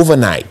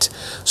overnight.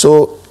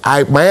 So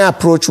my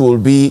approach will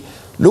be,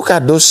 look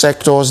at those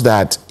sectors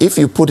that if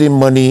you put in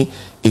money,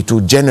 it will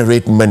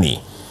generate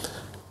money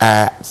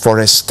for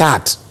a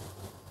start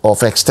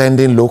of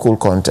extending local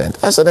content.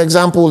 As an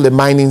example, the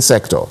mining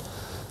sector.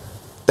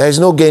 There is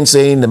no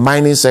gainsaying the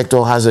mining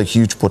sector has a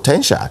huge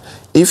potential.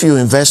 If you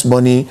invest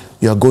money,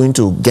 you're going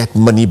to get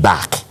money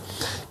back.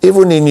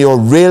 Even in your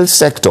rail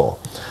sector,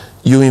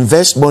 you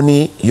invest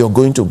money, you're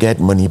going to get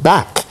money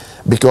back.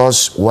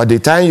 Because by the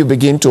time you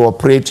begin to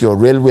operate your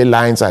railway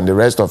lines and the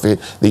rest of it,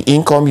 the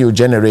income you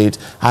generate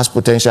has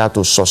potential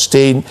to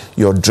sustain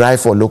your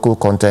drive for local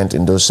content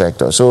in those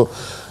sectors. So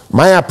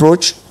my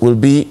approach will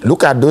be,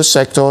 look at those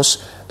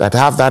sectors that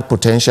have that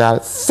potential,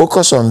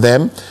 focus on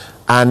them,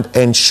 and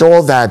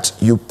ensure that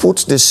you put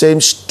the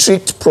same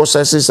strict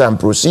processes and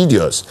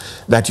procedures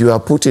that you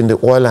have put in the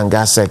oil and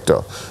gas sector.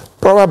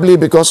 Probably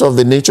because of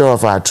the nature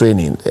of our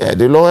training.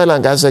 The oil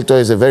and gas sector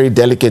is a very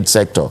delicate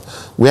sector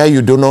where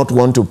you do not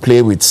want to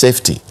play with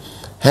safety.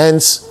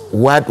 Hence,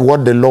 what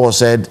the law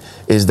said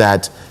is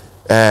that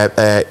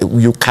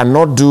you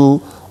cannot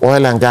do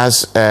oil and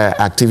gas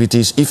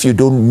activities if you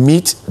don't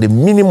meet the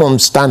minimum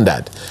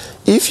standard.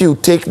 If you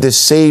take the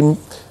same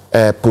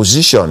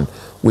position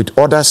with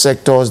other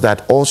sectors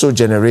that also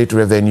generate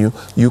revenue,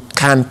 you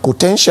can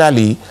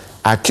potentially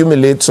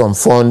accumulate some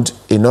fund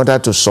in order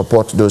to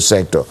support those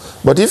sectors.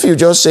 But if you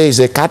just say it's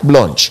a carte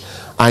blanche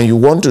and you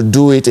want to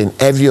do it in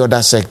every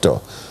other sector,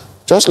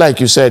 just like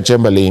you said,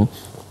 Chamberlain,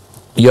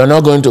 you're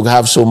not going to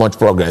have so much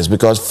progress,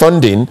 because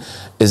funding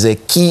is a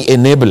key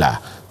enabler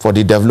for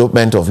the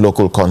development of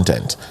local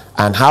content.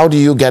 And how do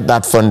you get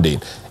that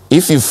funding?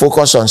 If you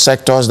focus on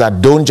sectors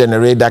that don't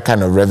generate that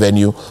kind of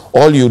revenue,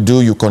 all you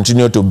do, you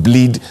continue to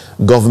bleed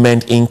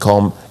government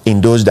income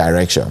in those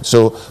directions.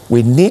 So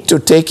we need to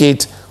take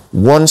it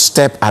one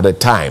step at a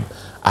time,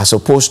 as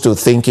opposed to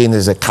thinking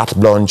it's a carte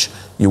blanche,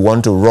 you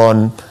want to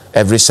run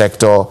every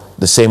sector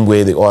the same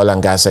way the oil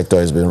and gas sector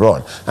has been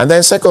run. And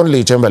then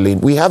secondly, Chamberlain,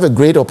 we have a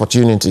great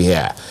opportunity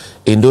here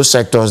in those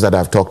sectors that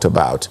I've talked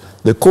about.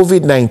 The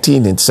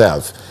COVID-19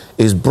 itself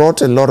has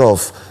brought a lot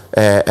of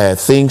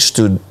things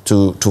to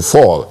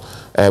fall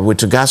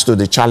with regards to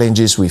the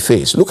challenges we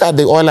face. Look at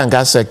the oil and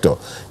gas sector.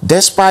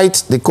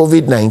 Despite the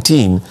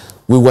COVID-19,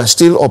 we were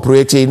still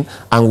operating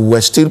and we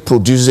were still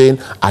producing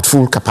at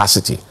full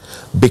capacity,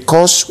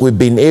 because we've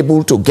been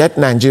able to get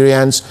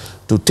Nigerians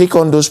to take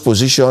on those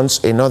positions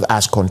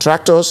as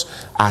contractors,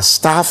 as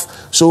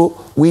staff.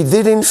 So we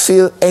didn't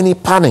feel any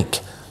panic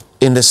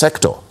in the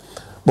sector.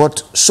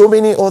 But so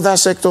many other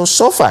sectors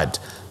suffered,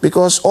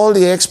 because all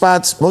the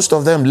experts, most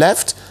of them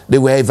left, they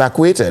were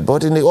evacuated.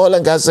 But in the oil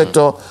and gas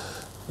sector,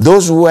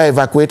 those who were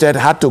evacuated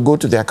had to go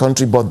to their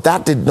country, but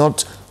that did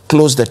not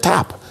close the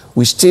tap.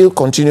 We still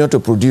continue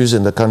to produce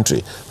in the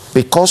country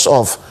because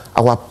of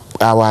our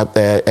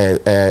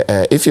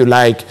if you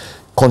like,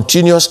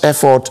 continuous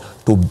effort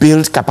to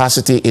build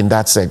capacity in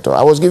that sector.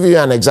 I was giving you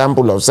an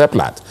example of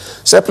Seplat.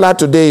 Seplat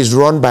today is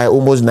run by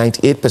almost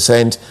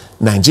 98%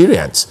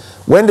 Nigerians.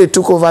 When they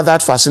took over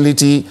that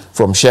facility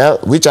from Shell,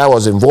 which I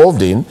was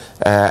involved in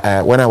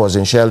when I was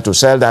in Shell to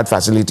sell that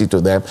facility to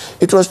them,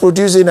 it was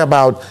producing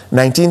about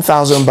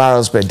 19,000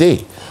 barrels per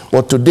day.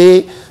 But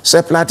today,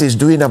 Seplat is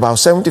doing about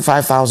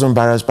 75,000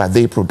 barrels per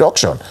day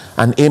production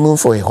and aiming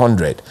for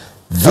 100.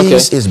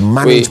 This is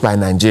managed by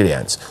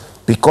Nigerians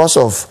because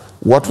of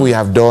what we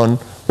have done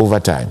over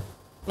time.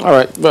 All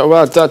right.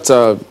 Well, that's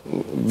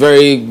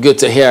very good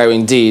to hear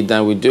indeed.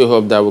 And we do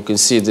hope that we can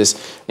see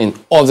this in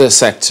other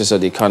sectors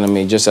of the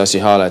economy, just as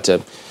you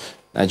highlighted.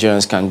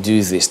 Nigerians can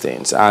do these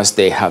things as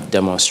they have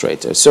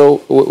demonstrated.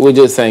 So we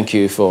do thank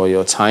you for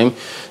your time.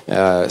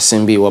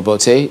 Simbi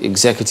Wabote,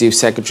 Executive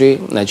Secretary,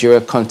 Nigeria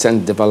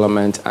Content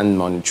Development and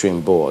Monitoring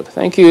Board.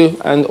 Thank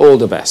you and all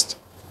the best.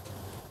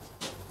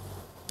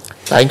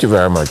 Thank you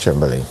very much,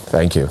 Chamberlain.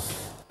 Thank you.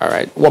 All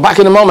right. We're back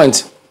in a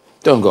moment.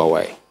 Don't go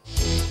away.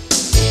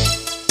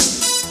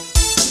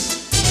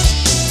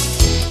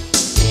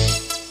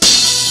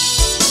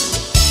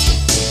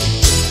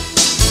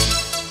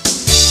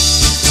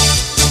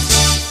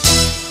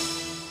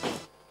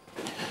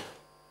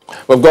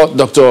 We've got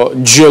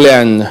Dr.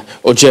 Julian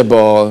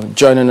Ojebo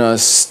joining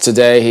us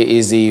today. He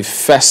is the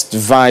first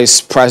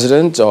vice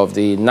president of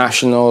the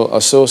National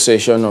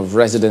Association of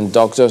Resident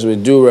Doctors. We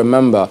do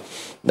remember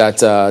that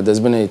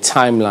there's been a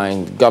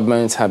timeline.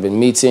 Governments have been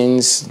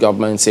meetings,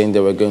 government saying they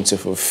were going to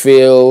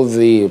fulfill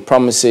the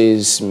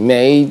promises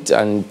made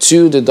and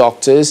to the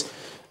doctors,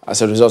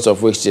 as a result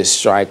of which the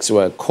strikes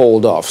were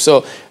called off.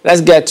 So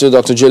let's get to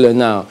Dr. Julian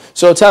now.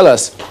 So tell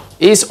us,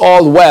 is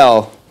all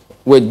well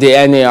with the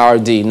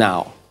NARD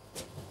now?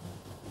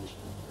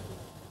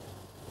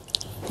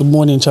 Good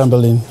morning,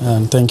 Chamberlain,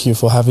 and thank you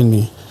for having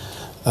me.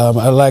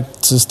 I'd like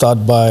to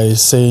start by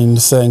saying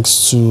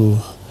thanks to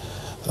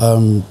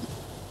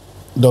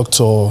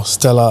Dr.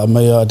 Stella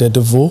Ameya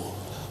Adedevo,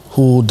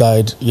 who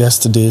died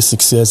yesterday,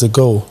 6 years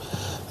ago.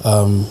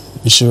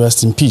 May she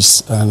rest in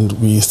peace, and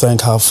we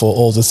thank her for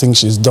all the things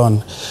she's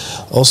done.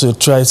 Also,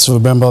 try to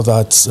remember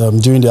that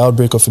during the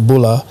outbreak of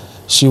Ebola,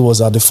 she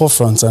was at the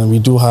forefront, and we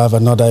do have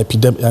another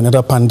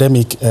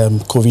pandemic,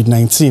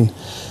 COVID-19.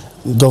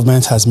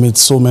 Government has made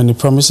so many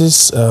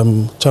promises.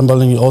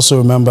 Chamberlain, you also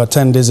remember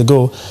 10 days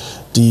ago,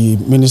 the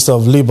Minister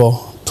of Labour,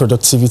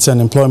 Productivity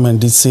and Employment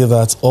did say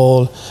that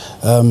all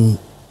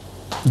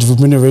the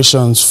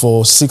remunerations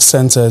for 6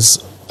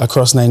 centres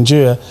across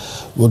Nigeria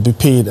would be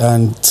paid,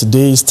 and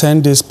today is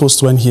 10 days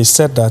post when he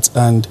said that,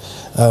 and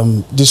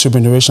these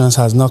remunerations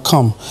has not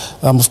come.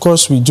 Of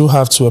course, we do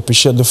have to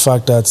appreciate the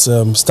fact that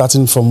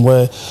starting from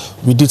where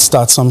we did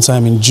start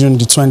sometime in June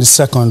the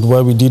 22nd,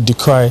 where we did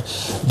decry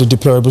the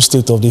deplorable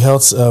state of the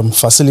health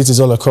facilities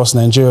all across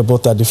Nigeria,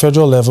 both at the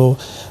federal level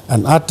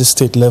and at the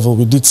state level,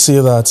 we did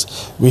say that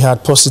we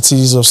had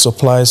paucities of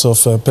supplies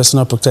of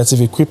personal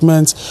protective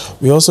equipment.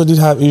 We also did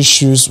have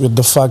issues with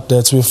the fact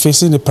that we're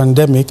facing a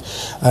pandemic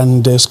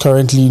and there's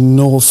currently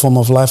no form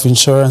of life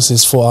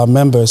insurances for our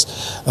members.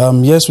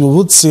 Yes, we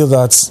would say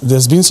that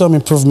there's been some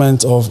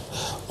improvement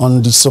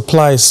on the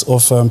supplies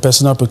of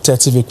personal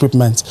protective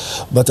equipment,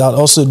 but I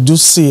also do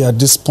see at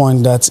this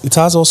point that it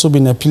has also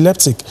been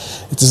epileptic.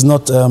 It is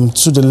not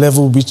to the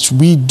level which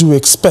we do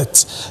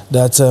expect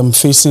that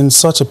facing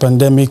such a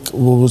pandemic,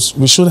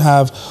 we should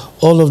have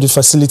all of the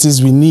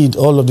facilities we need,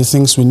 all of the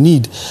things we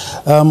need.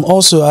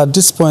 Also, at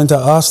this point,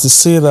 I have to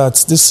say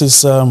that this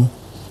is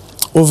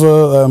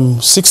over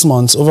 6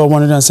 months, over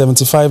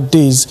 175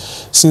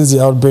 days since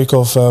the outbreak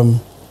of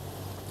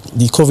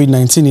the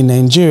COVID-19 in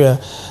Nigeria,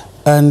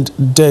 and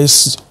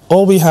there's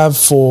all we have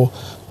for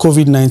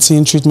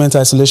COVID-19 treatment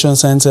isolation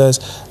centers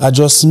are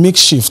just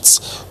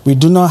makeshifts. We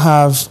do not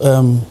have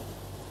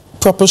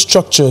proper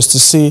structures to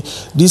say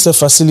these are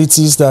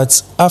facilities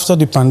that after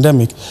the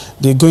pandemic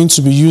they're going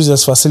to be used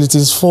as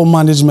facilities for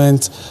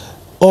management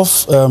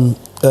of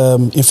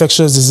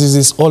infectious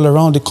diseases all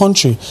around the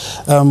country.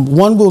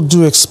 One will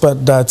do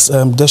expect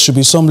that there should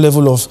be some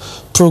level of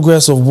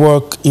progress of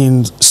work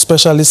in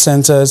specialist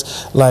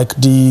centers like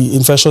the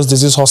Infectious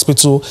Disease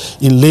Hospital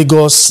in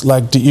Lagos,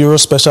 like the Iro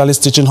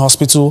Specialist Teaching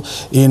Hospital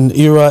in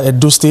Ira,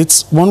 Edo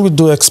State. One would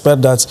do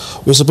expect that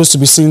we're supposed to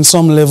be seeing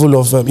some level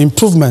of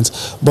improvement,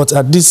 but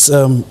at this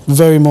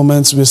very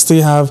moment we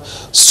still have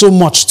so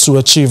much to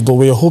achieve, but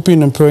we're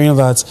hoping and praying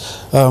that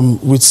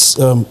with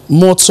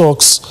more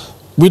talks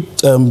with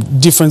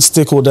different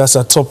stakeholders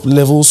at top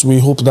levels, we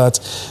hope that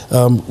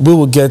we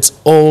will get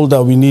all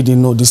that we need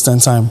in no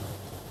distant time.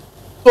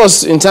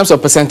 Was in terms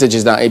of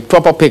percentages now, a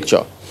proper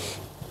picture,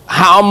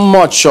 how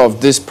much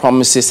of these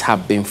promises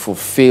have been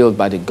fulfilled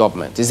by the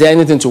government? Is there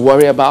anything to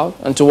worry about,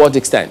 and to what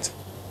extent?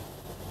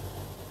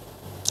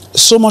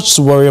 So much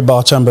to worry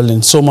about,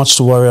 Chamberlain, so much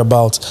to worry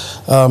about.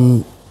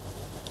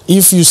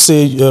 If you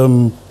say,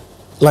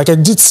 like I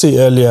did say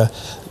earlier,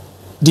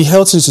 the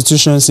health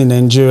institutions in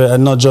Nigeria are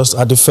not just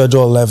at the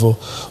federal level.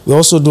 We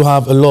also do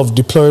have a lot of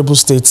deplorable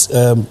states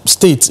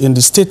in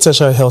the state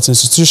tertiary health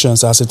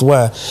institutions, as it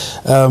were.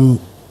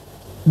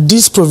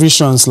 These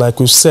provisions, like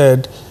we've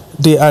said,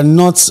 they are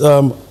not,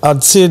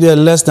 I'd say they're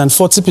less than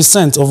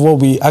 40% of what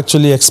we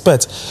actually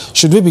expect.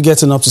 Should we be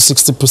getting up to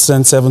 60%,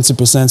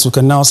 70%, we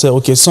can now say,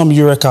 okay, some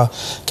eureka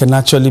can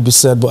actually be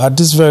said, but at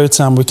this very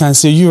time, we can't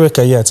say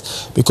eureka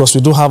yet because we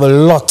do have a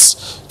lot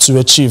to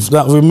achieve.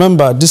 Now,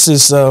 remember, this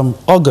is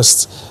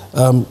August.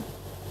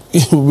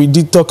 We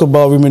did talk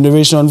about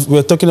remuneration.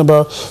 We're talking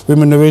about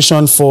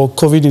remuneration for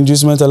COVID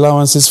inducement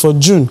allowances for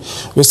June.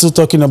 We're still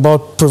talking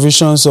about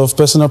provisions of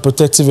personal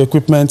protective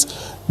equipment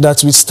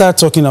that we start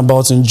talking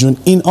about in June,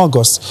 in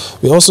August.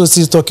 We're also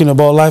still talking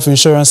about life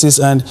insurances,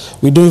 and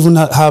we don't even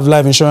have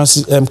life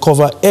insurance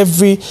cover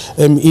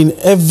in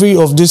every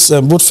of these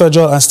both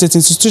federal and state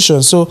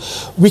institutions. So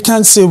we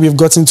can't say we've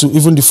gotten to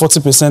even the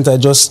 40% I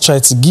just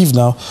tried to give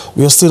now.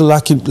 We are still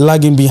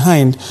lagging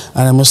behind,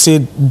 and I must say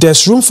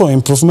there's room for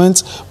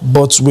improvement,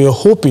 but we are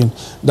hoping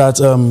that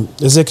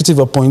executive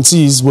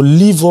appointees will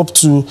live up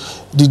to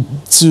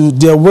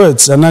their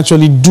words and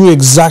actually do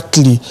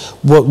exactly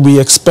what we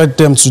expect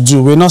them to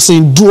do. We're not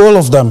saying do all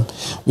of them.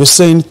 We're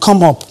saying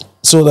come up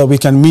so that we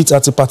can meet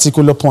at a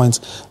particular point.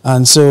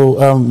 And so,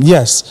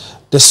 yes,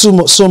 there's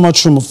so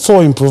much room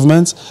for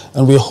improvement,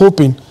 and we're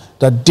hoping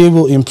that they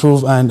will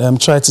improve and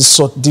try to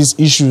sort these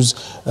issues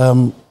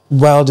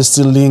while they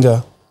still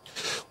linger.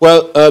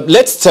 Well,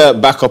 let's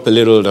back up a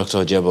little, Dr.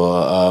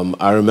 Ojebo.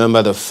 I remember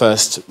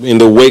in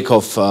the wake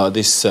of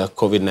this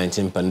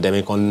COVID-19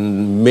 pandemic,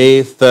 on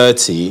May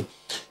 30,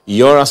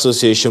 your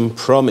association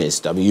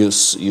promised, I mean,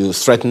 you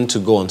threatened to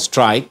go on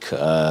strike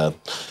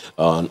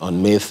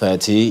on May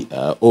 30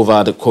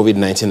 over the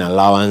COVID-19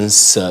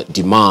 allowance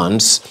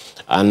demands.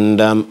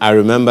 And I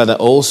remember that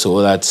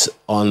also that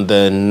on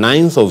the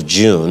 9th of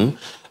June,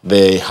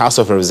 the House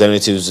of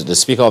Representatives, the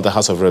Speaker of the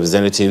House of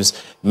Representatives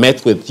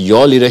met with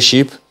your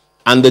leadership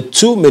and the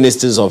two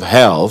ministers of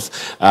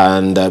health,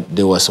 and that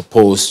was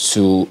supposed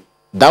to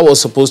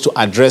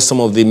address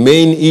some of the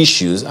main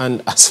issues.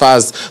 And as far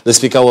as the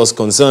Speaker was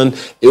concerned,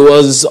 it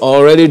was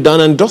already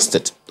done and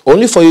dusted.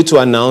 Only for you to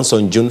announce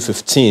on June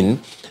 15,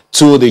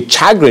 to the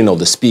chagrin of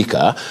the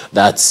Speaker,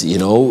 that, you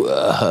know,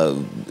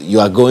 you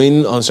are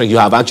going on strike. You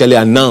have actually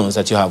announced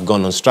that you have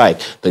gone on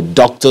strike. The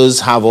doctors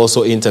have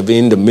also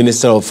intervened. The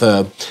Minister of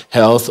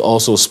Health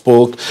also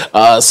spoke.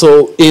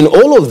 So in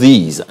all of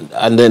these,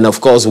 and then, of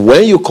course,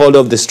 when you called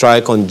off the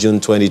strike on June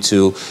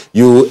 22,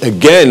 you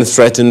again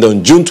threatened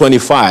on June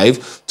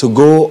 25 to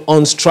go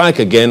on strike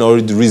again or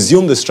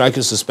resume the strike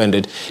you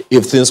suspended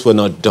if things were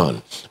not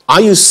done.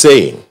 Are you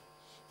saying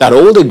that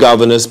all the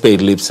governors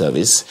paid lip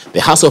service, the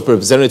House of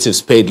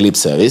Representatives paid lip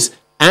service,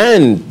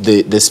 and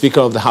the Speaker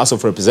of the House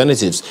of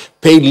Representatives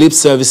paid lip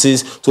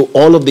services to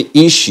all of the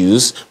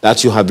issues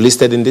that you have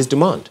listed in this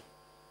demand?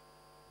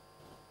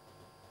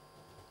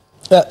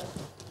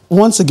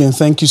 Once again,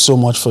 thank you so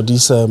much for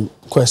these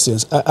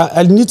questions.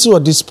 I need to,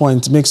 at this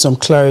point, make some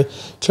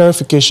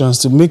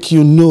clarifications to make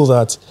you know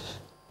that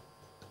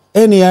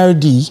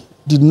NARD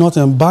did not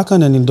embark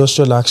on an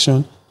industrial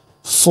action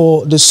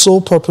for the sole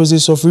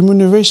purposes of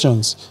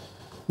remunerations.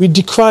 We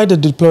decried the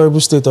deplorable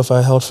state of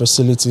our health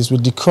facilities. We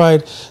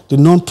decried the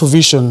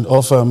non-provision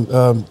of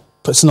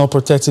personal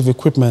protective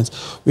equipment.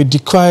 We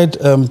decried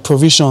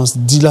provisions,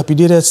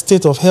 dilapidated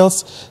state of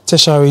health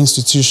tertiary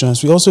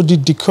institutions. We also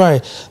did decry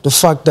the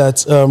fact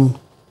that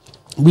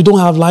we don't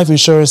have life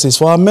insurances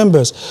for our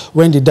members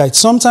when they died.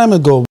 Some time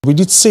ago, we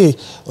did say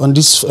on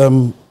this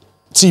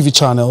TV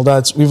channel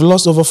that we've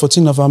lost over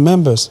 14 of our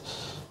members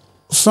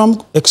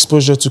from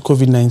exposure to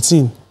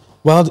COVID-19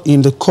 while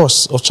in the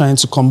course of trying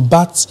to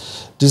combat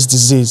this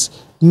disease.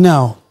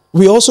 Now,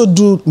 we also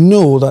do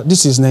know that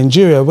this is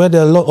Nigeria, where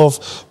there are a lot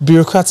of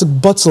bureaucratic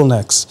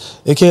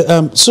bottlenecks. Okay,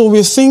 so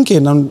we're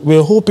thinking and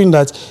we're hoping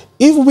that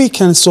if we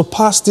can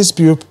surpass these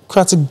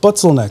bureaucratic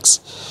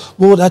bottlenecks,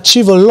 we would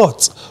achieve a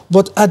lot.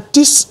 But at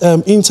this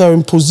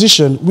interim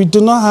position, we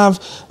do not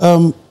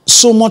have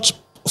so much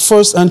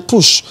force and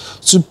push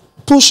to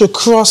push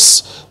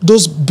across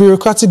those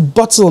bureaucratic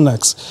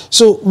bottlenecks.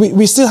 So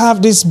we still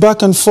have this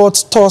back and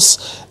forth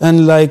toss,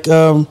 and like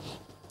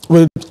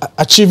we're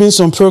achieving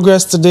some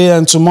progress today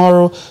and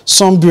tomorrow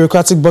some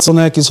bureaucratic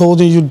bottleneck is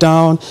holding you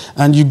down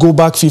and you go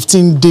back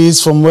 15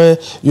 days from where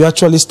you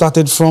actually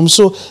started from.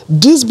 So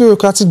these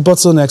bureaucratic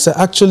bottlenecks are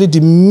actually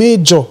the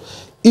major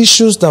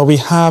issues that we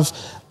have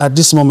at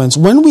this moment.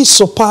 When we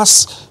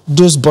surpass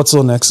those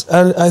bottlenecks,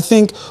 I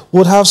think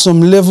we'll have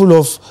some level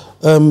of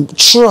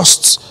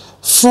trust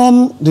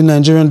from the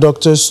Nigerian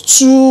doctors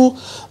to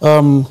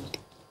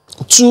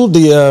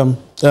the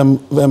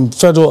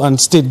federal and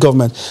state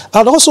government.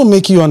 I'd also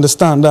make you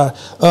understand that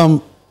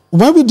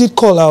when we did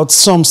call out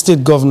some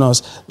state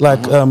governors,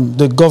 like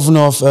the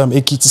governor of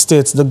Ekiti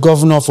State, the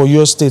governor of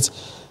Oyo State,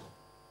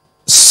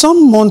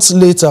 some months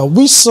later,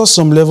 we saw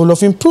some level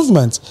of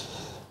improvement.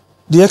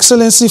 The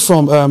Excellency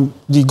from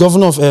the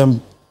governor of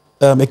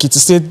Ekiti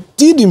State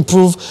did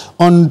improve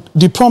on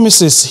the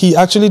promises he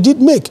actually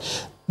did make.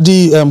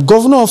 The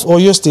governor of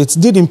Oyo State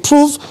did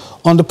improve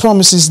on the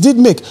promises did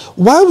make.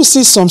 While we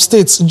see some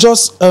states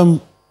just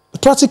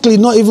practically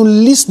not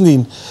even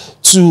listening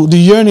to the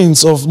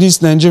yearnings of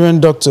these Nigerian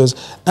doctors.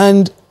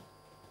 And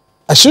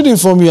I should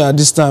inform you at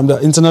this time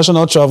that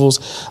international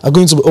travels are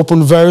going to be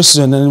open very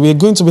soon, and we're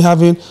going to be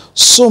having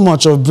so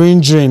much of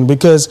brain drain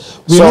because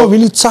we're not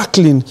really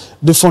tackling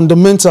the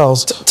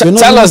fundamentals.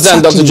 Tell us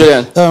then, Dr.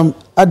 Julian.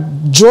 I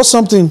draw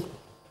something.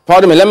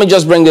 Pardon me, let me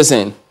just bring this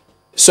in.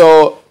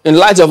 So, in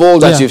light of all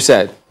that you've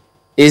said,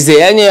 is the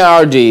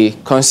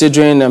NARD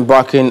considering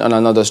embarking on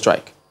another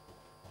strike?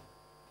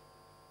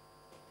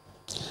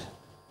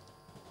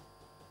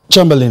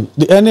 Chamberlain,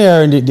 the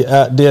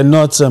NARD, they are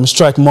not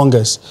strike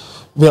mongers.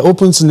 We're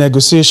open to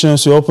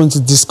negotiations, we're open to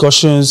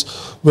discussions,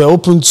 we're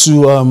open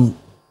to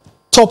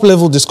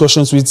top-level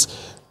discussions with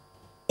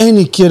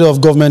any cadre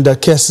of government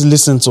that cares to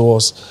listen to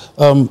us.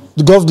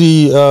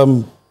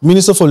 The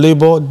Minister for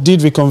Labour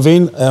did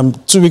reconvene.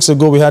 2 weeks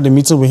ago, we had a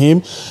meeting with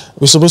him.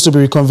 We're supposed to be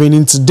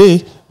reconvening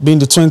today, being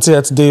the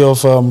 20th day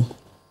of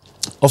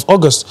of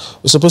August,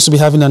 we're supposed to be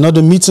having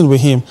another meeting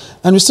with him,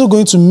 and we're still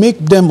going to make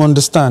them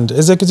understand.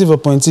 Executive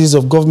appointees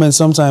of government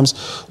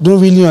sometimes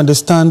don't really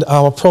understand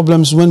our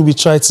problems when we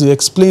try to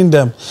explain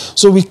them.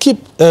 So we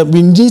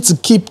need to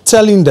keep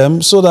telling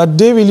them so that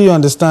they really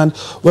understand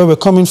where we're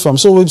coming from.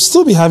 So we'll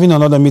still be having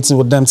another meeting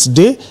with them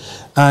today,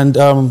 and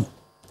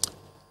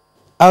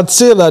I'd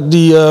say that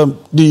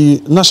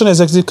the National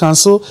Executive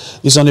Council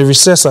is on a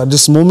recess at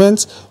this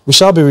moment. We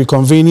shall be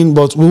reconvening,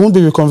 but we won't be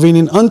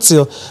reconvening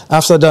until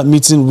after that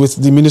meeting with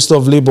the Minister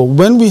of Labour.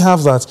 When we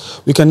have that,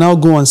 we can now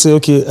go and say,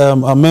 okay,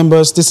 our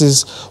members, this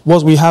is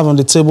what we have on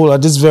the table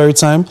at this very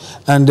time,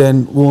 and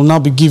then we'll now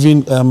be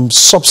giving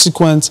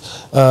subsequent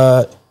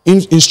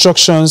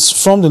instructions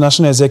from the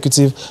National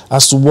Executive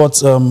as to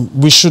what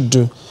we should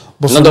do.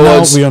 But for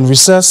now, we're on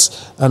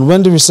recess, and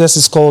when the recess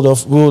is called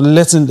off, we'll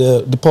let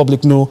the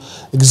public know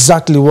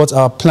exactly what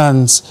our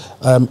plans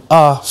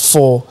are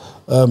for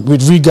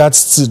with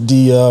regards to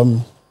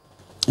the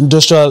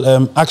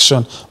industrial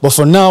action. But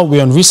for now,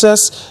 we're on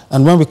recess,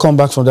 and when we come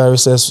back from that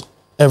recess,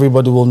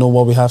 everybody will know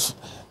what we have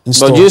in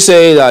store. But you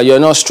say that you're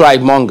not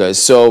strike mongers,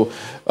 so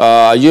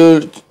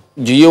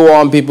do you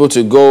want people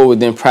to go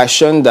with the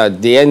impression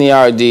that the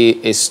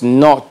NERD is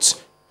not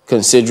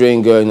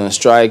considering going on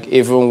strike,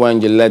 even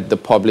when you let the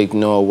public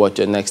know what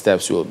your next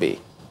steps will be?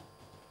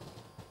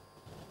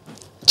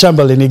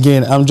 Chamberlain,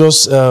 again, I'm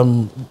just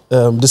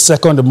the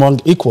second among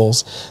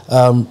equals.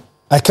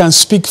 I can't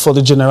speak for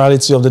the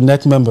generality of the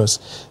NEC members,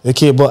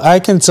 okay, but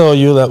I can tell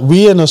you that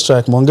we are no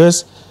strike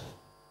mongers.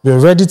 We're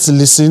ready to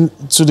listen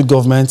to the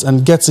government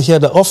and get to hear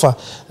the offer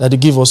that they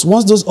give us.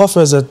 Once those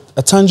offers are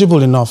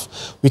tangible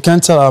enough, we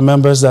can tell our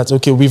members that,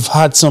 okay, we've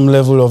had some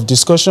level of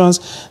discussions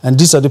and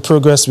these are the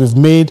progress we've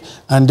made.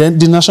 And then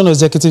the National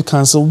Executive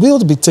Council will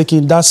be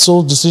taking that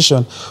sole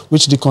decision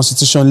which the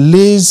Constitution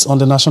lays on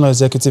the National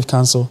Executive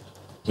Council.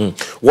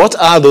 What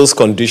are those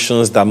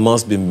conditions that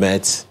must be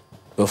met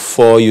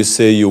before you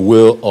say you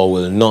will or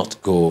will not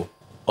go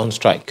on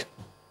strike?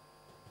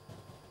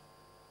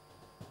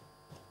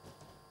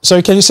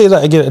 Sorry, can you say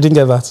that again? I didn't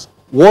get that.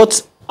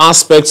 What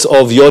aspects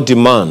of your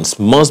demands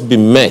must be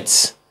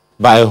met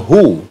by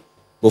who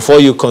before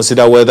you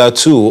consider whether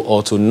to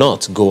or to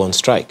not go on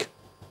strike?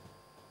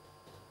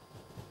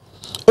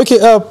 Okay,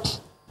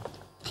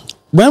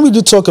 when we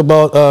did talk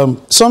about,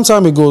 some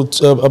time ago,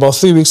 about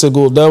 3 weeks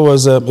ago, there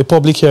was a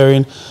public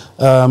hearing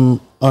from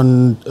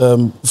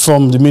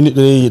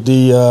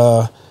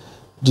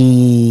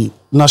the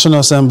National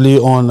Assembly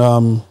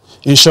on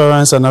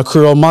insurance and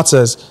accrual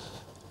matters.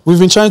 We've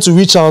been trying to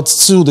reach out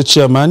to the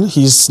chairman.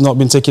 He's not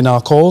been taking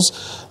our calls.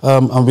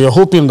 And we are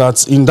hoping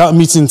that in that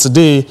meeting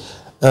today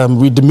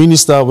with the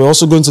minister, we're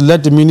also going to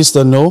let the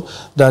minister know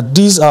that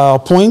these are our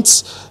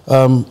points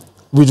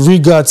with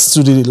regards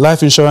to the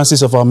life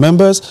insurances of our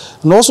members,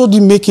 and also to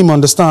make him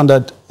understand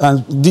that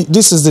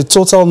this is the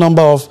total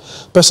number of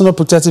personal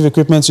protective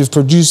equipment we've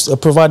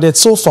provided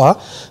so far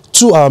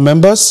to our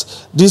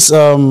members. This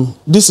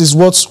is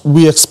what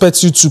we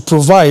expect you to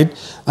provide,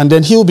 and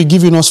then he'll be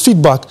giving us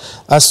feedback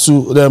as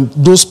to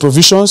those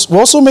provisions. We'll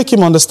also make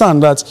him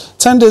understand that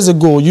 10 days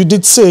ago you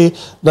did say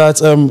that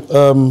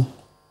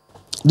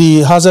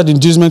the hazard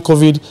inducement for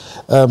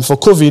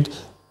COVID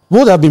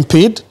would have been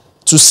paid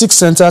to 6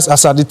 centers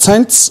as at the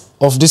 10th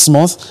of this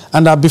month,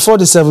 and that before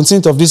the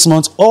 17th of this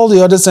month, all the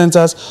other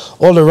centers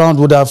all around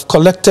would have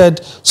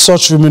collected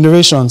such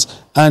remunerations.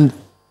 And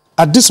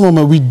at this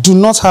moment, we do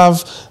not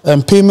have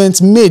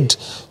payments made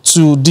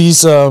to these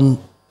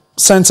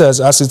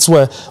centers, as it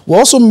were. We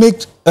also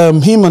make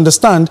him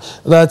understand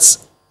that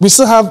we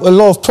still have a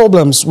lot of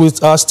problems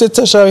with our state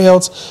tertiary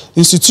health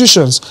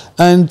institutions.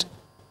 And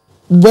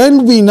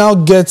when we now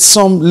get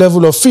some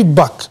level of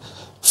feedback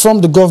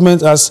from the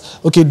government as,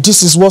 okay,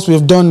 this is what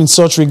we've done in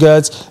such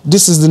regards,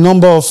 this is the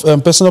number of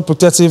personal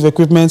protective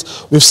equipment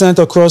we've sent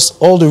across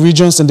all the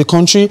regions in the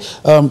country,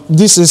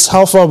 this is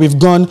how far we've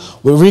gone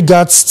with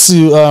regards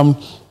to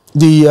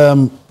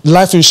the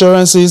life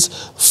insurances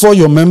for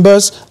your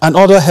members and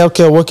other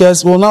healthcare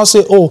workers, we'll now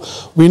say,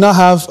 oh, we now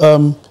have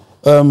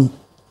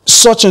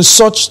such and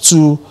such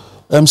to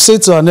say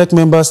to our NEC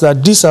members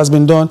that this has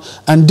been done,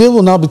 and they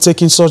will now be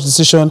taking such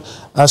decision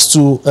as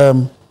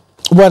to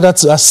whether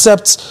to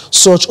accept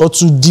such or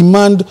to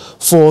demand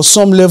for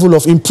some level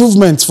of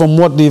improvement from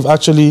what they've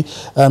actually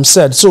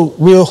said. So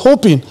we're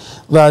hoping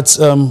that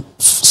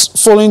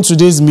following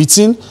today's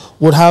meeting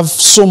would have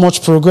so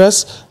much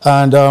progress,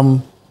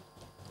 and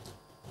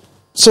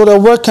so that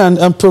work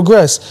can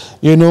progress,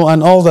 you know,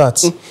 and all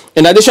that.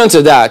 In addition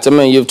to that, I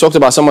mean, you've talked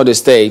about some of the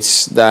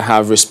states that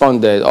have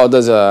responded.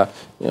 Others are,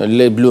 you know,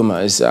 late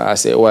bloomers,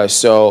 as it were.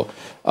 So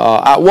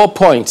at what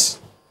point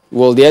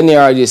will the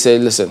NERD say,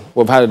 listen,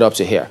 we've had it up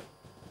to here?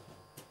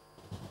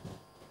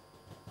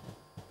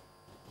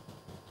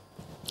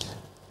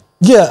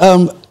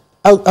 Yeah,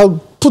 I'll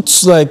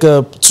put like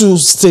 2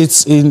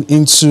 states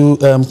into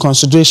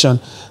consideration.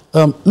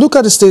 Look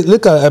at the state,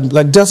 look at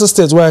like Delta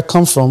State, where I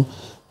come from.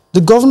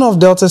 The governor of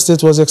Delta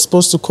State was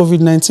exposed to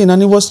COVID-19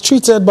 and he was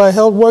treated by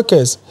health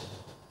workers.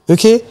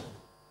 Okay?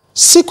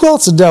 Sequel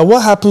to that,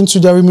 what happened to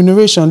their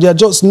remuneration? They are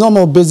just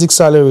normal basic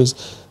salaries.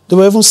 They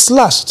were even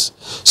slashed.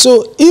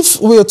 So if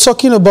we are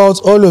talking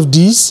about all of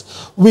these,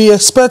 we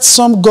expect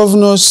some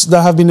governors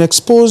that have been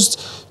exposed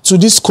to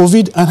this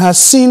COVID and has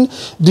seen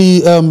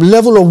the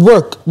level of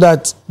work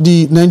that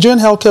the Nigerian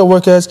healthcare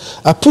workers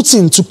are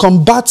putting to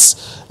combat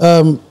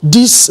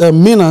this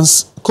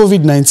menace,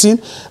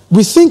 COVID-19,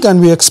 we think and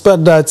we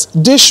expect that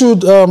they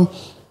should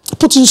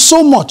put in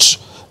so much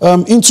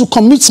into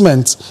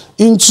commitment,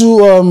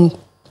 into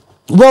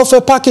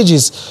welfare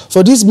packages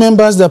for these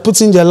members that are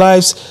putting their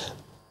lives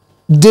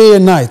day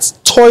and night,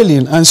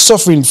 toiling and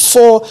suffering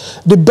for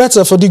the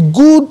better, for the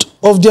good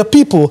of their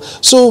people.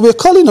 So we're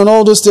calling on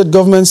all those state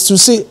governments to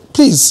say,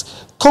 please,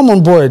 come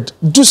on board,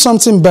 do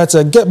something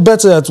better, get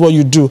better at what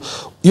you do.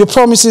 Your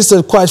promises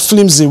are quite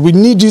flimsy. We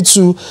need you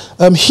to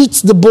hit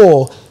the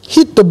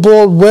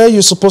ball where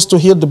you're supposed to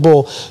hit the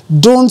ball.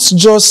 Don't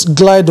just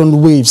glide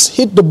on waves.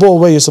 Hit the ball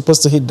where you're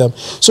supposed to hit them.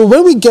 So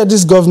when we get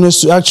these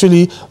governors to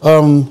actually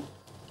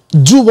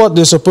do what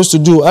they're supposed to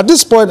do. At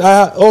this point,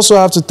 I also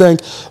have to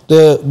thank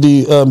the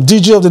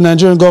DG of the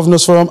Nigerian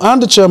Governors Forum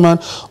and the chairman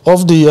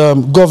of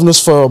the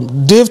Governors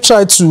Forum. They've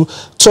tried to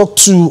talk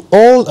to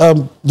all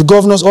the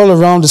governors all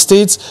around the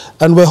states,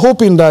 and we're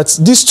hoping that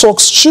these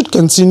talks should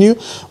continue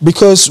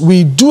because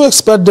we do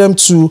expect them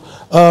to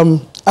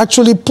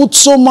actually put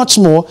so much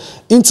more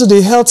into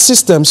the health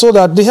system so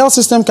that the health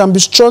system can be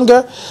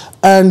stronger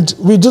and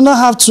we do not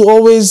have to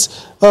always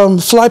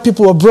fly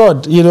people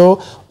abroad, you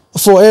know,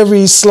 for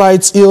every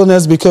slight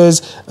illness because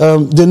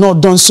they're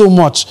not done so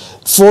much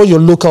for your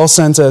local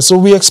center. So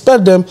we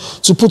expect them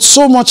to put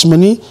so much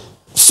money,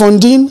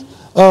 funding,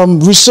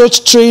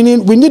 research,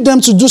 training. We need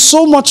them to do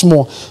so much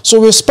more.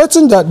 So we're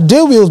expecting that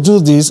they will do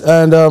this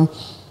and,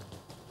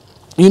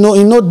 you know,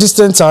 in no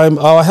distant time,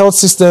 our health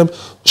system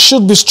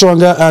should be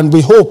stronger and we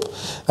hope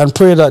and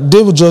pray that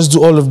they will just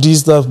do all of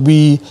these that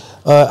we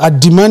are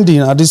demanding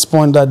at this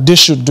point that they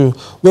should do.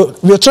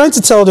 We're trying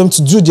to tell them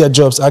to do their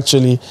jobs,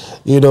 actually,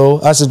 you know,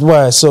 as it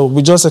were. So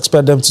we just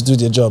expect them to do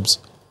their jobs.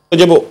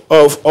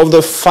 Of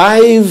the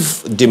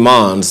 5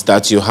 demands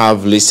that you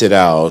have listed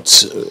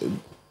out,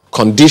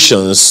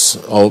 conditions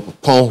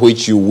upon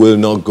which you will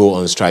not go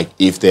on strike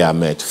if they are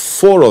met,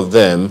 4 of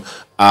them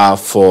are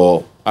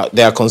for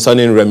they are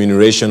concerning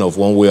remuneration of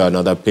one way or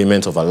another,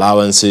 payment of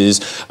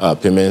allowances,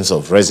 payments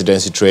of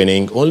residency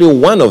training. Only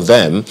one of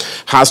them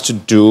has to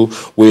do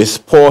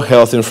with poor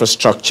health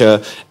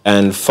infrastructure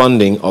and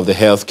funding of the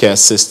healthcare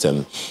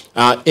system.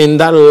 In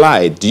that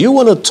light, do you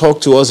want to talk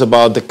to us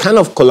about the kind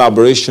of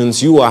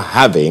collaborations you are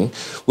having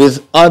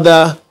with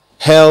other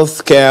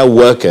healthcare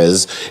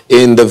workers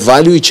in the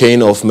value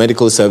chain of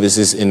medical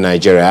services in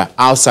Nigeria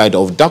outside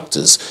of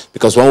doctors?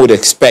 Because one would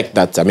expect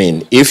that, I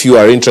mean, if you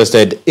are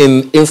interested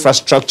in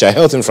infrastructure,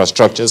 health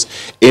infrastructures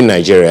in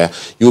Nigeria,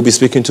 you'll be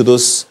speaking to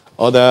those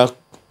other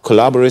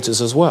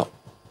collaborators as well.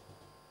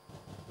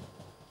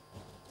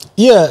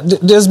 Yeah,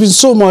 there's been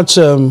so much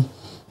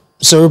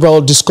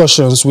cerebral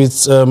discussions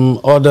with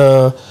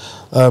other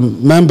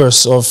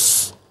members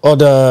of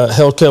other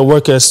healthcare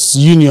workers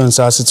unions,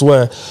 as it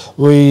were.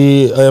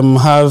 We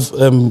have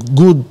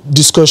good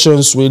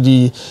discussions with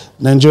the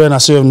Nigerian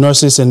Association of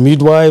Nurses and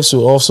Midwives. We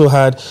also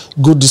had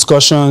good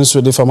discussions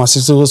with the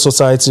Pharmaceutical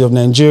Society of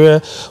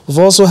Nigeria. We've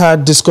also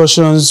had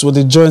discussions with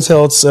the joint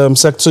health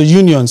sector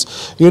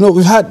unions. You know,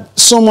 we've had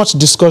so much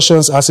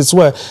discussions, as it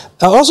were.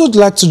 I also would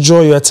like to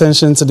draw your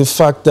attention to the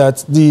fact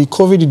that the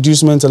COVID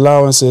inducement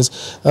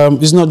allowances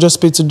is not just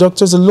paid to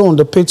doctors alone,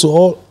 they're paid to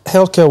all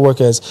healthcare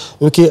workers.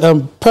 Okay,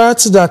 prior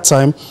to that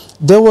time,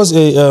 there was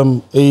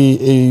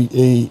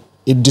a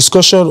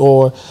discussion,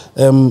 or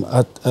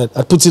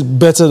I put it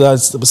better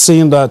as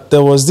saying that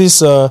there was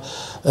this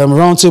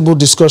roundtable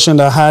discussion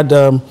that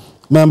had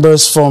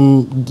members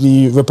from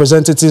the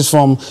representatives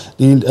from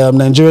the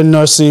Nigerian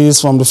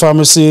nurses, from the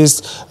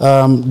pharmacists,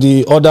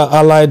 the other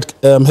allied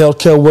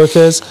healthcare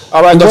workers.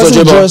 All right, it Dr.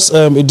 wasn't Jibo. just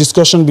a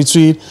discussion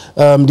between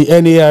the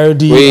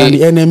NARD and the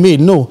NMA.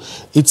 No,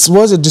 it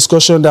was a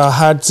discussion that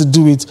had to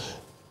do with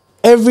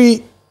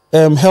every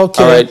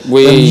healthcare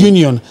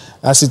union,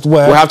 as it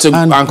were. We have to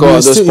anchor on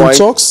this point. In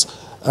talks,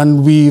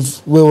 and we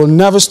will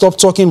never stop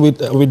talking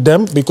with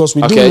them because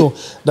we do know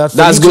that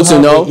that's good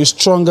to know. A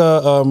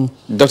stronger,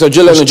 Dr.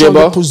 Julian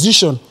Ojebo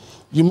position.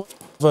 You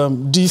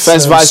must this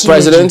first vice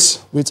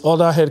president with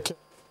other healthcare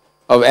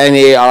of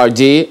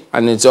NARD,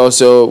 and it's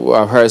also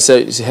I've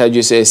heard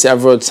you say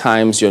several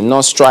times you're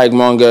not strike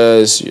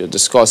mongers. You're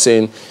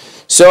discussing.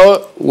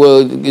 So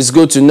it's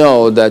good to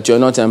know that you're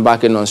not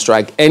embarking on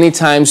strike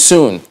anytime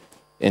soon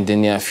in the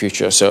near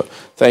future. So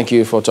thank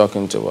you for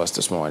talking to us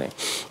this morning.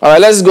 All right,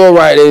 let's go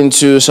right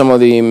into some of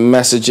the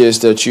messages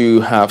that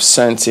you have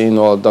sent in.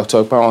 Or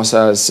Dr.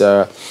 Okpanwasa's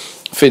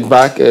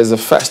feedback is the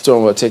first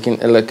one we're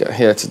taking a look at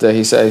here today.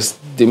 He says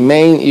the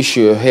main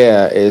issue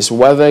here is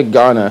whether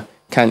Ghana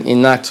can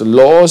enact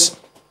laws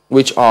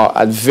which are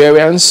at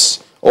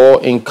variance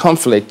or in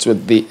conflict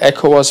with the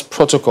ECOWAS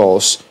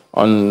protocols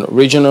on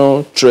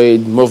regional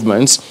trade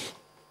movements.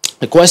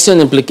 The question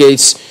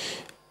implicates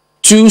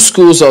two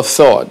schools of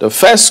thought. The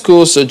first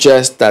school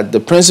suggests that the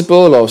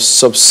principle of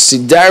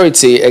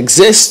subsidiarity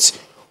exists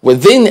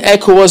within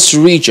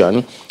ECOWAS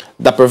region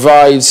that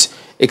provides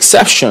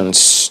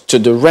exceptions to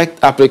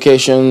direct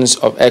applications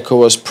of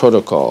ECOWAS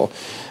protocol.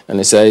 And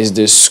it says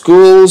the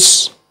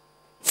schools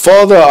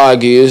further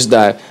argues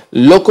that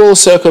local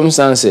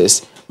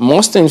circumstances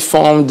must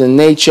inform the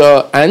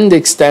nature and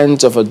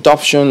extent of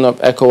adoption of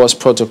ECOWAS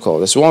protocol.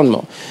 There's one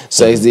more. It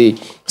says the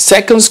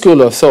second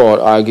school of thought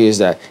argues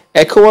that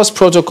ECOWAS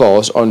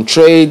protocols on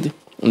trade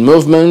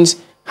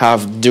movements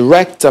have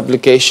direct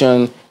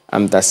application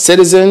and that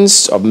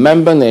citizens of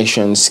member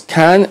nations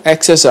can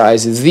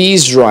exercise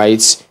these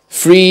rights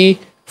free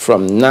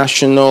from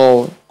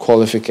national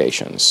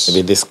qualifications.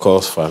 Maybe this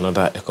calls for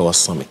another ECOWAS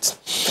summit.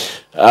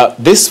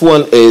 This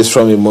one is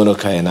from Imono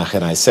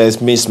Kayenachena. It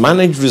says,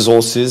 mismanaged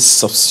resources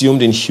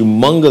subsumed in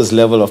humongous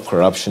level of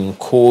corruption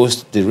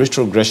caused the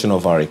retrogression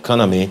of our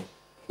economy,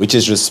 which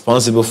is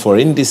responsible for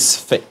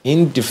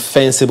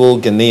indefensible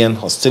Ghanaian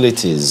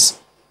hostilities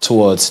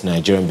towards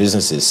Nigerian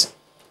businesses.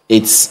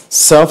 It's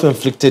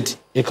self-inflicted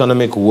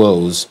economic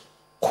woes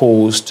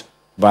caused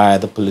by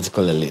the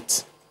political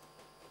elite.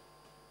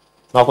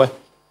 Markwe?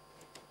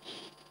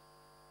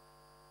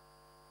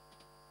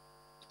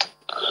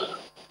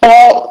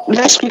 Well,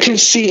 let's quickly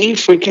see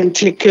if we can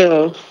take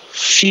a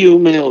few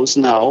mails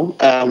now.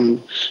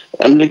 I'm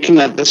looking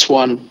at this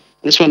one.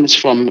 This one is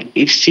from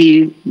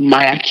Isi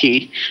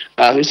Mayaki,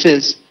 who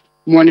says,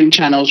 "Morning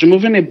channels,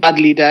 removing a bad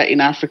leader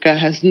in Africa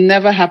has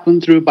never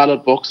happened through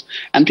ballot box,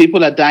 and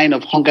people are dying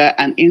of hunger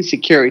and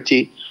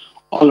insecurity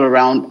all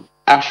around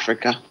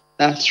Africa."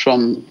 That's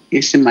from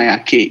Isi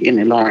Mayaki in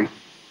Ilorin.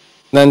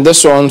 Then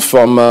this one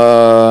from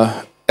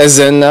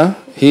Ezena.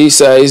 He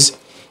says,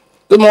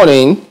 "Good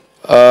morning.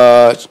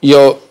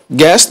 Your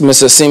guest,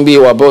 Mr. Simbi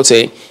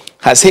Wabote,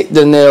 has hit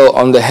the nail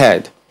on the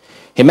head.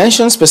 He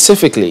mentioned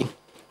specifically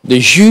the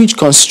huge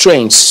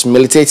constraints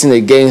militating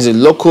against the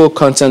local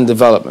content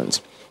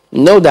development.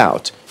 No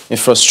doubt,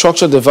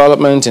 infrastructure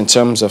development in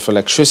terms of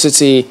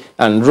electricity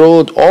and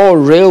road or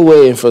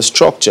railway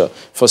infrastructure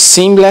for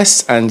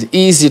seamless and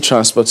easy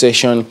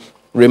transportation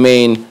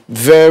remain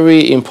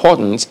very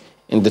important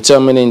in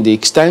determining the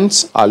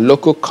extent our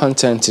local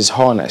content is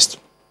harnessed.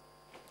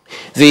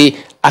 The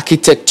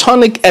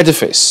architectonic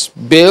edifice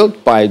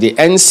built by the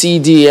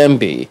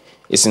NCDMB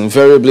is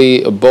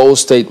invariably a bold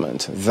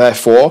statement.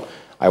 Therefore,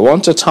 I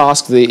want to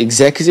task the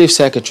Executive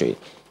Secretary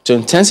to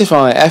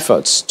intensify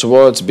efforts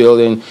towards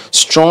building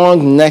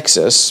strong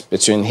nexus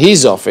between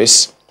his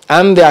office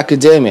and the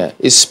academia,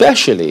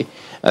 especially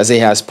as he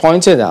has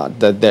pointed out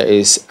that there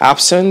is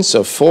absence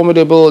of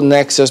formidable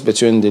nexus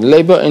between the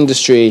labor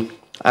industry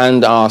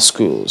and our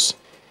schools.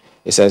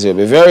 He says he'll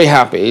be very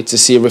happy to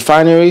see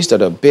refineries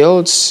that are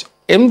built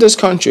in this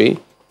country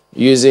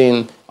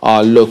using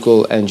our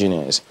local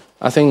engineers.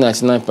 I think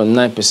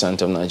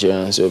 99.9% of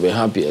Nigerians will be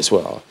happy as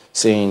well,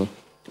 seeing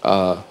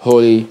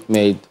wholly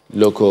made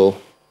local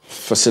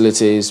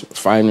facilities,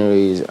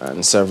 refineries,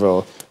 and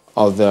several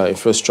other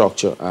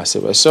infrastructure as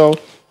well. So,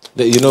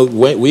 you know,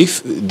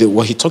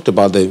 what he talked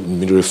about, the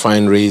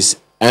refineries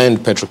and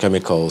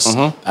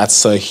petrochemicals,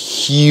 that's a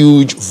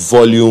huge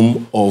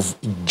volume of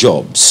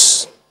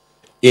jobs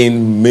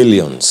in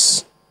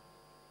millions.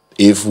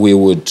 If we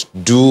would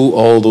do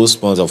all those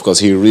points, of course,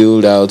 he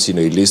reeled out, you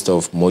know, a list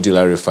of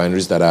modular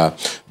refineries that are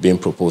being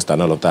proposed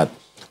and all of that.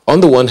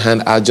 On the one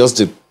hand, are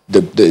just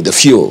the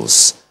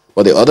fuels,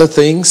 but the other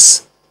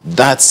things,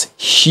 that's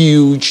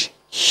huge,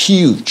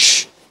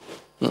 huge.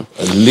 A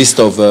list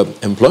of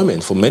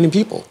employment for many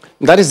people.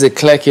 That is a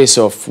clear case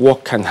of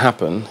what can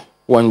happen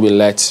when we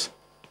let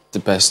the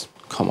best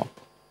come up.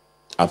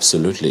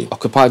 Absolutely.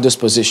 Occupy those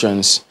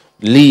positions,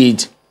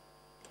 lead,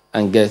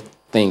 and get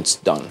things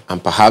done.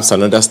 And perhaps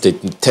another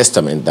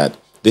testament that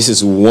this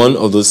is one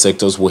of those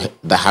sectors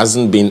that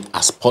hasn't been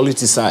as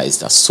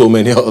politicized as so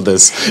many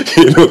others.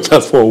 You know,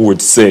 that's what I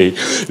would say.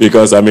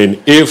 Because, I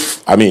mean,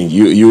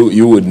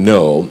 you would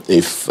know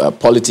if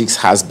politics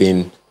has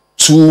been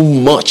too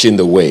much in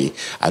the way,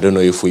 I don't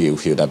know if we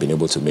would have been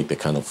able to make the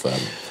kind of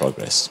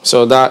progress.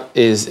 So that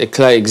is a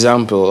clear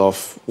example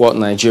of what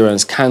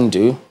Nigerians can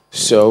do.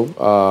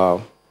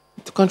 So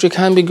the country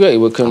can be great.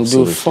 We can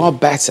do far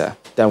better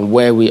than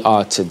where we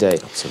are today.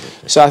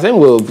 Absolutely. So I think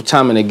we'll,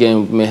 time and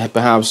again,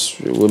 perhaps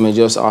we may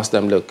just ask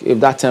them, look,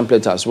 if that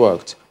template has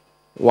worked,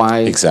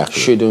 why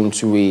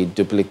shouldn't we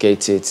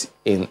duplicate it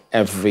in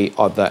every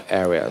other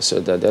area? So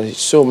that there's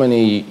so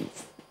many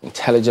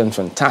intelligent,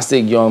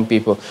 fantastic young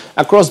people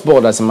across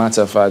board, as a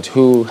matter of fact,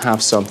 who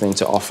have something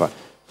to offer.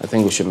 I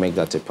think we should make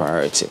that a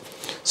priority.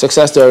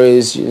 Success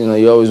stories, you know,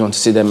 you always want to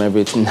see them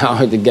every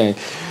now and again.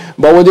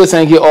 But we do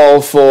thank you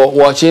all for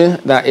watching.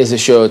 That is the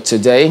show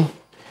today.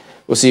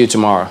 We'll see you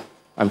tomorrow.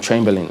 I'm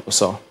Chamberlain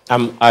Uso.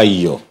 I'm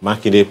Ayo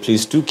Makinde.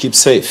 Please do keep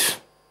safe.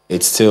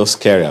 It's still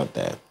scary out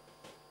there.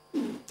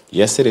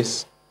 Yes, it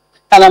is.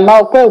 And I'm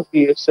Mark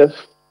Yusuf.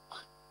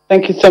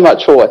 Thank you so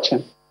much for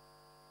watching.